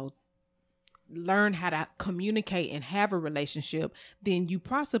learn how to communicate and have a relationship, then you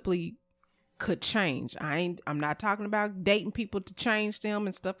possibly could change. I'm not talking about dating people to change them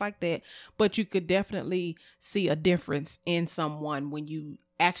and stuff like that, but you could definitely see a difference in someone when you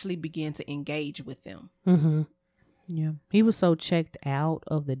actually begin to engage with them. Yeah, he was so checked out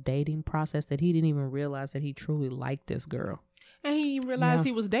of the dating process that he didn't even realize that he truly liked this girl, and he realized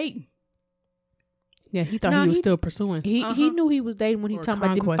he was dating. Yeah, he thought he was still pursuing. He knew he was dating when he talking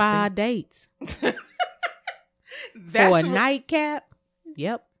about them 5 dates. For a nightcap.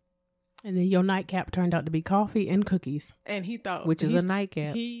 Yep. And then your nightcap turned out to be coffee and cookies. And he thought, which is a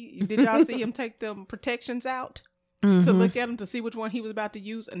nightcap. Did y'all see him take them protections out to look at them to see which one he was about to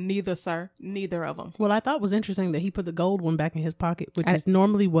use? Neither, sir. Neither of them. Well, I thought it was interesting that he put the gold one back in his pocket, which is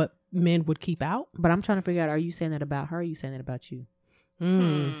normally what men would keep out. But I'm trying to figure out, are you saying that about her? Or are you saying that about you?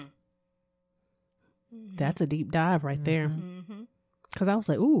 That's a deep dive right there. Because I was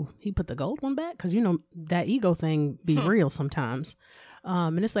like, ooh, he put the gold one back? Because, that ego thing be real sometimes.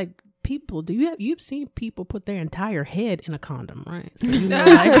 And it's like, people, you've seen people put their entire head in a condom, right? So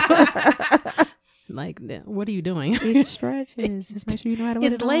like, what are you doing? It stretches. Just make sure you know how to put it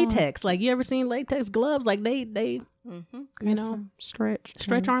on. It's latex. Like, you ever seen latex gloves? Like, they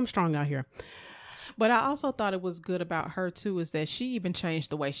stretch Armstrong out here. But I also thought it was good about her, too, is that she even changed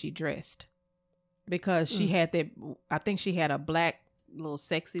the way she dressed. Because she had that, I think she had a black little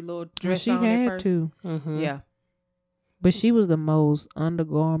sexy little dress on at first. She had to. Yeah. But she was the most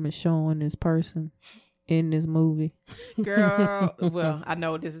undergarment showing this person in this movie. Girl, well, I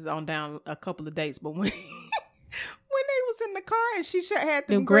know this is on down a couple of dates, but when they was in the car and she had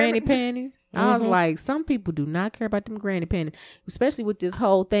them granny panties, I was like, some people do not care about them granny panties, especially with this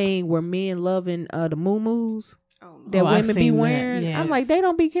whole thing where men loving the moo-moos. that I've women be seen that, wearing. yes. I'm like, they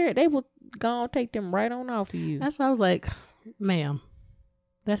don't be caring. They will go and take them right on off of you. That's why I was like, ma'am,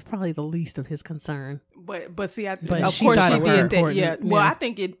 that's probably the least of his concern. But see, of she course she thought it was did that. important. Yeah. Well, Yeah. I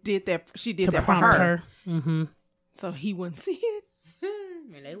think it did that. She did To that for prompt her. Mm-hmm. So he wouldn't see it.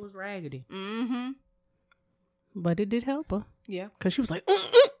 And they was raggedy. Mm-hmm. But it did help her. Yeah. Because she was like,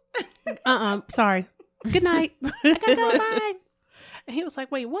 sorry. Good night. I gotta go, bye. And he was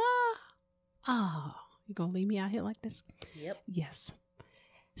like, wait, what? Oh, you gonna leave me out here like this? Yep. Yes.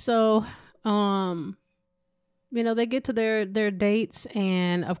 So, they get to their dates,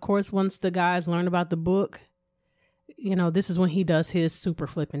 and of course, once the guys learn about the book, this is when he does his super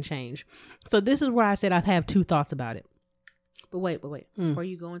flip and change. So this is where I said I have two thoughts about it. But wait. Before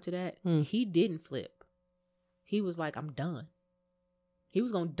you go into that, he didn't flip. He was like, I'm done. He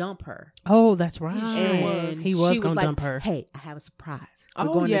was going to dump her. Oh, that's right. He was going to dump her. Hey, I have a surprise. We're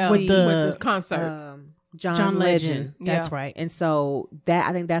going to with see the concert. John Legend. That's Yeah. right. And so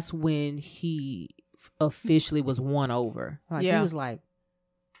I think that's when he officially was won over. Like he was like,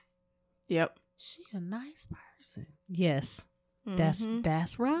 Yep. she a nice person. Yes. That's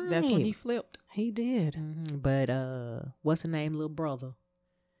right. That's when he flipped. He did. Mm-hmm. But what's her name, little brother?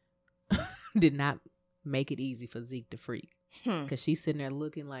 Did not make it easy for Zeke to freak. Because she's sitting there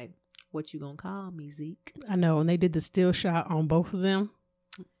looking like, what you gonna call me, Zeke? I know. And they did the still shot on both of them.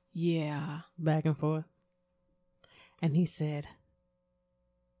 Yeah. Back and forth. And he said,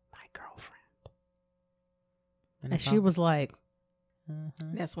 my girlfriend. And she was like,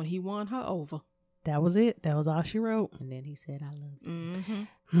 That's when he won her over. that was it. That was all she wrote. And then he said, I love you.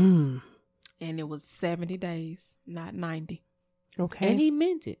 Mm-hmm. And it was 70 days, not 90. Okay. And he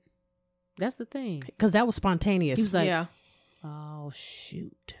meant it. That's the thing. Because that was spontaneous. He was like, yeah. oh,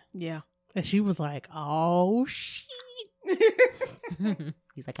 shoot. Yeah. And she was like, oh, shit.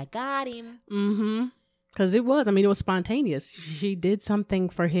 He's like, I got him. Mm-hmm. Because it was spontaneous. She did something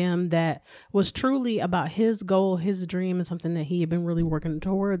for him that was truly about his goal, his dream, and something that he had been really working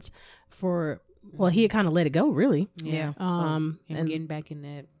towards he had kind of let it go, really. Yeah. And getting back in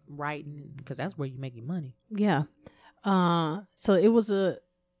that writing, because that's where you make your money. Yeah. So it was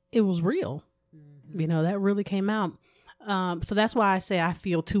real. Mm-hmm. That really came out. So that's why I say I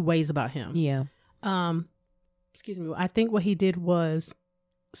feel two ways about him. Yeah. Excuse me. I think what he did was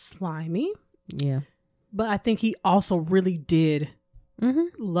slimy. Yeah. But I think he also really did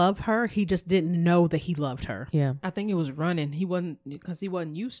love her. He just didn't know that he loved her. Yeah. I think it was running. He wasn't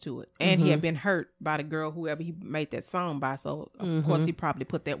used to it. And he had been hurt by the girl, whoever he made that song by. So, of course, he probably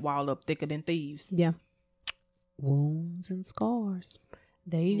put that wall up thicker than thieves. Yeah. Wounds and scars.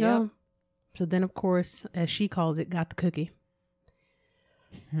 There you go. So then, of course, as she calls it, got the cookie.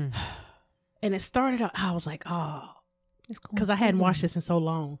 And it started out, I was like, oh, because I hadn't watched this in so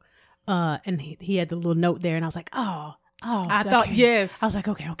long. And he had the little note there, and I was like, oh. I thought, yes. I was like,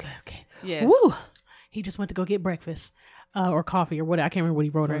 okay. Yes. Woo. He just went to go get breakfast or coffee or whatever. I can't remember what he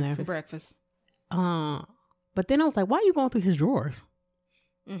wrote on there. Breakfast. But then I was like, why are you going through his drawers?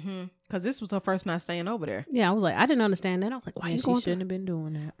 Because this was her first night staying over there. Yeah, I was like, I didn't understand that. I was like, why are you going shouldn't have been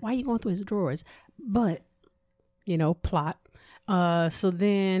doing that. Why are you going through his drawers? But, plot. So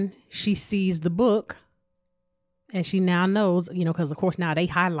then she sees the book. And she now knows, because of course now they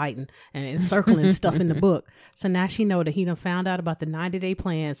highlighting and circling stuff in the book. So now she know that he done found out about the 90-day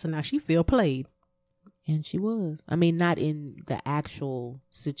plan. So now she feel played. And she was. Not in the actual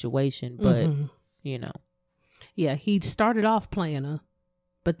situation, but, Yeah, he started off playing her.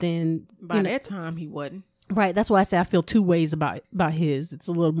 But then... By that time, he wasn't. Right. That's why I say I feel two ways about his. It's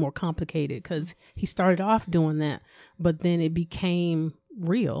a little more complicated because he started off doing that. But then it became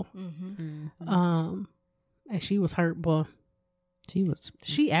real. And she was hurt, boy.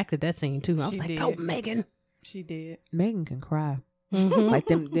 She acted that scene too. I was like, "Go, Megan." She did. Megan can cry. Like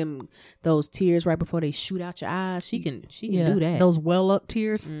those tears right before they shoot out your eyes. She can do that. Those well up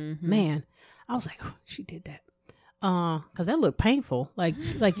tears. Man, I was like, oh, she did that. Because that looked painful. Like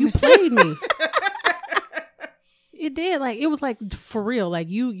you played me. It did. Like it was like for real. Like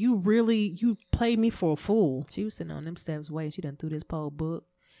you really played me for a fool. She was sitting on them steps waiting. She done threw this pole book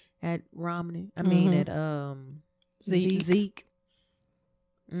at Romney. At Zeke.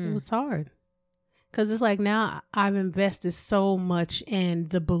 It was hard. Because it's like now I've invested so much in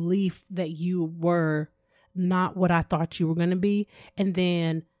the belief that you were not what I thought you were going to be. And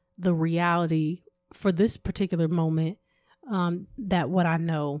then the reality for this particular moment, that what I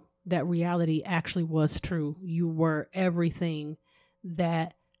know, that reality actually was true. You were everything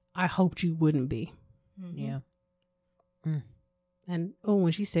that I hoped you wouldn't be. Yeah. And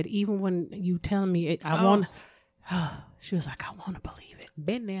when she said, even when you telling me I want, she was like, I want to believe it.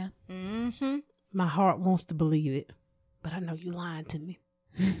 Been there. My heart wants to believe it, but I know you lying to me.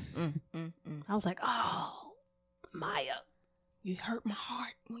 I was like, oh, Maya. You hurt my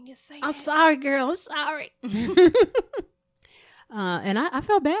heart when you say I'm that. sorry, girl. I'm sorry. And I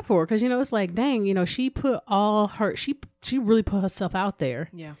felt bad for her because, it's like, dang, she put all her, she really put herself out there.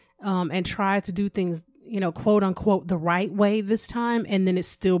 Yeah. And tried to do things, quote unquote, the right way this time. And then it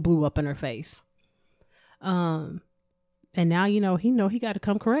still blew up in her face. And now, he got to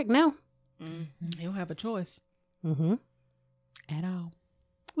come correct now. Mm-hmm. He don't have a choice. Mm-hmm. At all.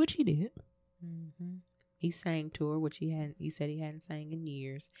 Which he did. Mm-hmm. He sang to her, which he said he hadn't sang in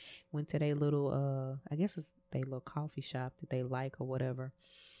years. Went to their little, I guess it's their little coffee shop that they like or whatever.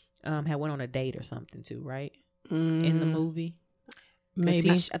 Had went on a date or something too, right? In the movie.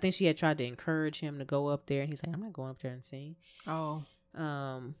 Maybe. I think she had tried to encourage him to go up there, and he's like, I'm not going up there and sing. Oh.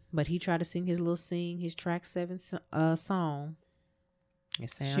 But he tried to sing his track 7 song.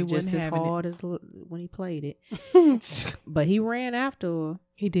 It sounded She just as having hard as when he played it. But he ran after her.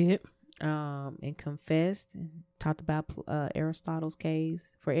 He did. And confessed and talked about Aristotle's caves.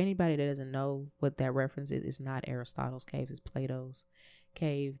 For anybody that doesn't know what that reference is, it's not Aristotle's caves, it's Plato's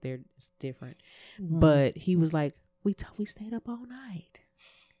cave. It's different. Mm-hmm. But he was like, we stayed up all night.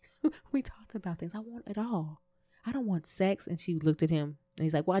 We talked about things. I want it all. I don't want sex. And she looked at him and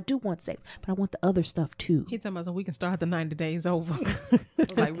he's like, well, I do want sex, but I want the other stuff too. He talking about, so we can start the 90 days over.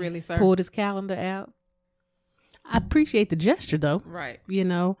 Like, really, sir? Pulled his calendar out. I appreciate the gesture though. Right.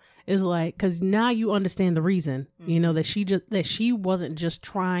 It's like, because now you understand the reason, that she wasn't just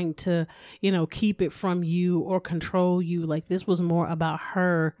trying to, keep it from you or control you. Like, this was more about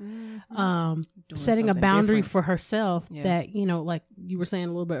her setting a boundary different for herself that, like you were saying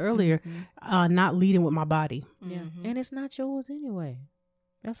a little bit earlier, not leading with my body. Yeah. And it's not yours anyway.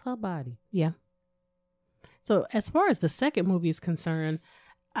 That's her body. Yeah. So as far as the second movie is concerned,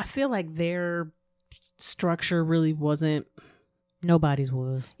 I feel like their structure really wasn't Nobody's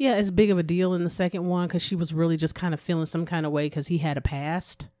was. Yeah, as big of a deal in the second one because she was really just kind of feeling some kind of way because he had a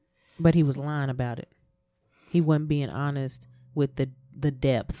past. But he was lying about it. He wasn't being honest with the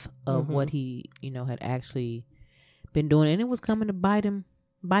depth of what he, had actually been doing. And it was coming to bite him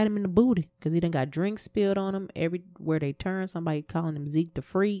in the booty because he done got drinks spilled on him everywhere they turn. Somebody calling him Zeke the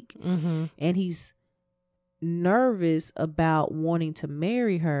Freak. Mm-hmm. And he's nervous about wanting to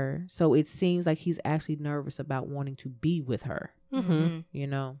marry her. So it seems like he's actually nervous about wanting to be with her. Mm-hmm.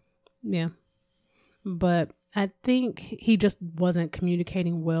 Yeah. But I think he just wasn't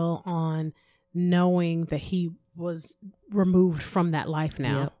communicating well on knowing that he was removed from that life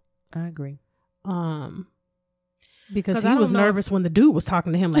now. Yep, I agree. Because he was nervous when the dude was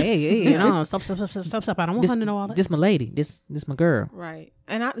talking to him like, hey, stop. I don't want her to know all that. This my lady. This my girl. Right.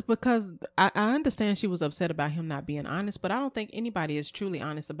 And because I understand she was upset about him not being honest, but I don't think anybody is truly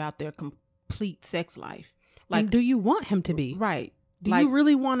honest about their complete sex life. Like, do you want him to be? Right. Do you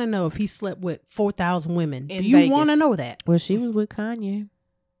really want to know if he slept with 4,000 women? Do you Vegas. want to know that? Well, she was with Kanye.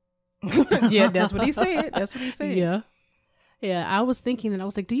 Yeah, that's what he said. Yeah. Yeah, I was thinking and I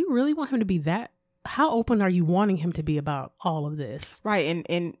was like, do you really want him to be that? How open are you wanting him to be about all of this? Right.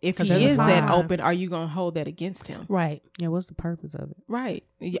 And if he is that open, are you going to hold that against him? Right. Yeah, what's the purpose of it? Right.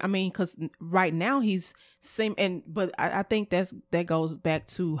 I mean, because right now he's same. But I think that goes back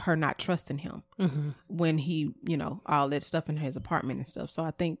to her not trusting him when he, all that stuff in his apartment and stuff. So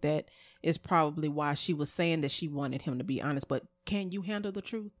I think that is probably why she was saying that she wanted him to be honest. But can you handle the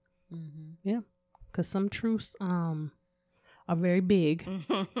truth? Mm-hmm. Yeah. Because some truths are very big.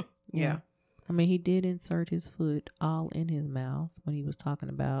 Yeah. I mean, he did insert his foot all in his mouth when he was talking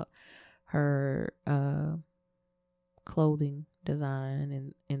about her clothing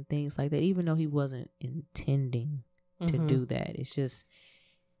design and things like that, even though he wasn't intending to do that. It's just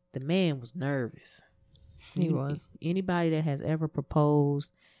the man was nervous. He was. Anybody that has ever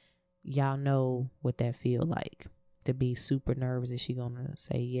proposed, y'all know what that feel like, to be super nervous. Is she going to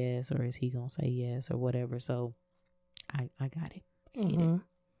say yes or is he going to say yes or whatever? So I got it. I get it.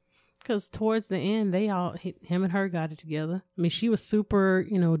 Because towards the end, him and her got it together. I mean, she was super,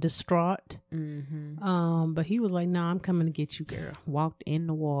 distraught. Mm-hmm. But he was like, "Nah, I'm coming to get you, girl." Walked in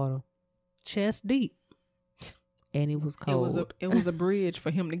the water, chest deep, and it was cold. It was a bridge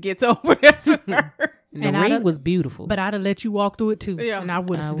for him to get over there to her. And the ring was beautiful, but I'd have let you walk through it too. Yeah. And I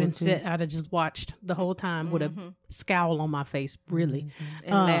would have been set. I'd have just watched the whole time with a scowl on my face, really,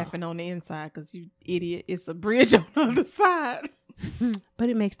 and laughing on the inside because you idiot. It's a bridge on the other side. But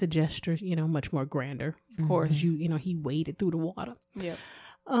it makes the gestures, much more grander. Of course, he waded through the water. Yep.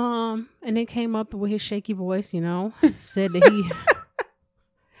 And then came up with his shaky voice, said that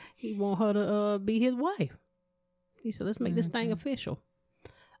he want her to be his wife. He said, "Let's make this thing official."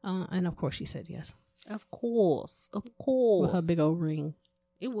 And of course she said yes. Of course. With her big old ring.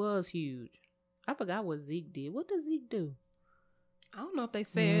 It was huge. I forgot what Zeke did. What does Zeke do? I don't know if they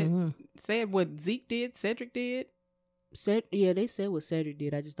said what Zeke did, Cedric did. They said what Cedric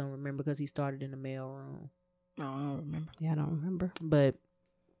did. I just don't remember because he started in the mailroom. No, I don't remember. Yeah, I don't remember. But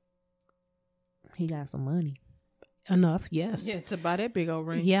he got some money. Enough, yes. Yeah, to buy that big old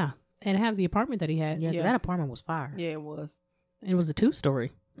ring. Yeah, and have the apartment that he had. Yeah, that apartment was fire. Yeah, it was. It was a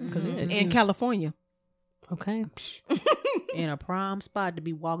 2-story. In California. Okay. In a prime spot to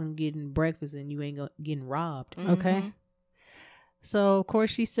be walking and getting breakfast and you ain't getting robbed. Okay. So, of course,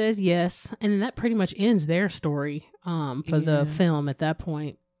 she says yes. And then that pretty much ends their story for the film at that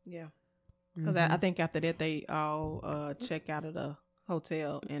point. Yeah. Because I think after that, they all check out of the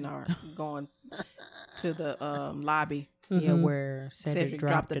hotel and are going to the lobby. Yeah, where Cedric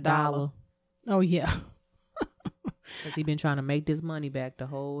dropped the dollar. Oh, yeah. Because he been trying to make this money back the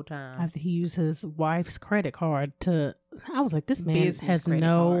whole time. After he used his wife's credit card I was like, this man has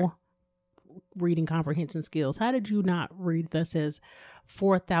no reading comprehension skills. How did you not read that says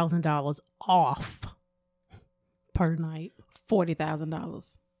 $4,000 off per night?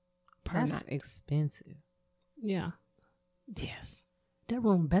 $40,000 per night. That's expensive. Yeah. Yes. That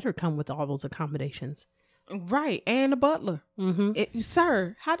room better come with all those accommodations. Right. And a butler. Mm-hmm.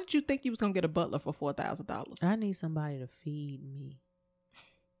 Sir, how did you think you was going to get a butler for $4,000? I need somebody to feed me.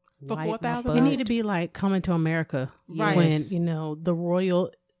 For $4,000? It need to be like Coming to America. Right. When, the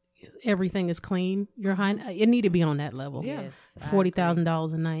royal, everything is clean. Your Highness, it need to be on that level. Yes.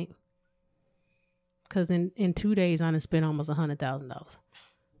 $40,000 a night. Because in 2 days, I done spent almost $100,000.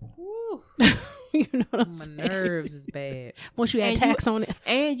 You know what I'm saying? My nerves is bad. Once you add tax on it,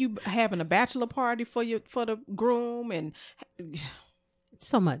 and you having a bachelor party for the groom, and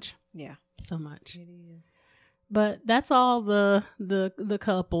so much. Yeah, so much. It is. But that's all the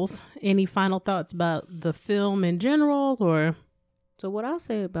couples. Any final thoughts about the film in general, or? So what I'll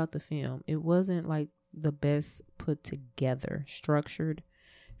say about the film, it wasn't like the best put together, structured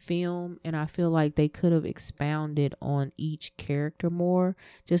film, and I feel like they could have expounded on each character more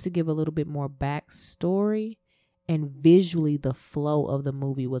just to give a little bit more backstory, and visually the flow of the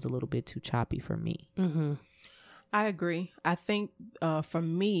movie was a little bit too choppy for me. I agree. I think for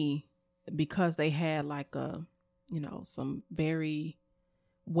me, because they had like some very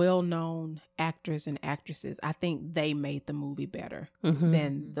well-known actors and actresses, I think they made the movie better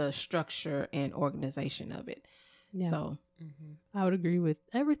than the structure and organization of it. Yeah. So I would agree with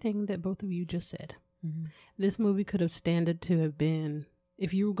everything that both of you just said. This movie could have standed to have been,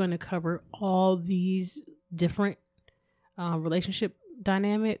 if you were going to cover all these different relationship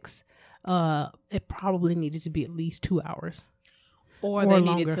dynamics, it probably needed to be at least 2 hours. Or they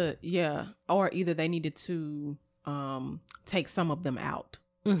longer. Or either they needed to take some of them out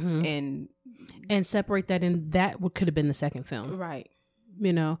and separate that in. That could have been the second film. Right.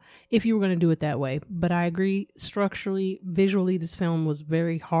 If you were going to do it that way. But I agree, structurally, visually, this film was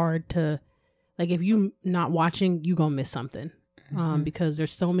very hard to, like, if you not watching, you going to miss something. Because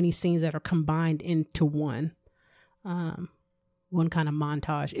there's so many scenes that are combined into one kind of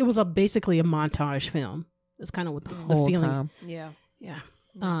montage. It was basically a montage film. That's kind of what the feeling. Time. Yeah.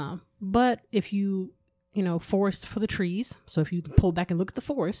 But if you, forest for the trees. So if you pull back and look at the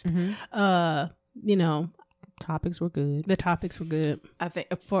forest, topics were good. The topics were good. I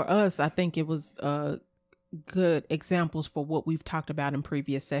think for us, it was good examples for what we've talked about in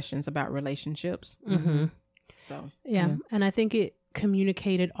previous sessions about relationships. So yeah, and I think it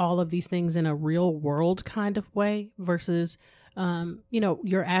communicated all of these things in a real world kind of way versus,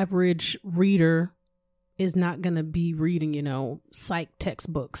 your average reader is not going to be reading, psych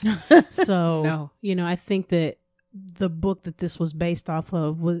textbooks. So, no. I think that the book that this was based off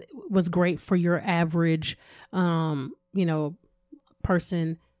of was great for your average, person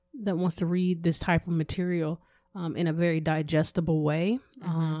that wants to read this type of material in a very digestible way.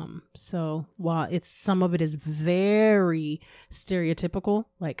 So while some of it is very stereotypical,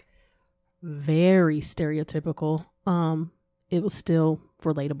 it was still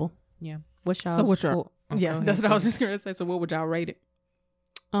relatable. Yeah. What's your that's what I was just going to say. So what would y'all rate it?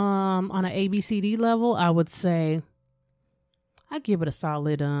 On an ABCD level, I would say I'd give it a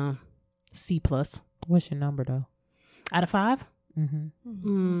solid C+. What's your number though? Out of 5?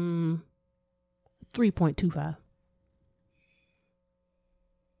 3.25.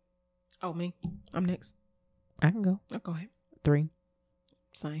 Oh, me? I'm next. I can go. Oh, go ahead. 3.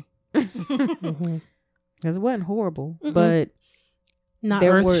 Same. Because it wasn't horrible, but not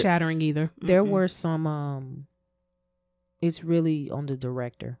earth-shattering either. There were some. It's really on the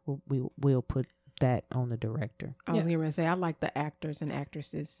director. We'll put that on the director. I was going to say I like the actors and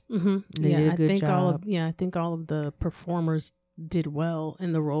actresses. Mm-hmm. They did a good I think all job. of the performers did well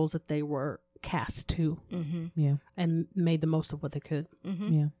in the roles that they were cast to. Mm-hmm. Yeah. And made the most of what they could.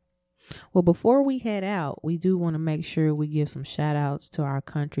 Mm-hmm. Yeah. Well, before we head out, we do want to make sure we give some shout outs to our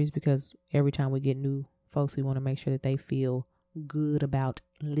countries, because every time we get new folks, we want to make sure that they feel good about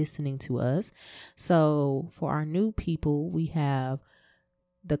listening to us. So for our new people, we have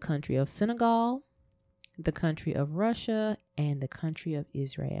the country of Senegal, the country of Russia, and the country of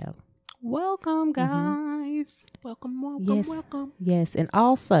Israel. Welcome, guys. Welcome. Yes. And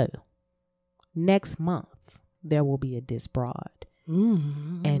also, next month, there will be a Disbrod.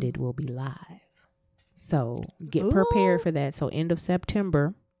 Mm-hmm. And it will be live. So get prepared for that. So end of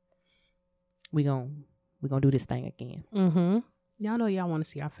September, we gonna do this thing again. Mm-hmm. Y'all know y'all want to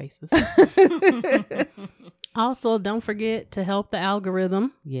see our faces. Also, don't forget to help the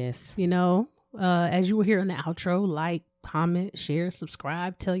algorithm. Yes. You know, as you will hear in the outro, like, comment, share,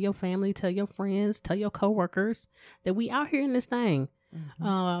 subscribe, tell your family, tell your friends, tell your coworkers that we out here in this thing.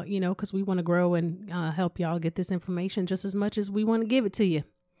 Mm-hmm. You know, because we want to grow and help y'all get this information just as much as we want to give it to you.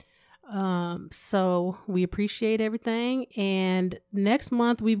 So we appreciate everything. And next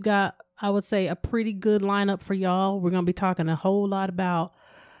month we've got, I would say, a pretty good lineup for y'all. We're going to be talking a whole lot about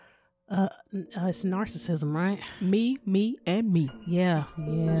it's narcissism, right? Me, and me. Yeah.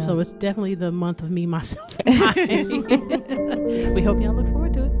 Yeah. So it's definitely the month of me, myself. We hope y'all look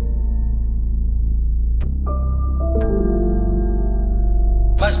forward to it.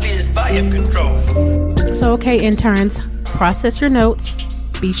 Must be this volume control. So, okay, interns, process your notes.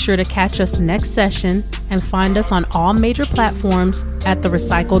 Be sure to catch us next session and find us on all major platforms at The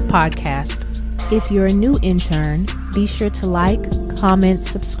Recycled Podcast. If you're a new intern, be sure to like, comment,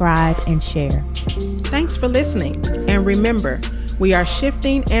 subscribe, and share. Thanks for listening. And remember, we are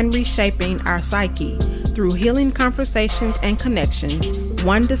shifting and reshaping our psyche through healing conversations and connections,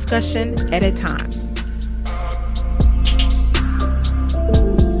 one discussion at a time.